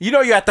 Yeah. You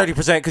know you're at 30%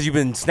 because you've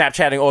been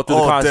Snapchatting all through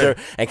the All concert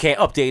day. and can't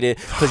update it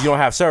because you don't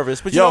have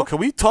service. But you Yo, know, can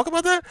we talk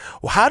about that?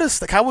 Well,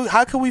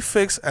 how can we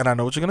fix? And I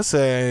know what you're gonna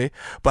say,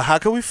 but how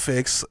can we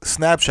fix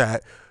Snapchat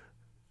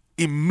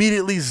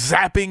immediately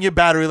zapping your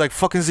battery like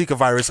fucking Zika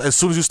virus as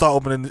soon as you start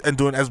opening and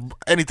doing as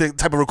anything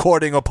type of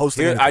recording or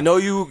posting? here, anything? I know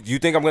you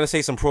think I'm gonna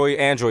say some pro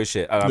Android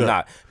shit. I'm Yeah.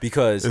 not,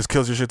 because This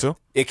kills your shit too.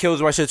 it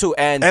kills my shit too.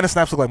 And And the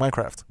snaps look like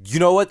Minecraft. you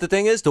know what the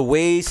thing is? The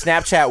way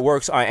Snapchat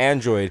works on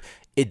Android,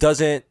 it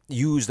doesn't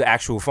use the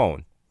actual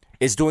phone.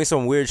 It's doing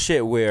some weird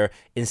shit where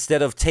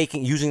instead of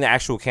using the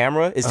actual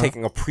camera, it's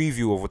taking a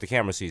preview of what the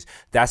camera sees.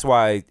 That's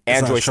why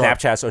Android sharp.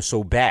 Snapchats are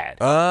so bad.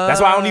 That's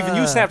why I don't even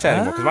use Snapchat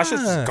anymore because my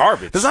shit's just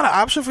garbage. There's not an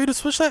option for you to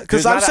switch that?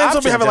 Because There's I'm not an saying somebody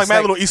option, having like just my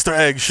like little Easter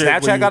egg shit. where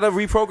Snapchat you- got to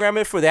reprogram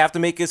it they have to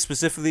make it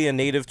specifically a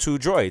native to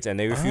droids, and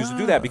they refuse to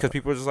do that because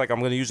people are just like, I'm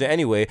going to use it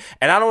anyway.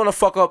 And I don't want to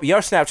fuck up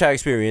your Snapchat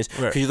experience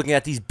because Right. you're looking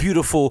at these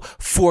beautiful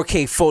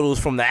 4K photos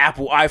from the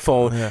Apple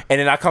iPhone, and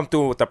then I come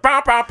through with the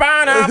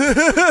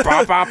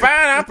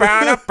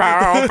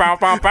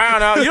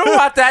you don't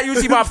want that. You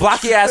see my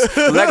blocky ass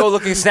Lego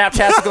looking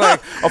Snapchats looking like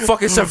a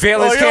fucking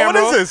surveillance Oh, yo,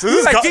 camera. what is this? Is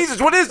He's this like, Gu-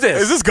 Jesus, what is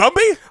this? Is this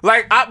Gumby?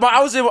 Like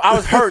I was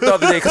hurt the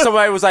other day because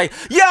somebody was like,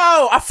 "Yo,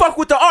 I fuck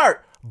with the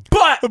art,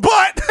 but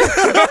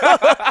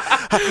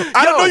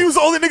I don't know you was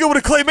the only nigga with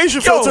a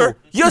claymation filter.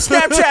 your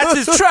Snapchats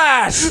is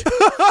trash.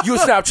 Your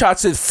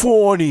Snapchats is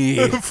phony.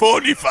 Your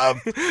Phony fam.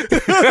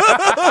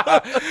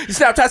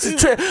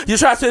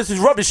 Snapchats is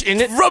rubbish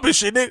in it.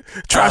 Rubbish in it.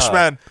 Trash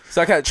man.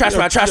 So I can't trash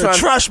man.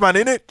 Trash man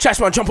in it. Trash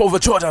man, jump over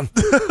Jordan.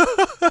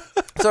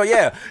 So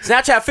yeah,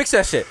 Snapchat fix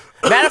that shit.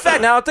 Matter of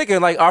fact, now I'm thinking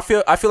like I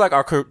feel like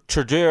our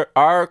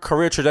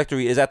career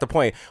trajectory is at the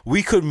point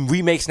we could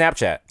remake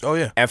Snapchat. Oh,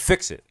 yeah. and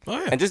fix it. Oh,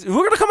 yeah. And just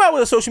we're gonna come out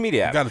with a social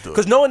media app. Gotta do it.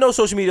 Because no one knows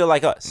social media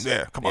like us.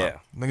 Yeah, come on. Yeah.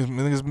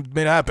 Niggas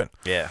made it happen.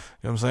 Yeah. You know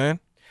what I'm saying?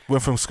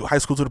 Went from high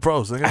school to the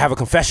pros. Nigga. I have a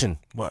confession.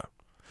 What?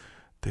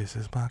 This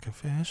is my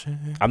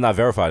confession. I'm not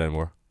verified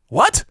anymore.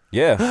 What?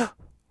 Yeah.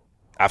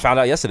 I found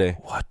out yesterday.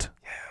 What?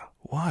 Yeah.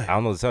 Why? I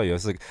don't know what to tell you.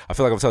 It's like I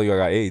feel like I'm telling you I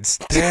got AIDS.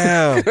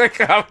 Damn.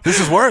 Like, This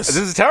is worse. This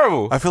is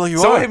terrible. I feel like you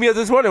Someone are. hit me up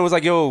this morning and was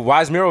like, "Yo,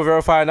 why is Miro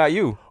verified, not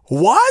you?"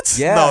 What?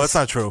 Yes. No, that's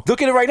not true.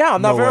 Look at it right now.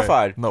 I'm not No way.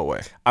 verified. No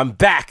way. I'm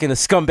back in the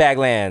scumbag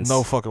lands.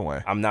 No fucking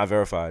way. I'm not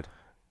verified.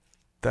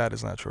 That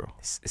is not true.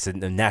 It's a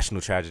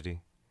national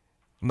tragedy.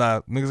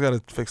 Nah, niggas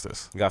gotta fix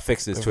this. You gotta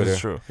fix this If Twitter. It's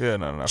true. Yeah,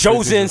 no.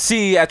 Chosen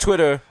C at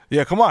Twitter.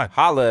 Yeah, come on.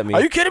 Holla at me.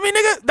 Are you kidding me,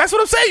 nigga? That's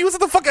what I'm saying. You was at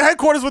the fucking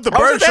headquarters with the I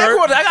was bird at the shirt.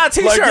 headquarters. I got a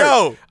T-shirt. Like,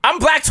 yo. I'm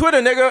Black Twitter,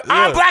 nigga.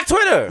 I'm Yeah. Black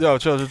Twitter. Yo,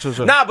 chill.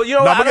 Nah, but you know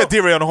Nah, what? I'm gonna get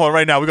D-Ray on the horn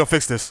right now. We're gonna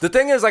fix this. The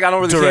thing is, like, I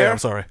don't really D-Ray, care. I'm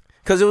sorry.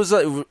 Because it was,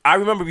 I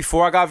remember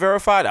before I got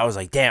verified, I was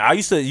like, damn,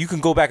 you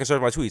can go back and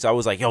search my tweets. I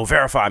was like, yo,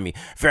 verify me.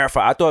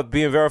 Verify. I thought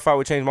being verified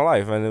would change my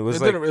life. And it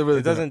was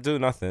it doesn't do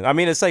nothing. I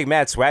mean, it's like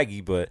mad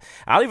swaggy, but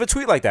I don't even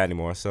tweet like that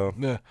anymore. So,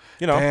 Yeah.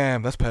 you know.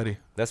 Damn, that's petty.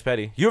 That's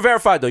petty. You're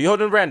verified, though. You're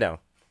holding the brand down.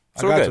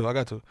 So I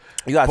got to.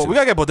 We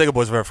gotta get Bodega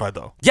Boys verified,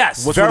 though.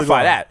 Yes, What's really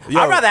verify going on? that. Yo.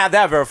 I'd rather have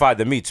that verified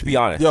than me, to be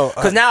honest. Yo,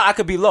 because now I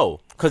could be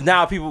low. Because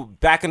now people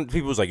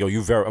was like, yo,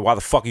 why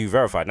the fuck are you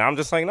verified? Now I'm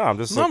just like, no, I'm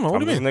just No, what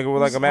do you just mean? a nigga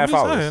with like a mad I'm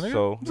just followers. saying,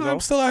 So, you know. I'm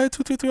still out here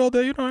 223 all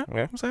day, you know what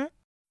Yeah. I'm saying?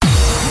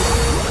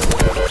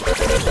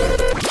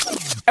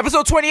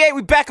 Episode 28,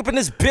 we back up in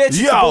this bitch.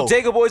 Yo. The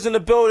Bodega Boys in the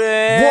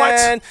building.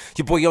 What?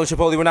 Your boy Young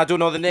Chipotle, we're not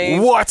doing all the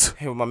names. What?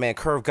 Here with my man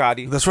Curve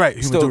Gotti. That's right.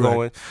 He Still would do that.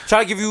 going.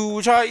 Trying to give you,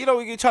 we trying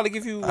to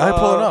give you. I ain't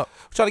pulling up.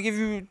 Trying to give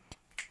you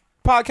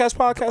podcast.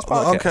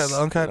 Uncut. You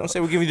know what I'm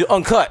saying? We're giving you the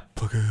uncut.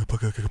 Podcast.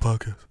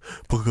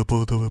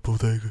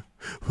 Bodega.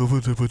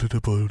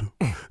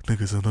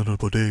 Niggas in the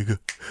bodega.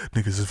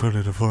 Niggas is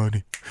running the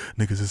funny.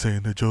 Niggas is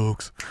saying the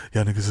jokes.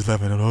 Y'all niggas is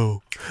laughing at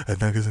home. And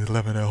niggas is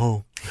laughing at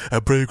home.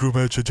 At break room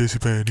at your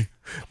JCPenney.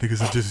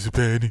 Niggas in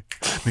JCPenney.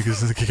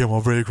 Niggas in kicking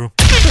my break room.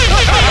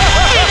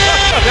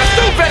 That's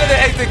still better than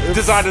anything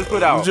designers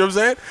put out. You know what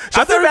I'm saying? I Shout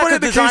out to feel bad everybody the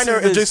in designer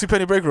the is-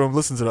 JCPenney break room.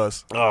 Listen to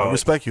us. I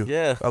respect you.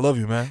 yeah. I love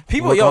you, man.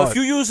 People, Work yo, hard. if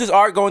you use this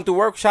art going through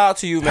work, shout out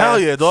to you, man. Hell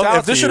yeah, dog. Shout out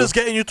If this to shit you. is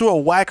getting you through a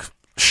whack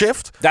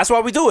shift, That's why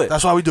we do it.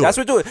 That's why we do That's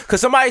it. what we do it.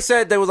 Because somebody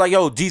said they was like,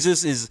 yo,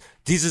 Jesus is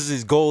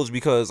goals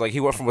because like he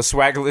went from a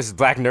swaggerless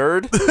black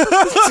nerd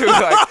to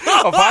like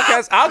a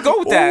podcast. I'll go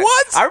with that.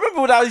 What? I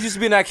remember when I used to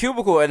be in that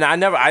cubicle and I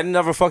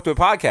never fucked with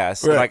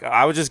podcasts. Right. Like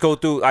I would just go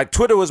through like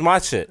Twitter was my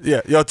shit.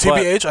 yeah. Yo,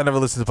 TBH, I never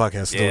listened to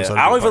podcasts. Yeah,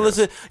 I don't even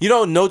listen. You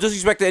know, no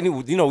disrespect to any.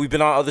 You know, we've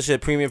been on other shit.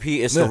 Premium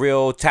Pete, it's Yeah. the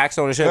real tax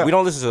owner shit. Yeah. We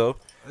don't listen to them.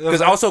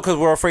 Because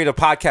we're afraid of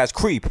podcast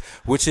creep,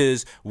 which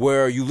is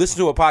where you listen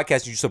to a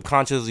podcast, you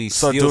subconsciously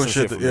Start steal doing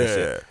some shit from yeah, this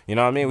yeah. shit. You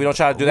know what I mean? We don't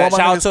try to do that. Want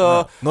my Shout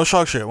out to no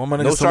shark shit. Want my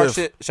niggas no to shark live.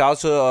 shit. Shout out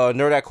to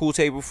Nerd at Cool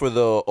Table for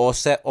the All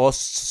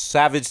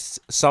Savage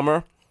Summer. You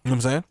know what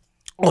I'm saying?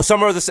 Oh,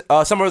 Summer of the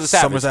Savage.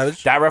 Summer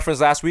Savage. That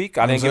reference last week.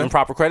 I You know didn't what I'm give him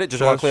proper credit.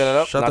 Just want to clear that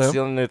up. shout Not to him.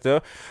 stealing it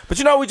there. But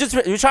you know,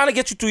 we're trying to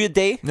get you through your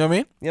day. You know what I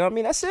mean? You know what I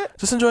mean? That's it.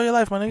 Just enjoy your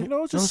life, my nigga. You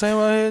know, what I'm just- saying?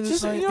 Right here,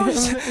 Just, like- you know,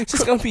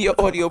 just gonna be your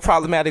audio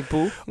problematic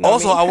boo. You know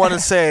Also, what I want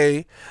to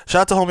say,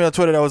 shout out to homie on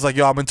Twitter that was like,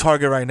 yo, I'm in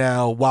Target right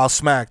now while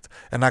smacked,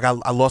 and I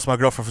lost my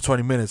girlfriend for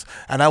 20 minutes.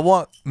 And I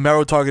want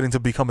marrow targeting to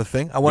become a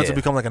thing. I want it to Yeah.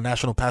 become like a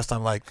national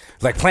pastime, like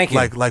planking.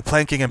 like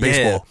planking and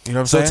baseball. You know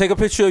what I'm so saying? take a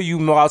picture of you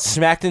while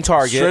smacked in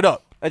Target. Straight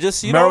up. And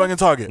just, you Mirroring know. in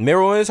Target.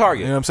 Mirroring in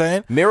Target. You know what I'm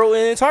saying?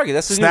 Mirroring in Target.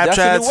 That's the new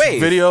Snapchats,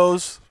 wave.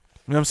 videos,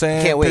 you know what I'm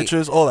saying? Can't wait.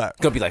 Pictures, all that.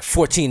 Gonna be like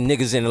 14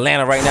 niggas in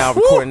Atlanta right now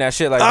recording that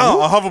shit. Like, Oh,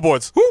 whoop, on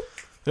hoverboards. whoop. You know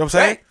what I'm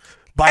saying? Hey.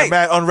 Buy Hey.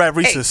 mad unwrapped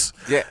Reese's.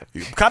 Yeah.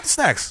 Cop the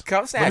snacks. Cop the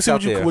Let me snacks see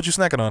out there. what you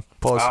snacking on.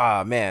 Pause.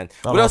 Ah, man.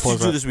 Oh, What no, else did you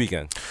pause do that. this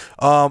weekend?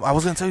 I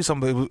was gonna tell you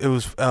something. It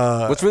was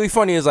What's really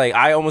funny is like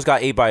I almost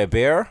got ate by a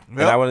bear, and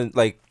Yep. I went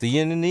like the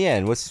yin and the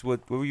end. What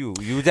were you?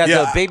 You had Yeah.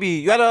 the baby.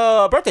 You had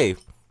a birthday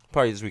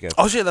party this weekend.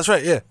 Oh shit, that's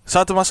right. Yeah.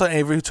 Shout out to my son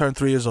Avery who turned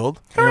 3 years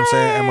old. You know what I'm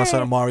saying? And my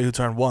son Amari who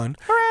turned 1.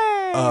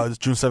 It's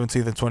June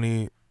 17th and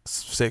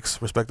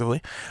 26th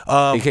respectively.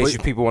 In case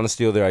but- people want to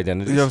steal their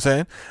identities. you know what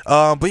I'm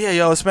saying? But yeah,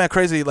 yo, it's mad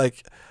crazy.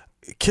 Like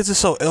kids are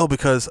so ill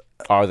because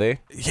Are they?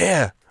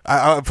 yeah.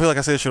 I feel like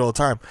I say this shit all the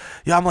time.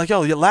 Yeah, I'm like,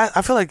 yo,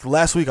 I feel like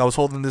last week I was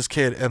holding this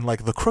kid in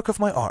like the crook of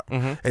my arm,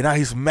 and now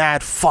he's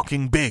mad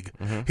fucking big.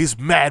 He's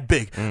mad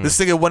big. This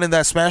nigga went in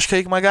that smash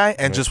cake, my guy,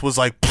 and just was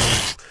like,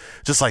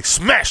 just like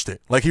smashed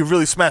it. Like he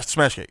really smashed the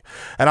smash cake.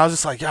 And I was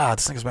just like, yeah,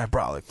 this nigga's mad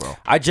brolic, bro.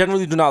 I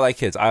generally do not like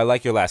kids. I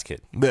like your last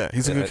kid. Yeah,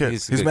 he's a good kid.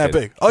 he's a He's good mad kid.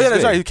 big. Oh He's yeah, that's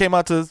big. right. He came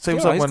out to say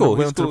what's Yeah, up he's when cool. we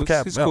He's went to cool. the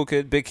cap. He's Yeah. a cool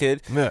kid, big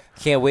kid. Yeah.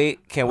 Can't wait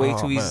Oh,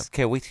 till man.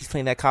 he's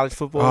playing that college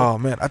football. Oh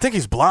man, I think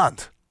he's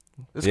blonde.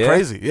 It's Yeah?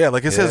 crazy. Yeah,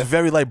 like it says Yeah.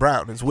 very light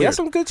brown. It's He weird. has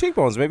some good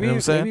cheekbones. Maybe You know what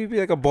I'm saying? maybe he'd be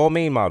like a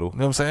Balmain model. You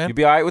know what I'm saying? You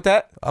be all right with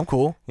that? I'm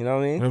cool. You know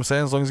what I You mean? know what I'm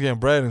saying? As long as he's getting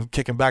bread and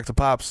kicking back to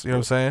pops. You know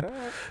what I'm saying?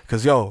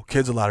 Because yo,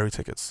 kids are lottery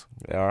tickets.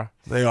 They are.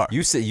 They are.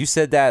 You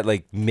said that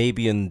like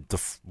maybe in the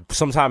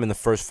sometime in the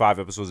first 5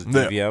 episodes of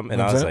Yeah. DVM, You know and what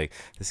I I'm was saying? like,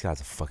 this guy's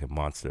a fucking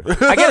monster.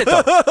 I get it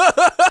though.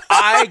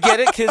 I get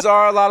it. Kids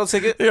are a lotto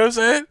ticket. You know what I'm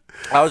saying?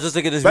 I was just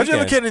thinking this Imagine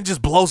if a weekend. kid and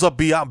just blows up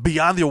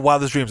beyond your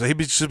wildest dreams. Like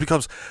just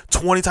becomes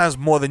 20 times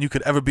more than you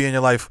could ever be in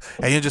your life,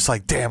 and you're just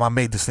like, damn, I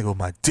made this nigga with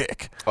my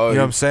dick. Oh, you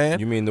know what I'm saying?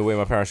 You mean the way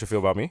my parents should feel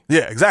about me?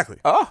 Yeah, exactly.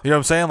 Oh. You know what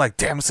I'm saying? Like,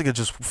 damn, this nigga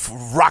just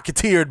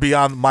rocketeered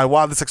beyond my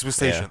wildest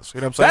expectations.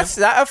 You know what I'm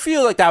saying? I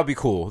feel like that would be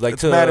cool. Like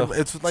It's to mad-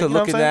 it's like, to you know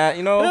look what at I'm that, saying?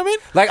 you know? You know what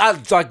I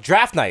mean? Like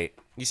draft night.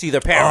 You see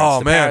their parents. Oh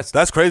the man, parents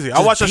that's crazy. I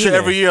just watch that shit beaming.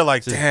 every year.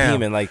 Like, Just damn.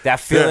 beaming. Like that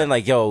feeling. Yeah.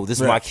 Like, yo, this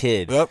is Yeah. my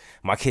kid. Yep.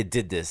 My kid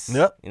did this.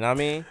 Yep. You know what I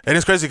mean? And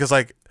it's crazy because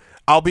like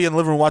I'll be in the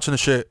living room watching the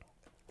shit,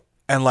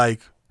 and like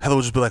Heather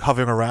would just be like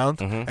hovering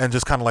around and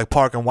just kind of like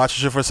park and watch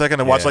shit for a second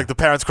and watch like the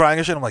parents crying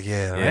and shit. I'm like,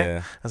 right?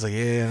 I was like,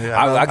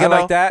 I get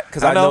like that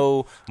because I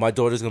know my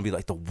daughter's gonna be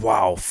like the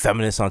wow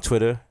feminist on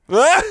Twitter.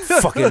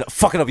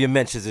 fucking up your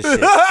mentions and shit.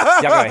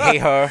 Y'all gonna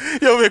hate her.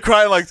 You'll be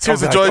crying like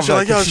tears of joy. She's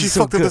like, yo, she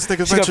fucked up this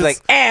nigga's mentions. She's gonna be like,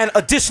 and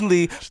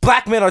additionally,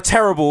 black men are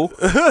terrible.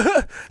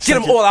 Get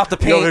them all out the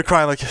paint. You'll be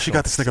crying like, she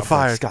got this nigga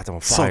fired. She got them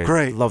fired. So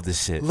great. Love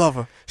this shit. Love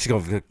her. She's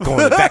gonna be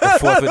going back and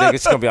forth with niggas.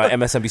 She's gonna be on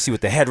MSNBC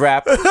with the head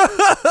wrap.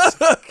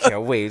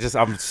 Can't wait.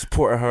 I'm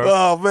supporting her.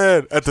 Oh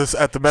man, at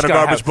the Men of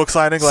Garbage book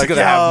signing, like, she's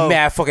gonna have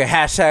mad fucking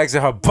hashtags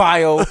in her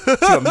bio. She's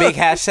gonna make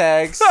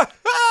hashtags.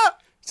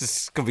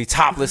 Just gonna be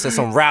topless at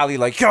some rally,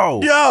 like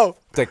yo,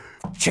 like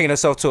chain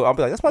herself to. I'll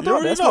be like, that's my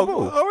daughter, that's my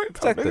boo.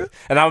 Protect her.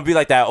 And I'm gonna be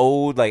like that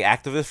old like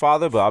activist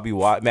father, but I'll be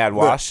mad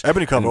wash.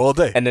 Ebony cover all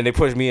day. And then they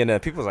push me in,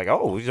 and people's like,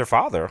 oh, who's your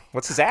father?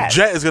 What's his ad?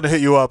 Jet is gonna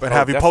hit you up and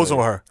have you posing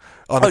with her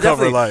on the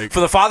cover, like for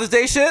the Father's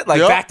Day shit, like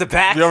back to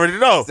back. You already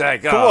know.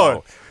 Like, come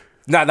on.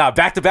 No,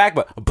 back to back,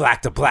 but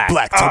black to black.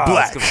 Black to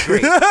black.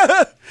 Great.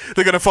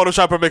 They're gonna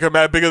Photoshop her, make her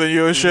mad bigger than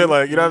you and shit.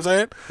 Like, you know what I'm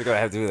saying? They're gonna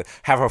have to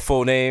have her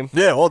full name.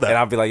 Yeah, all that. And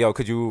I'll be like, yo,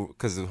 could you?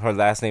 Because her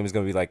last name is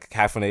gonna be like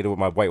hyphenated with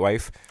my white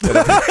wife.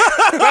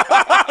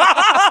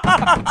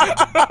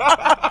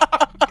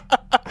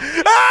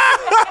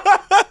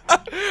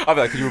 I'll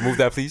be like, could you remove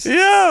that, please?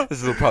 Yeah. This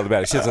is a little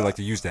problematic. She doesn't like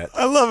to use that.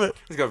 I love it.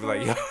 It's gonna be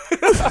like, yo.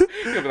 It's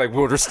gonna be like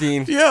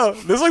Wilderstein. Yeah.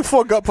 There's like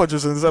 4 gut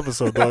punches in this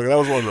episode, dog. That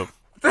was one of them.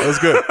 That was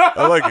good.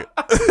 I like it.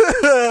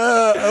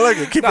 I like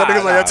it. Keep that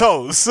niggas on your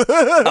toes.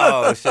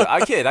 Oh, shit. I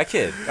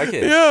kid.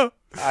 Yeah.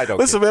 I don't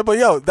listen, man, but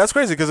yo, that's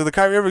crazy because of the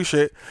Kyrie Irving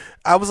shit.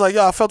 I was like,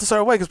 yo, I felt a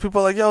certain way because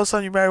people are like, yo,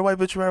 son, you marry a white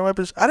bitch, you marry a white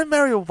bitch. I didn't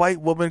marry a white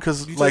woman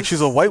because like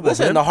she's a white woman.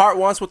 Listen, the heart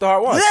wants what the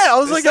heart wants. Yeah, I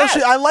was like, yo,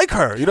 I like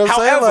her. You know what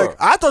I'm saying? Like,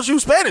 I thought she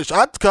was Spanish.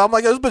 I'm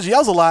like, yo, this bitch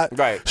yells a lot.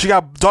 Right. She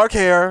got dark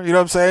hair. You know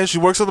what I'm saying? She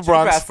works in the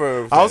Bronx.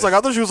 I was like,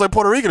 I thought she was like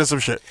Puerto Rican or some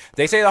shit.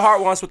 They say the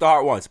heart wants what the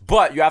heart wants,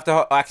 but you have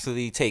to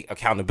actually take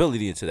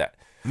accountability into that.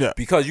 Yeah.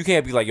 Because you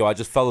can't be like, yo, I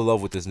just fell in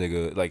love with this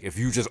nigga. Like, if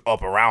you just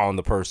up around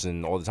the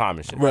person all the time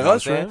and shit. Right, you know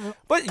that's right.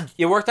 But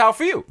it worked out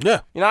for you. Yeah.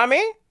 You know what I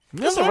mean?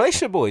 Yeah, Listen,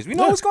 relationship boys. We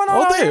know what's going on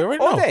all day.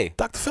 all day.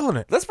 Dr. Feeling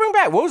it. Let's bring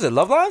back, what was it,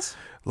 Love Lines?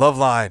 Love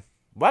Line.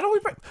 Why don't we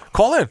bring...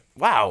 Call in.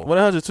 Wow.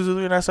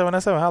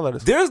 1-800-223-9797. Holla at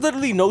us. There's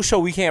literally no show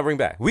we can't bring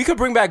back. We could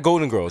bring back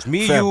Golden Girls.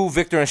 Me, you,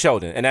 Victor, and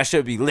Sheldon. And that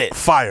should be lit.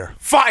 Fire.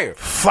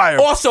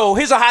 Also,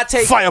 here's a hot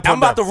take. Fire. I'm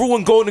about to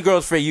ruin Golden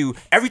Girls for you.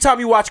 Every time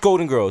you watch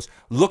Golden Girls,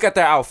 look at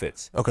their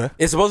outfits. Okay.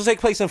 It's supposed to take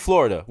place in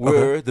Florida,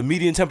 where the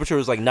median temperature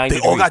is like 90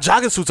 degrees. They all got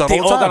jogging suits on They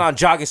all the all time. got on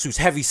jogging suits,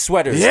 heavy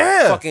sweaters,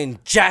 Yeah. fucking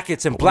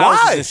jackets and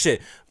blouses Why? and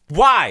shit.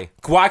 Why?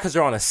 Because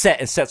they're on a set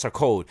and sets are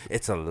cold.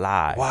 It's a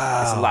lie.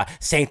 Wow. It's a lie.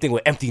 Same thing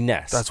with Empty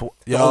Nest. That's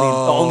the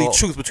only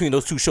truth between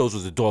those two shows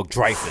was the dog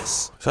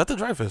Dreyfus. Is that the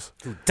Dreyfus?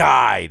 Who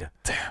died.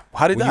 Damn.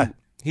 How did he die?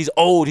 He's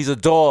old. He's a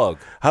dog.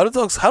 How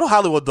do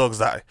Hollywood dogs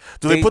die?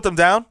 Do they put them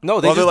down? No,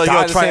 they or just like,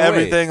 die yo, the try same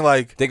everything way.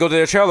 like They go to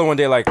their trailer one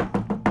day like,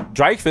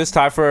 Dreyfus,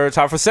 time for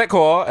set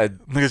call. And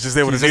niggas just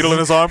there with a needle in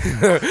his arm.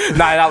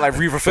 Not out like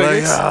Reaver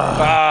Phoenix.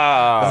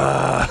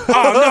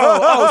 Oh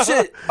no!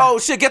 Oh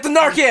shit! Get the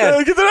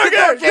Narcan! Get the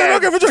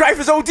Narcan for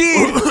Dreyfus OD.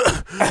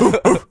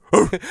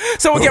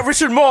 Someone get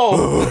Richard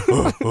Mole.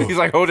 He's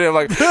like holding him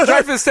like,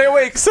 Dreyfus, stay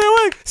awake. Stay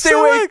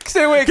awake.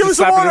 Give me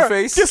some water. In the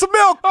face. Get some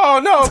milk. Oh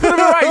no! Put him in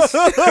rice.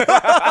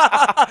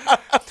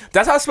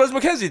 That's how Spuds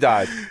MacKenzie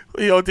died.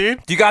 Yo,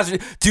 dude. Do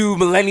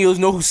millennials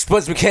know who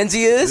Spuds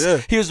MacKenzie is?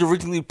 Yeah. He was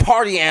originally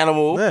party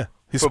animal. Yeah.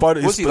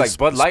 Was he like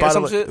Bud Light or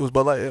some shit? It was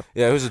Bud Light, yeah.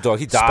 Yeah, it was a dog.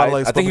 He died.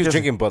 I think he was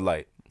drinking Bud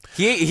Light.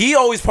 He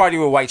always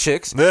partied with white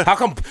chicks. Yeah. How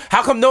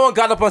come no one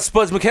got up on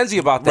Spuds MacKenzie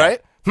about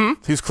that? Right?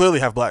 He's clearly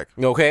half black.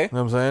 Okay. You know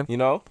what I'm saying? You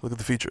know? Look at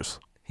the features.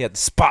 He had the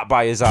spot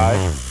by his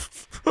eye.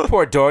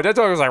 Poor dog. That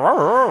dog was like,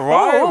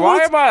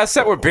 why am I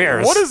set with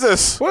bears? What is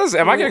this?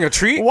 Am I getting a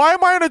treat? Why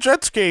am I in a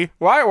jet ski?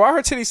 Why are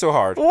her titties so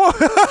hard?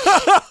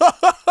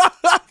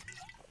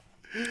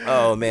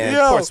 Oh man,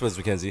 poor Spuds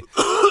MacKenzie.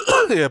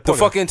 Yeah, the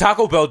fucking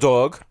Taco Bell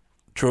dog.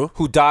 True.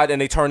 Who died and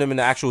they turned him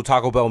into actual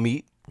Taco Bell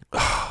meat.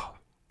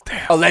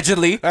 Damn.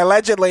 Allegedly.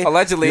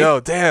 Yo,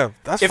 damn.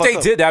 That's if they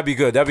did, that'd be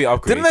good. That'd be an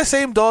upgrade. Didn't that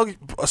same dog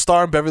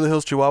star in Beverly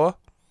Hills Chihuahua?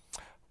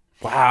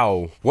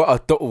 Wow.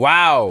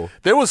 Wow.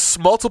 There was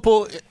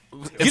multiple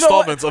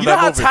installments of that movie. You know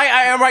how tight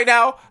I am right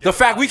now? The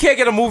fact we can't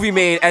get a movie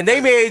made, and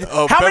they made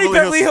how many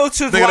Beverly Hills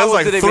Chihuahuas there's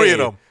like did they 3 make? of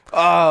them.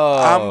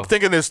 I'm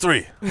thinking there's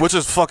 3, which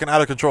is fucking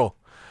out of control.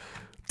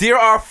 There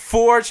are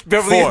 4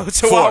 Beverly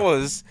Hills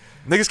Chihuahuas.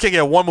 Niggas can't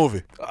get one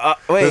movie.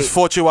 Wait. There's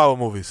 4 Chihuahua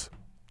movies.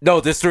 No,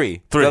 there's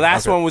 3. The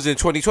last one was in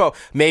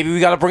 2012. Maybe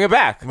we got to bring it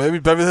back. Maybe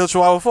Beverly Hills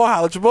Chihuahua 4.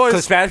 Holla at your boys.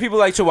 Because Spanish people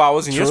like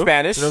Chihuahuas, and you're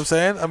Spanish. You know what I'm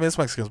saying? I mean, it's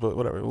Mexicans, but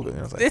whatever. You know what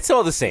I'm saying? It's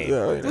all the same.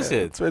 Yeah, Listen,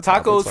 it's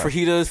tacos,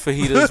 fajitas,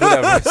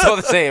 whatever. It's all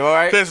the same, all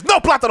right? There's no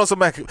plátanos in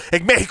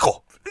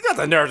Mexico. You got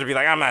the nerve to be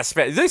like, I'm not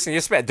Spanish. Listen,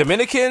 you're Spanish.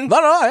 Dominican? No,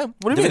 I am.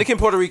 What do you Dominican,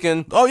 Puerto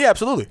Rican. Oh, yeah,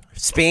 absolutely.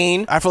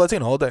 Spain.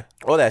 Afro-Latino all day.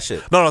 All that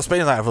shit. No,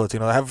 Spain's not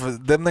Afro-Latino.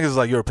 Them niggas is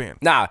like European.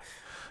 Nah.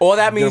 All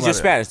that means Get 'em you're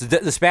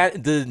out Spanish.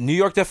 The New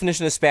York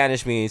definition of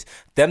Spanish means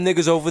them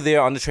niggas over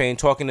there on the train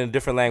talking in a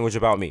different language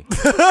about me.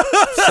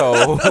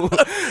 So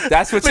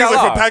that's what y'all Niggas like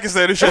are. from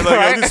Pakistan and shit. Like,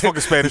 Right? yo, these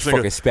fucking Spanish Fucking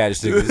niggas. Spanish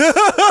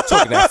niggas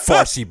talking that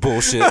Farsi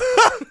bullshit.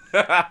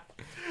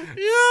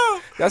 Yeah.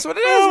 That's what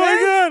it is, Oh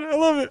man. my god, I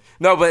love it.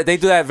 No, but they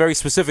do that very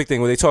specific thing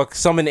where they talk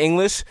some in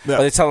English, Yeah.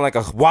 or they tell like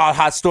a wild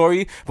hot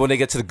story, but when they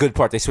get to the good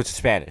part, they switch to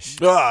Spanish.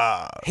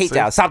 Hate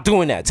That. Stop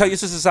doing that. Tell your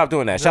sister to stop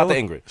doing that. Shout out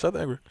to Ingrid. Shout out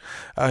to Ingrid.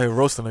 Out here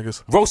roasting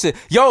niggas. Roasted.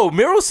 Yo,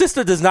 Miro's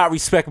sister does not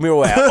respect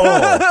Miro at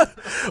all.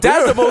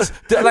 That's the most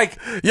like.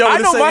 Yo, I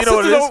know say, my you know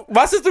what sister. it Don't,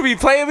 my sister be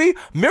playing me.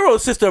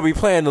 Miro's sister be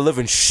playing the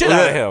living shit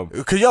out of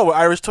him. Cause yo, we're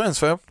Irish twins,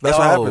 fam. That's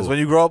what Yo. happens when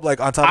you grow up like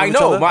on top of I each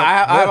know. other. I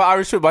have an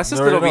Irish twin. My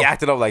sister already don't be know.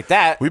 acting up like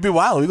that. We be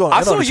wild. We going.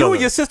 I saw you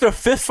and your sister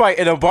fist fight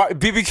in a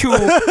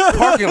BBQ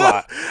parking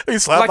lot. You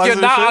slap Like boxing you're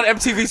and not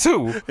shit. on MTV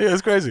too. Yeah,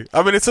 it's crazy.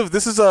 I mean,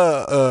 this is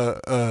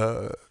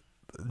a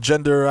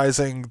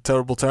genderizing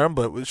terrible term,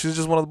 but she's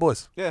just one of the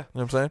boys. Yeah. You know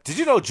what I'm saying? Did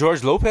you know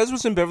George Lopez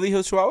was in Beverly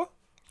Hills Chihuahua?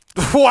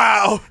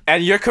 Wow.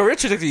 And your career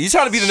trajectory. You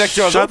trying to be the next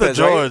George Shout out Lopez,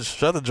 to George. right?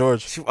 Shout out to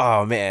George.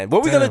 Oh man,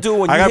 what we gonna do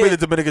when I you gotta be hit,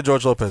 the Dominican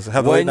George Lopez.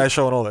 Have the when- late night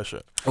show and all that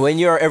shit. when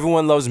your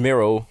Everyone Loves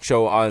Miro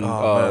show on man.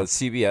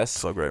 CBS?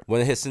 So great. When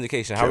it hits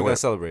syndication, how Can't are we gonna wait.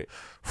 celebrate?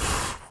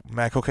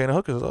 Mad cocaine and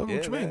hookers. Dog. Yeah,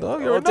 What you mean, man. dog?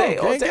 You All already day,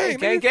 know. all day,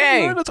 gang, nigga. gang.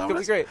 You already know It's gonna be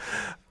Thomas. great.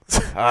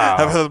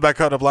 Have her in the back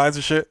cutting up lines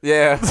and shit.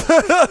 Yeah.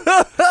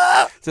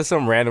 Just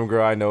some random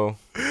girl I know.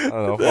 I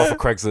don't know. Off of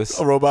Craigslist.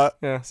 A robot.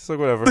 Yeah, it's like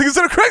whatever. Niggas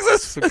in a Craigslist.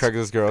 Some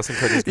Craigslist girl. Some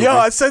Craigslist Yo, groupie.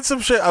 I said some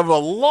shit a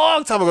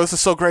long time ago. This is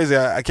so crazy.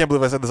 I can't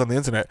believe I said this on the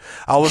internet.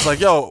 I was like,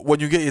 yo, when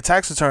you get your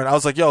tax return, I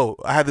was like, yo,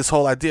 I had this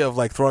whole idea of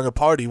like throwing a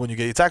party when you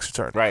get your tax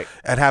return. Right.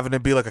 And having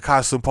it be like a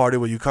costume party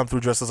where you come through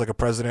dressed as like a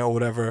president or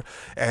whatever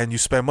and you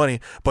spend money.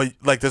 But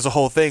like there's a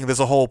whole thing, there's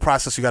a whole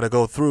process you got to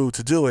go through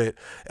to do it.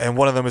 And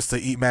one of them is to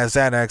eat mad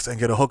Xanax and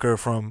get a hooker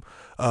from,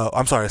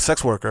 a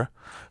sex worker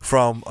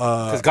from.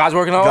 Because God's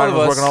working on all God of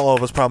was us. working on all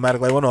of us,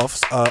 problematic like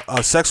one-offs.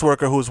 A sex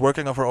worker who's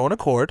working of her own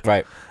accord.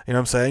 Right. You know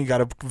what I'm saying? You got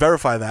to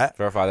verify that.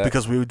 Verify that.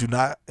 Because we do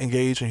not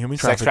engage in human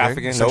Sex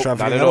trafficking. trafficking, nope,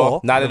 not at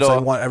all. Not You at know what I'm saying? all.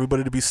 We want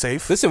everybody to be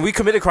safe. Listen, we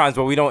committed crimes,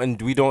 but we don't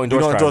endorse We don't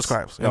crimes. endorse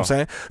crimes. You know what I'm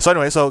saying? So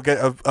anyway, so get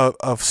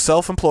a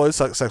self-employed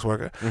sex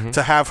worker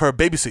to have her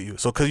babysit you.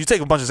 So because you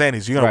take a bunch of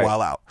Xannies, you're going Right. to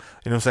wild out.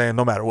 You know what I'm saying?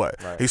 No matter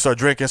what. Right. You start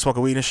drinking,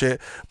 smoking weed and shit,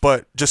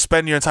 but just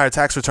spend your entire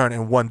tax return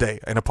in one day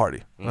in a party.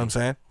 You know what I'm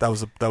saying? That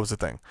was the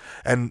thing.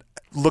 And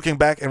looking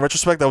back in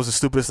retrospect, that was the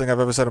stupidest thing I've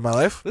ever said in my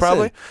life,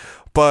 probably.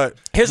 But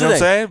Here's you know the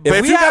what I'm thing.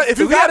 saying? But if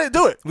you got it,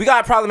 do it. We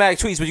got problematic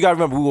tweets, but you got to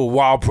remember we were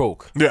wild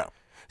broke. Yeah.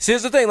 So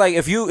here's the thing: like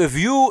if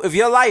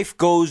your life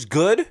goes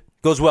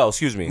well,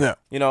 excuse me. Yeah.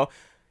 You know,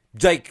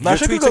 like Nah, your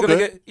shit tweets could are go gonna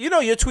good.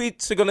 get, your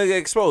tweets are gonna get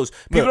exposed.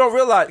 People Yeah. don't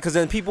realize because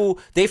then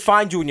they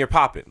find you and you're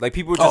popping. Like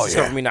people just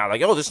discover me now,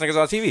 like, oh, this nigga's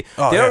on TV.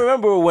 They don't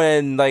remember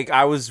when like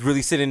I was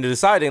really sitting there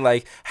deciding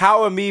like,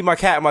 how are me, my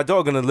cat, and my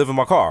dog gonna live in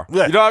my car?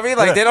 Yeah. You know what I mean?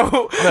 Like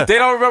Yeah. they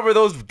don't remember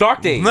those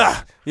dark days. Nah.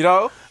 You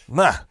know.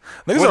 Nah. Niggas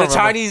When don't the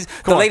remember.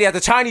 the lady at the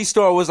Chinese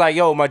store was like,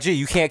 yo, my G,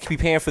 you can't be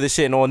paying for this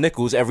shit in all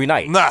nickels every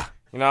night. Nah.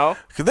 You know?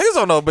 Cause niggas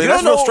don't know, but You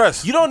that's don't real know,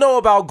 stress. You don't know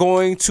about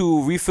going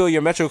to refill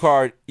your Metro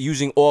card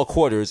using all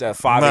quarters at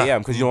 5 Nah.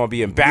 a.m. because you don't want to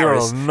be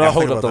embarrassed and nothing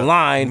hold up about the that.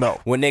 line No.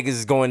 when niggas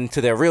is going to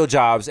their real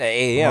jobs at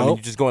 8 a.m. Nope. and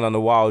you're just going on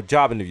the wild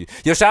job interview.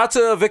 Yo, shout out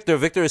to Victor.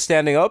 Victor is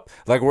standing up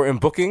like we're in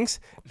bookings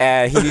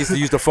and he needs to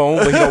use the phone,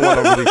 but he don't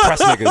want to really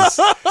press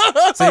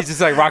niggas. So he's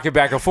just like rocking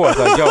back and forth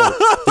like, yo,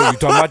 you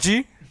done, my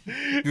G?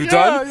 You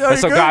done? yo, And you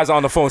some good? guy's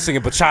on the phone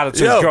singing bachata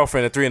to Yo. his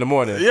girlfriend at 3 in the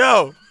morning.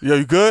 Yo,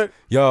 you good?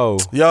 Yo,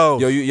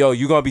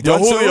 you gonna be Yo,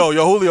 done soon?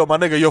 Julio, my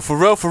nigga. Yo, for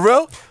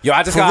real? Yo,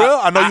 I just for got- real?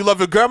 I know you love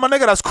your girl, my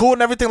nigga. That's cool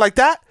and everything like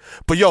that.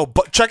 But yo,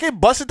 check it,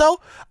 bust it though.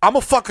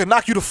 I'ma fucking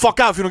knock you the fuck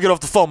out if you don't get off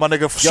the phone, my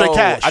nigga. Straight Yo,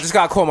 cash. I just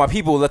gotta call my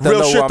people, let them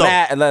Real know shit, where I'm though.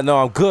 at, and let them know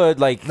I'm good.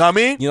 Like, Know what I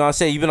mean? You know what I'm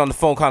saying? You've been on the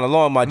phone kind of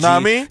long, my G. Know what I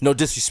mean? No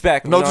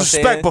disrespect. No you know what I'm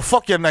disrespect, saying? but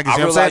fuck your niggas. I You know what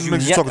I'm realize saying?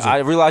 Niggas you talking to. I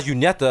realize you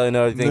netta and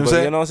everything, You know what but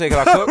I'm you know what I'm saying?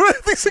 Can I cook?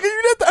 Thinks you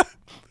did that.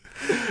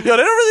 Yo, they don't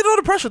really know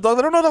the pressure, dog.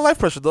 They don't know the life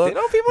pressure, dog.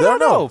 People don't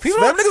know. People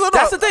Fam, don't, niggas don't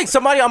that's know. the thing.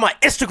 Somebody on my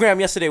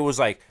Instagram yesterday was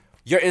like,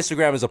 your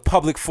Instagram is a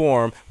public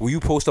forum where you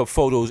post up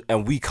photos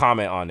and we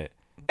comment on it.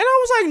 And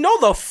I was like,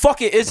 no, the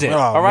fuck it isn't. Oh,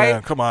 all right?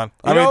 man, come on.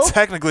 You I mean, know?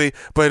 technically,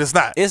 but it's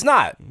not. It's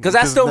not. Because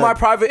that's 'Cause still my that-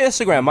 private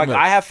Instagram. Like, Yeah.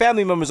 I have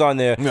family members on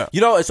there. Yeah.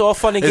 You know, it's all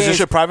fun and Is games. this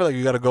shit private? Like,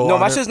 you gotta go No, on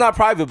my it? shit's not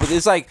private, but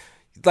it's like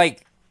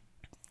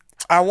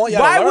I want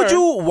y'all why to would learn.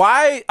 you?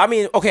 Why? I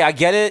mean, okay, I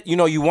get it. You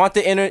know, you want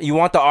you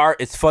want the art.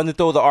 It's fun to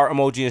throw the art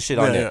emoji and shit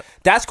on Yeah, there. yeah.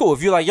 That's cool.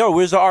 If you're like, yo,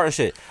 where's the art and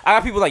shit? I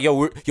got people like,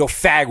 yo,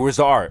 fag, where's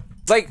the art?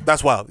 Like,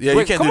 That's wild. Yeah, you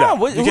wait, can't come do that. on,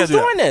 You who's can't do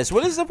that. doing this?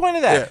 What is the point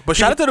of that? Yeah, but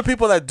shout out to the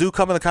people that do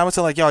come in the comments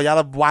and like, yo, y'all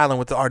are wilding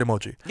with the art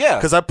emoji. Yeah.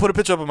 Because I put a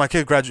picture up of my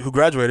kid who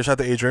graduated. Shout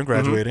out to Adrian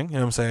graduating. You know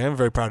what I'm saying? I'm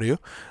very proud of you.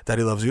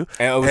 Daddy loves you.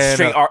 And it was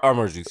straight art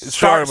emojis.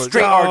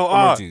 Straight art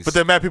art emojis. But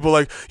then mad people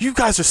like, you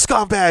guys are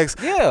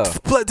scumbags.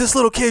 Yeah. This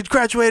little kid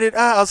graduated.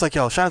 I was like,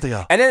 yo, shout out to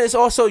y'all. And then it's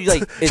also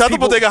like, it's Shout out to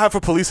people, Bodega Boys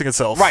for policing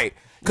itself. right?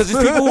 Because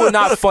there's people who are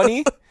not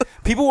funny.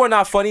 People who are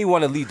not funny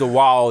want to leave the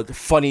wild,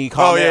 funny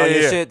comment on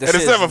your shit. And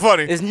it's never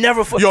funny. It's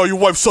never funny. Yo, your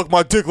wife sucked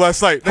my dick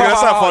last night. Nigga,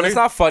 that's not funny. That's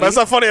not funny. That's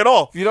not funny at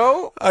all. You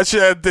know?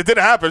 It didn't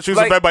happen. She was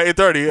in bed by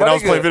 8:30 and I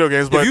was playing video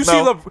games. But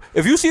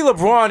if you see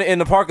LeBron in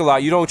the parking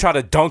lot, you don't try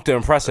to dunk to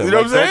impress him. You know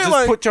what I'm saying?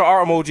 Just put your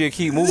art emoji and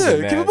keep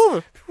moving, man. Keep it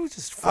moving.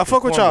 I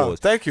fuck with y'all.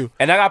 Thank you.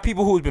 And I got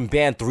people who've been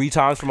banned 3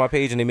 times from my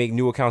page and they make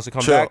new accounts to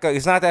come back. Like,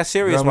 it's not that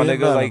serious, my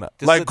nigga.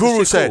 Like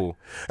Guru said,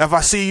 if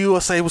I see you,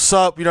 I'll say what's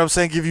up. You know what I'm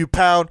saying? Give you a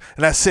pound,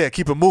 and that's it.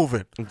 Keep it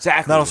moving.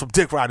 Exactly. Not on some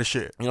dick riding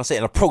shit. You know what I'm saying?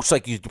 An approach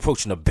like you're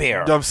approaching a bear.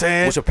 You know what I'm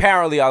saying? Which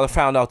apparently I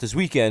found out this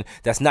weekend,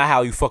 that's not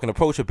how you fucking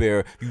approach a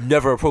bear. You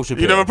never approach a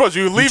bear. You never approach.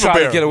 You leave a bear.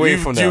 Try to get away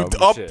from them. You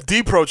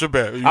deproach a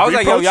bear. I was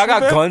like, yo, y'all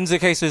got guns in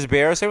case there's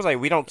bears? They was like,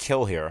 we don't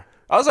kill here.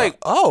 I was like,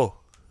 oh.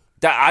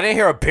 I didn't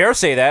hear a bear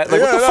say that.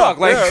 Like, what the fuck?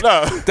 Like,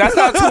 that's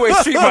not a two-way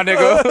street, my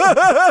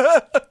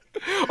nigga.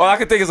 All I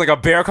can think is like a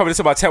bear coming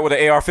into my tent with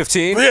an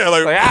AR-15. Yeah,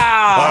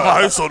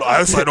 I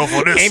signed off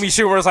on this. Amy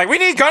Schumer's like, we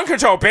need gun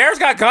control. Bears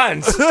got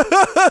guns.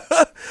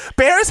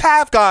 Bears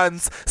have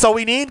guns, so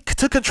we need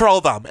to control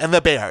them and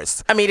the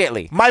bears.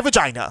 Immediately. My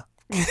vagina.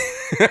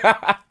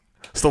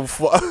 So that's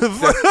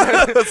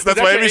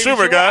why Amy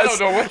Schumer, guys. I don't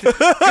know what.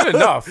 Good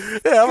enough.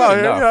 Yeah, I'm out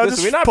here.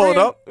 Listen, just pulling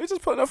up. We're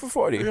just pulling up for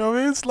 40. You know what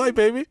I mean? It's light,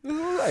 baby.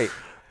 It's light.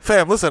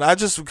 Fam, listen,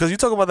 because you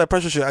talking about that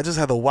pressure shit, I just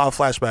had a wild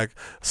flashback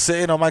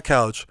sitting on my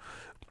couch.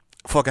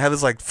 I had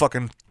this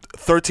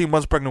 13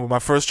 months pregnant with my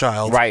first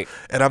child. Right.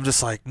 And I'm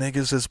just like,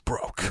 niggas is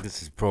broke.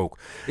 This is broke.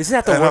 Isn't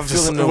that the worst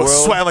feeling in the world?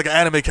 Sweating like an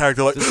anime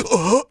character. Like,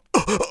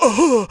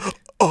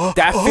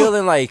 that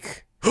feeling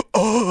like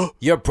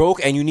you're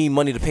broke and you need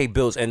money to pay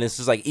bills. And it's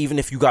just like, even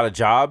if you got a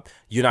job,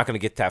 you're not going to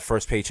get that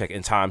first paycheck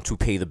in time to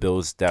pay the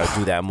bills that are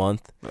due that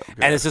month. Okay.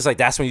 And it's just like,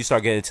 that's when you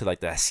start getting into like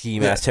that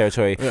scheme-ass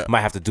territory. Yeah.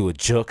 Might have to do a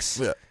jukes.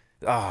 Yeah.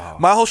 Oh.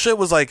 My whole shit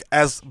was like,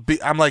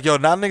 I'm like, yo,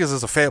 now niggas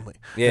is a family.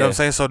 Yeah. You know what I'm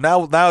saying? So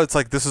now it's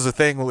like, this is a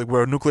thing. Like,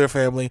 we're a nuclear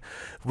family.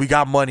 We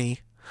got money.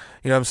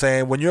 You know what I'm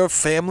saying? When you're a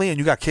family and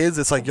you got kids,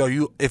 it's like,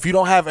 yo, if you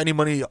don't have any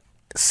money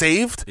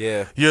saved,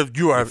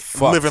 you are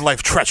living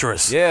life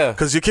treacherous. Yeah,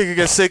 because your kid can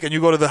get sick and you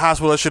go to the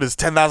hospital. That shit is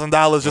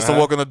 $10,000 just to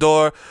walk in the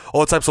door.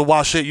 All types of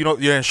wild shit. You know,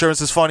 your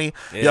insurance is funny.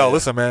 Yeah. Yo,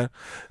 listen, man.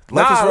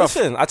 Life is rough.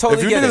 Listen, I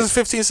totally get it. If you niggas is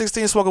 15,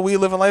 16, smoking weed,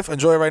 living life,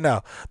 enjoy it right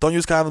now. Don't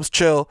use condoms.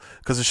 Chill,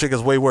 because the shit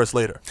gets way worse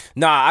later.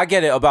 Nah, I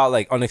get it about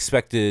like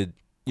unexpected,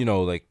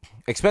 like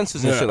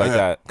expenses and shit like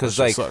that. Because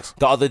like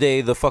the other day,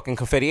 the fucking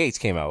Confetti 8s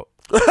came out.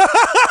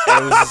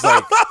 And it was just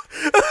like,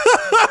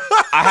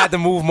 I had to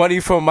move money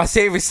from my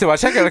savings to my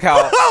checking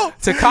account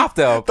to cop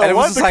them. And it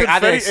was just like,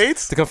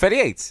 the Confetti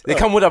 8s. They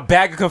come with a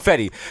bag of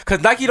confetti.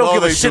 Because Nike don't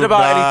give a shit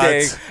about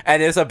anything.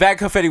 And it's a bag of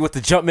confetti with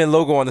the Jumpman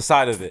logo on the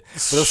side of it.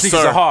 But those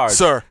sneakers are hard.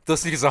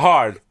 Those sneakers are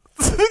hard.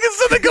 Niggas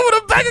said they come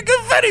with a bag of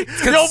confetti.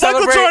 Yo,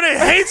 Michael Jordan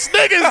hates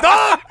niggas,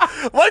 dog.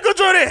 Michael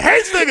Jordan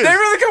hates niggas. They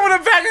really come with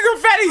a bag of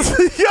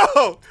confetti.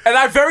 Yo. And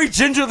I very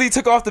gingerly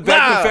took off the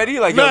bag of confetti.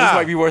 Like, yo, this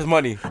might be worth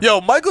money.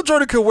 Yo, Michael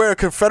Jordan could wear a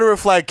Confederate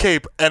flag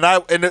cape, and I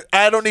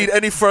don't need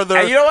any further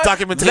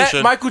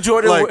documentation. Let Michael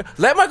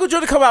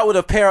Jordan come out with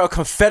a pair of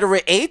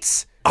Confederate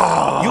 8s.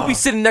 Oh. You'll be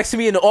sitting next to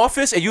me in the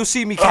office and you'll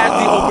see me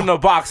casually open the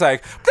box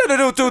like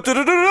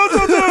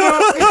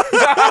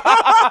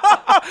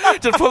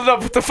just pulling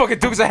up with the fucking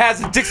Dukes of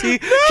Hazzard and Dixie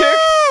kick.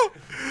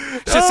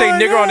 Should say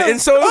nigger on the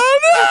insole.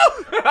 Oh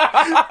no!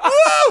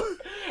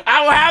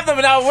 I will have them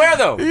and I'll wear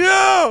them.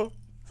 Yo!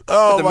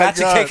 Oh the my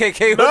matching God.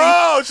 KKK hoodie.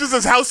 No, it's just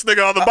this house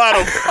nigga on the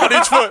bottom on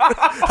each foot.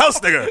 House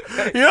nigga.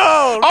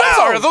 Yo, I'm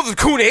sorry, those are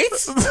Coon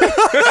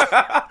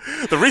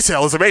 8s? The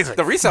resale is amazing.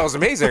 The resale is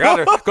amazing. I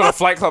gotta go to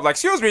Flight Club like,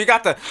 excuse me, you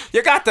got the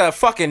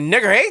fucking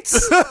nigger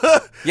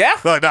 8s? Yeah?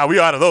 Like, nah, we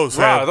out of those,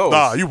 fam.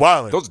 Nah, you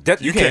wildin'. Those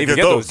you can't even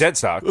get those dead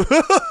stock.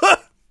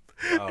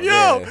 Oh,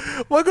 yo,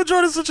 man. Michael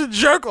Jordan's such a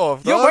jerk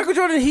off. Yo, Michael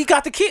Jordan, he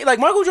got the key. Like,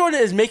 Michael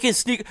Jordan is making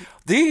sneakers.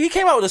 He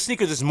came out with a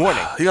sneaker this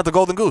morning. He got the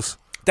Golden Goose.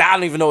 I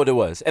don't even know what it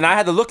was. And I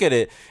had to look at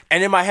it.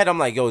 And in my head, I'm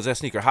like, yo, is that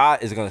sneaker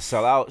hot? Is it going to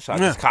sell out? Should I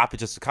just cop it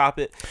just to cop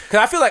it? Because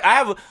I feel like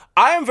I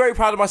am very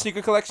proud of my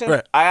sneaker collection.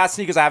 Right. I got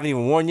sneakers I haven't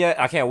even worn yet.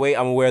 I can't wait.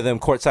 I'm going to wear them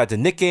courtside to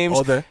Knicks games.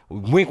 All day.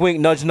 Wink, wink,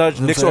 nudge, nudge.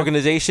 Knicks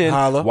organization.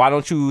 Holla. Why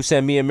don't you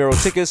send me and Miro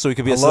tickets so we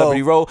can be a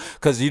celebrity role?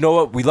 Because you know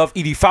what? We love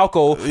Edie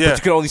Falco, but you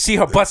can only see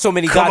her butt so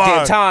many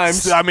goddamn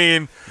times. I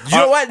mean, you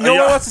know what? No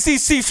one wants to see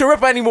Steve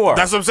Sharippa anymore.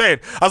 That's what I'm saying.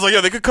 I was like,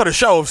 yo, they could cut a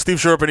show of Steve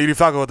Sharippa and Edie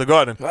Falco at the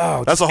Garden.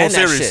 Oh, that's a whole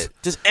series.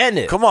 Just end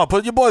it. Come on,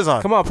 put your boys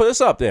on. Come on, put us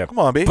up there. Come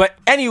on, B. But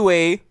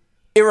anyway,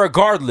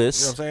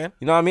 irregardless, you know what I'm saying?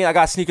 You know what I mean? I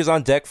got sneakers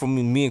on deck from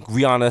me and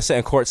Rihanna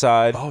sitting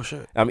courtside. Oh,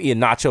 shit. I'm eating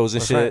nachos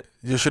and shit. Right.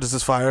 Your shit is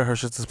this fire, her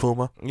shit is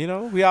Puma. You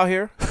know, we out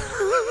here.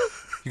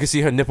 You can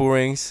see her nipple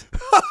rings.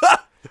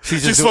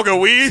 She's smoking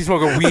weed? She's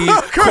smoking weed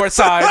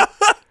courtside.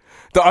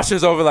 The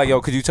usher's over like,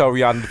 yo, could you tell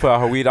Rihanna to put out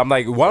her weed? I'm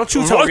like, why don't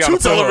you tell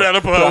Rihanna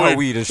to put out her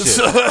weed and shit?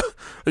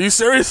 Are you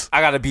serious?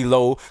 I gotta be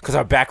low because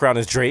her background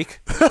is Drake.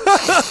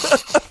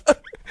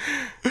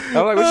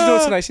 I'm like, what you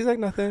doing tonight? She's like,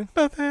 nothing.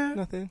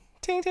 Nothing.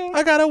 Ting, ting.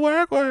 I gotta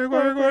work.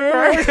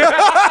 Oh,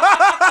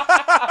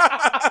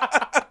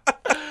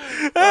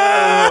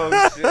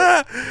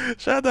 shit.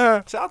 Shout out to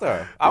her. Shout out to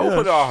her. I will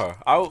put it on her.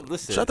 I will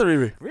listen. Shout out to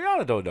Riri.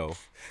 Rihanna don't know.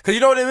 Because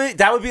you know what I mean?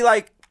 That would be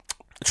like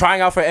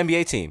trying out for an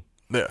NBA team.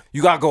 Yeah.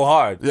 You gotta go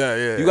hard.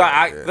 Yeah. You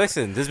got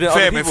listen. There's been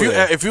Fam, other people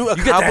there. if you get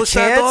that accomplish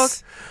that, dog.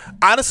 chance?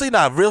 Honestly,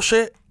 real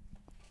shit.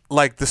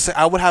 Like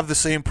I would have the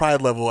same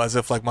pride level as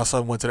if like my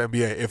son went to the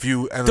NBA. If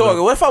you ended up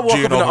What if I walk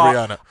G'ing up in the over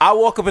Rihanna. I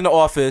walk up in the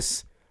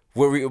office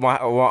with my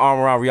arm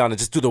around Rihanna,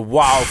 just do the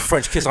wild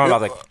French kiss on her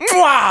mouth, like.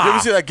 Mwah! You ever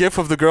see that gif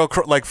of the girl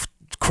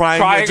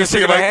crying and just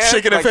and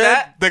shaking her like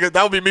head? Nigga,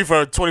 that would be me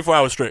for 24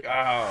 hours straight.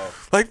 Oh.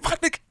 Like, my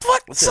nigga,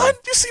 what, son?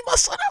 You see my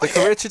son out The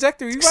here? career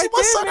trajectory, You right see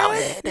my son there, out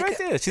man. here, nigga? Right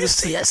there. She You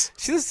listens see us?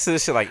 She listens to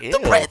this shit like, ew. The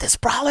brand is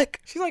brolic.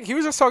 She's like, he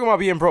was just talking about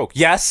being broke.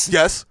 Yes.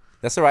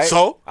 That's all right.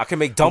 So? I can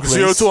make dumplings.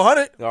 0 to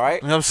 100. All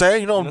right. You know what I'm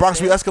saying? You know, in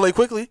Bronx, we escalate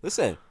quickly.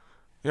 Listen. You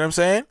know what I'm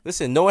saying?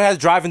 Listen, no one has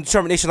drive and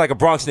determination like a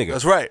Bronx nigga.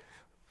 That's right.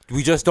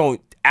 We just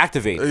don't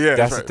activate. Yeah,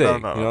 that's right. the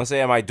thing. No. You know what I'm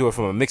saying? I might do it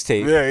from a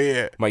mixtape.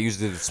 Yeah. Might use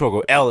the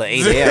smoke L at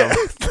 8 a.m.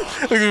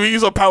 We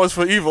use our powers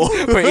for evil.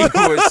 for evil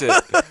and shit.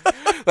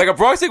 Like a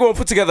Bronx nigga won't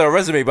put together a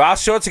resume, but I'll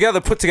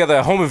put together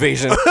a home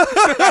invasion.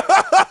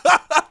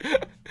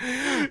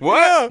 What?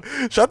 Yeah.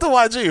 Shout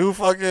out to YG who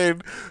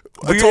fucking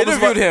We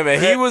interviewed him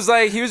and he was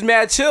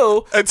mad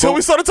chill until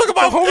we started talking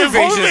about home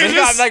invasion. And he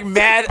got invasions. like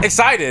mad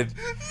excited.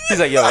 He's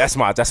like, yo, that's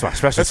my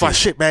specialty. That's my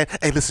shit, man.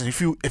 Hey, listen, if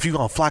you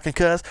gonna flocking,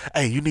 cuz,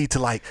 hey, you need to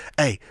like,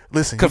 hey,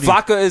 listen. Cause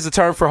flocka is a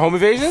term for home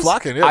invasions?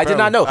 Flocking, yeah. I did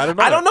not know. I didn't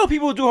know I don't that. know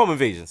people who do home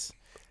invasions.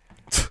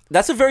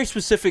 That's a very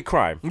specific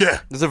crime.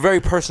 Yeah. It's a very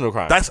personal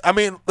crime.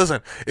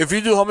 Listen, if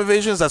you do home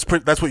invasions,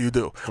 that's what you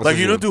do. Like,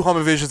 you don't do home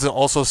invasions and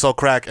also sell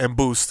crack and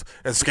boost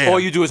and scam. All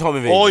you do is home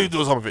invasions. All you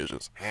do is home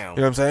invasions. Damn. You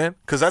know what I'm saying?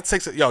 Because that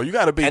takes it. Yo, you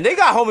gotta be. And they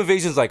got home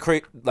invasions like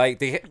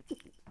they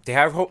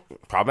have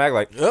problematic.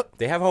 Like Yep.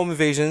 they have home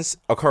invasions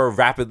occur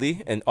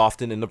rapidly and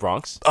often in the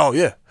Bronx. Oh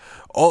yeah.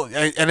 Oh,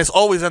 and it's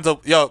always ends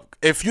up. Yo,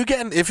 if your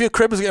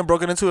crib is getting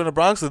broken into in the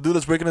Bronx, the dude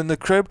that's breaking in the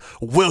crib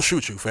will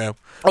shoot you, fam.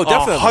 Oh,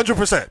 definitely,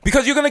 100%.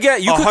 Because you could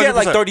get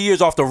like 30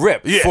 years off the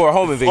rip for a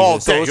home invasion. Oh,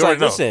 so dang, it's you like,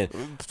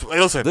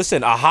 already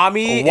listen, a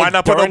homie. Why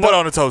not put no butter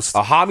on the toast?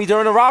 A homie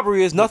during a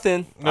robbery is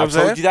nothing. You know what I've I'm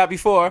told saying? you that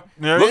before.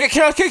 You know what I Look mean? at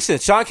Sean Kingston.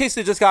 Sean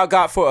Kingston just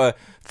got for a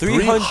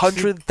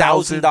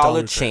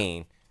 $300,000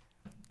 chain.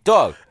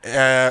 Dog.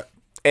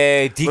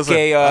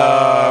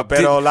 DK,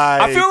 pero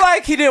like, I feel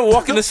like he didn't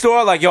walk in the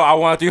store like, yo, I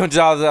want a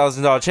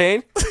 $300,000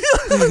 chain.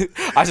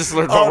 I just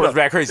learned about what's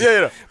bad crazy.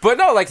 Yeah. But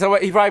no, like so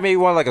he probably maybe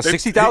won like a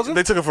 60,000.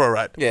 They took it for a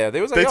ride. Yeah,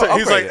 they was like,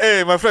 He's like,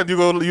 hey, my friend,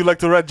 you like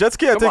to ride jet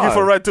ski? I'll take you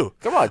for a ride too.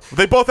 Come on.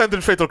 They both ended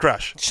in fatal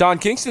crash. Sean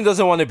Kingston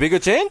doesn't want a bigger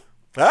chain.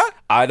 Huh?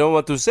 I don't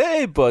want to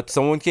say, but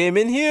someone came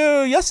in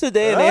here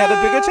yesterday and they had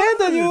a bigger chain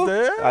than you.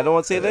 I don't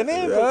want to say their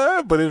name.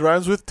 But it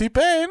rhymes with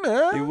T-Pain.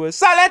 It was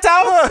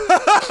Silento.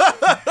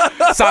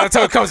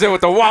 Silento comes in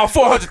with a wild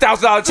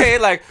 $400,000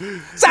 chain, like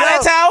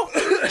Silento.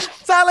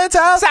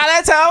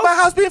 My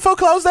house being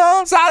foreclosed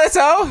on.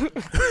 Silento.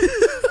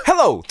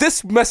 Hello,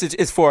 this message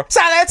is for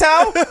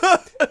Silento.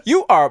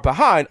 You are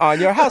behind on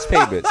your house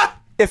payments.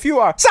 If you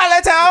are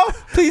Silento,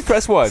 please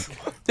press 1.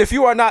 If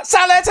you are not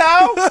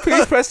Silento,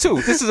 please press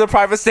 2. This is a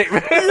private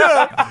statement.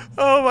 Yeah.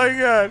 Oh my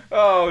god.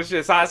 Oh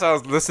shit.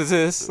 Silento listens to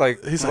this.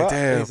 Like he's what? like,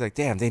 damn. He's like,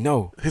 damn, they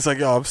know. He's like,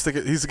 yo, I'm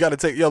sticking. He's got to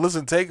take. Yo,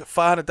 listen, take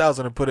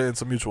 500,000 and put it in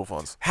some mutual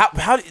funds. How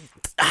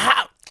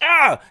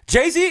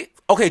Jay-Z?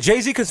 Okay,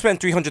 Jay-Z can spend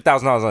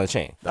 $300,000 on a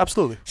chain.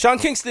 Absolutely. Sean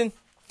Kingston,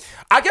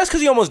 I guess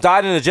because he almost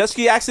died in a jet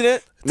ski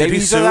accident. Maybe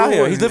he's still out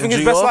here. He's living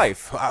his best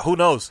life. Who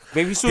knows?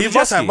 Maybe he's sued He the jet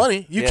must have ski.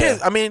 money. You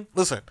can't. I mean,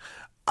 listen.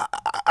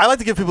 I like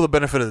to give people the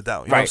benefit of the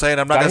doubt. You know what I'm Right. saying?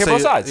 I'm not Gotta gonna hear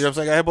say both sides. You know what I'm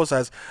saying? I hear both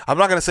sides. I'm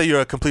not gonna say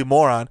you're a complete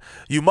moron.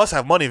 You must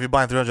have money if you're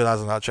buying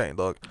 $300,000 chain,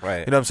 dog. Right.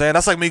 You know what I'm saying?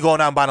 That's like me going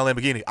out and buying a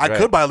Lamborghini. I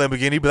could buy a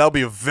Lamborghini, but that would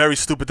be a very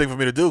stupid thing for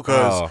me to do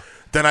because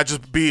then I'd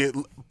just be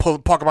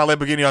parking my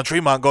Lamborghini on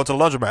Tremont and going to the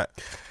laundromat.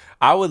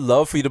 I would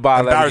love for you to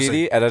buy a Embarrassing.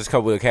 Lamborghini and I just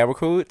come with a camera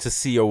crew to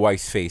see your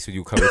wife's face when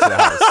you come into the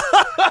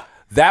house.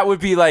 That would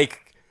be like,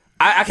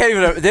 I can't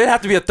even, there'd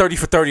have to be a 30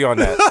 for 30 on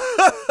that.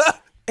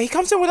 He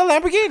comes in with a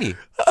Lamborghini.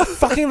 A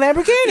fucking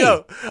Lamborghini.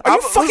 Yo, are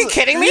you fucking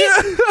kidding me?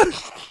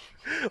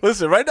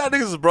 Listen, right now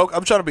niggas is broke.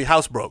 I'm trying to be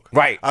house broke.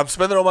 Right. I'm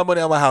spending all my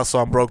money on my house, so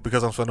I'm broke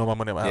because I'm spending all my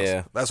money on my house.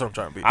 Yeah. That's what I'm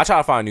trying to be. I try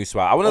to find a new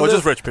spot. I want to Or live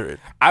just rich, period.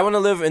 I want to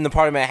live in the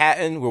part of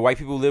Manhattan where white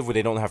people live where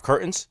they don't have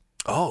curtains.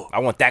 Oh. I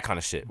want that kind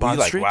of shit. Where Bond you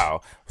like, Street?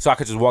 wow. So I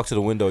could just walk to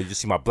the window, you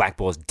just see my black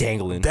balls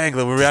dangling.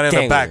 Dangling with Rihanna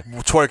in the back,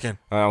 twerking.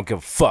 I don't give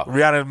a fuck.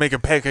 Rihanna making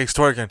pancakes,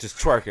 twerking. Just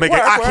twerking. Making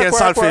ackee and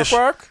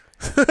saltfish.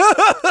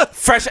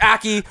 Fresh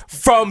ackee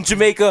from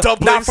Jamaica,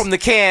 Dumplings. not from the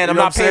can. I'm You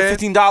know not what I'm paying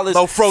saying? $15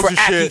 No frozen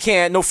for ackee shit.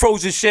 can. No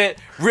frozen shit.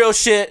 Real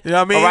shit. You know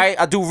what I mean? All right,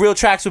 I do real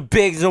tracks with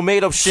bigs, no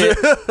made up shit.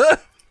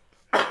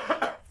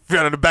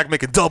 Rihanna in the back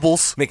making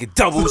doubles. Making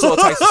doubles, all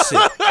types of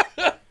shit.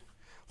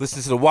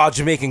 Listen to the wild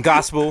Jamaican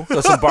gospel.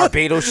 Or some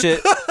Barbados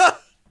shit.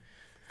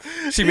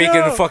 She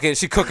making the fucking.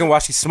 She cooking while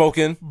she's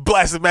smoking.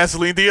 Blasted man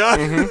Celine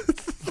Dion.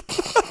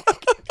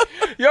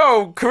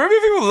 Yo,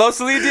 Caribbean people love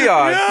Celine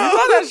Dion. We love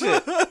that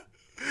shit.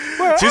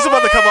 She's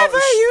about to come out.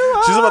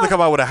 you She's about to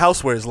come out with a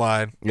housewares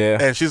line. Yeah.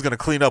 And she's gonna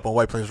clean up on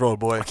White Plains Road,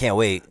 boy. I can't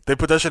wait. They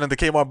put that shit in the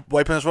Kmart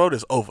White Plains Road.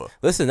 It's over.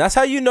 Listen, that's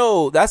how you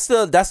know. That's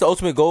the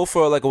ultimate goal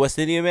for like a West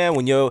Indian man.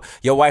 When your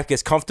wife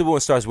gets comfortable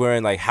and starts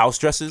wearing like house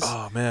dresses.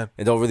 Oh man.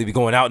 And don't really be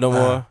going out no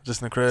more.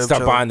 Just in the crib. Start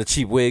chilling. buying the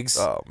cheap wigs.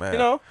 Oh man. You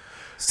know.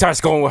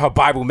 Starts going with her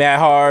Bible mad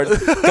hard.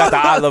 Got the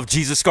I Love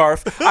Jesus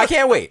scarf. I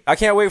can't wait. I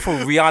can't wait for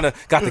Rihanna.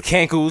 Got the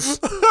cankles.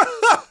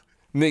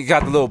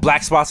 Got the little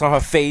black spots on her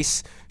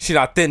face. She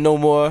not thin no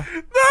more.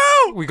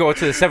 No. We go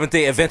to the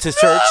Seventh-day Adventist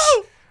church.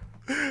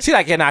 She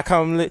like, not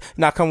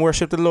come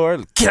worship the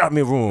Lord. Get out of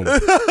my room. You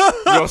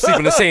don't sleep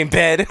in the same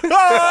bed.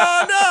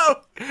 Oh no.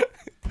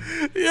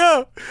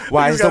 Yeah.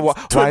 Why is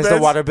the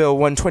water bill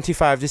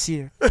 $125 this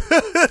year?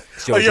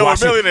 We're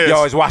millionaires. You're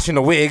always watching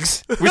the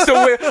wigs.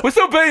 We're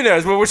still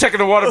billionaires, but we're checking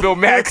the water bill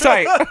mad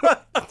tight.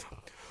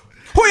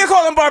 Who you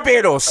calling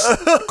Barbados?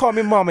 Call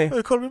me mommy.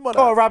 Call me mother.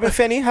 Oh, Robin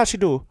Finney, how she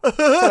do?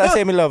 Can I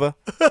say me love her?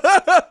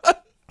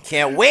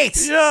 Can't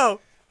wait.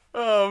 Yo.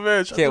 Oh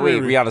man. Can't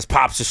wait. Rihanna's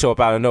pops to show up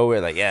out of nowhere.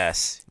 Like,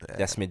 yes,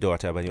 that's my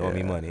daughter, but you owe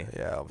me money.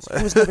 Yeah.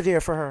 I was never there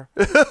for her.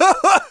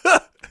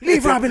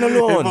 Leave Robin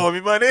alone. You owe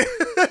me money.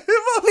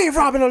 Leave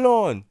Robin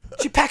alone.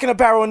 She packing a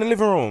barrel in the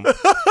living room.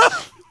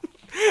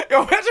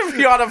 Yo, imagine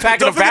Rihanna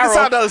packing a barrel.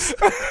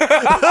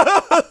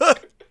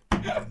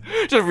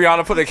 Just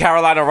Rihanna putting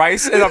Carolina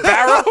rice in a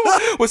barrel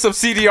with some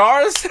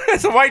CDRs and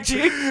some white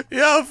cheese.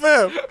 Yo,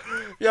 fam.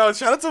 Yo,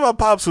 shout out to my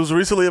pops who's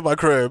recently in my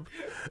crib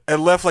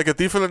and left like a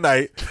thief in the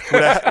night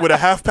with a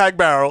half-pack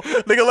barrel.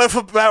 Nigga left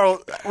a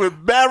barrel with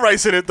mad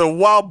rice in it, the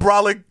wild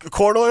brolic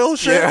corn oil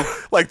shit. Yeah.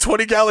 Like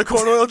 20-gallon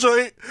corn oil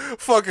joint.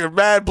 Fucking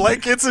mad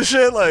blankets and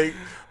shit. Like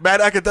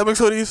mad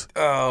academics hoodies.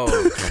 Oh.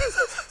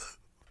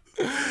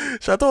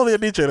 Shout out to all the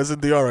Nietzsche that's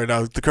in DR right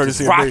now. The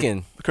courtesy just of rocking.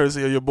 me. The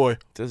courtesy of your boy.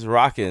 Just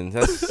rocking.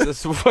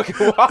 That's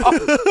fucking wild.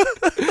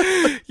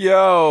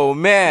 Yo,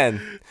 man.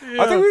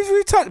 Yeah. I think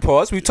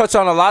we touched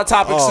on a lot of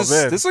topics. Oh,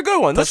 this is a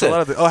good one. Happy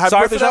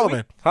birthday,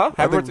 Charlamagne. Huh?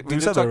 Happy birthday. We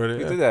said that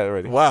already. We did that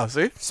already. Wow,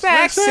 see?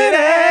 Smack City.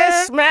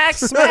 Smack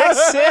City.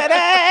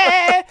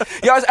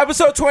 Yo, it's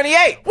episode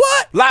 28.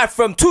 What? Live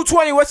from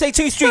 220 West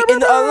 18th Street in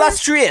the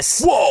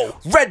illustrious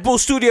Red Bull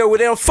studio where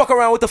they don't fuck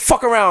around with the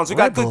fuck arounds. We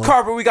got good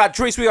carpet, we got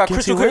drinks, we got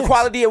crystal clear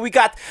quality, and we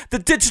got the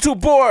digital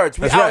boards.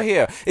 We out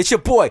here. It's your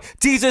boy,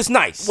 Jesus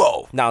Nice.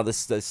 Whoa. Now,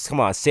 this come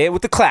on, say it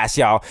with the class,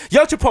 y'all.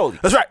 Young Chipotle.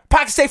 That's right.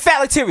 Pocket State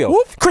Fat Material.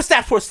 Whoop. Chris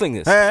Stafford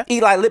Slingers.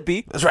 Eli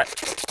Lippy. That's right.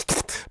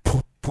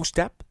 Pooh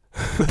Step.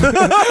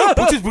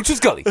 Booch's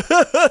Gully.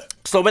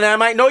 Slow man, I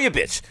might know your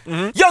bitch.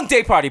 Mm-hmm. Young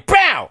Day Party.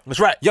 Brown. That's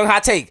right. Young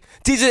Hot Take.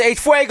 DJ H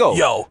Fuego.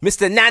 Yo.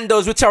 Mr.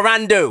 Nando's with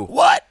Charando.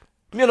 What?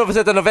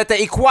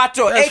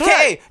 1994, That's a.k.a.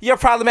 right. You're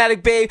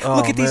problematic, babe. Oh,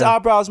 Look at these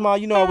eyebrows, ma.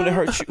 You know I wouldn't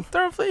hurt you.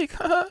 Third fleek.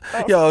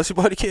 Yo, it's your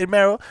boy, the Kid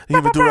Merrill. You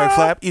have a do-rag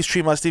flap. East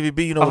Tremont Stevie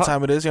B. You know what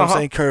time it is. You know what I'm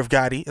saying? Curve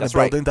Gotti. In the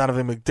building.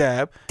 Donovan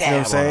McDab. You know what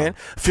I'm saying?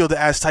 Feel the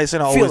ass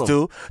Tyson. I always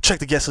do. Check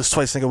the guest list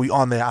twice, nigga. We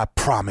on there. I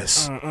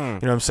promise. You know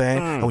what I'm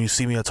saying? And when you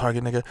see me on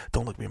Target, nigga,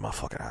 don't look me in my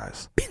fucking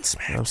eyes. Been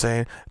smacked. You know what I'm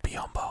saying? Be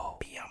humble.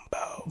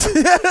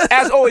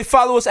 As always,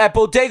 follow us at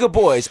Bodega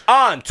Boys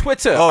on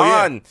Twitter.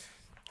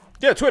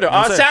 Twitter,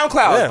 on SoundCloud.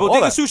 Yeah,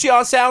 Bodega Sushi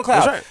on SoundCloud.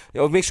 That's right.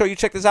 Yo, make sure you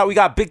check this out. We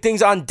got big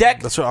things on deck.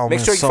 That's right. Oh,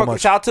 make sure you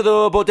shout out to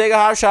the Bodega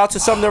House. Shout out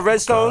to Sumner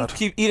Redstone. God.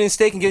 Keep eating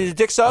steak and getting your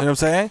dick sucked. You know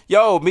what I'm saying?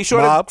 Yo, make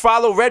sure to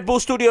follow Red Bull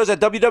Studios at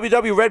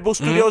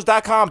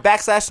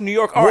www.redbullstudios.com/New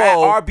York or at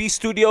RB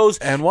Studios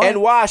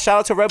NY. Shout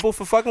out to Red Bull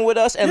for fucking with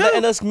us and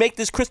letting us make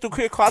this crystal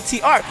clear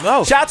quality art.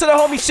 Shout out to the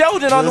homie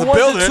Sheldon on the 1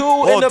 and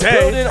 2 in the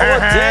building all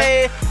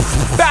day.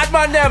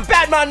 Badman them.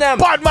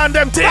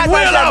 Ting.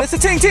 It's a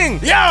ting ting.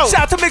 Yo.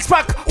 Shout out to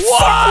Mixpack.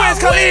 Whoa, Wiz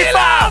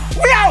Khalifa.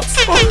 We out.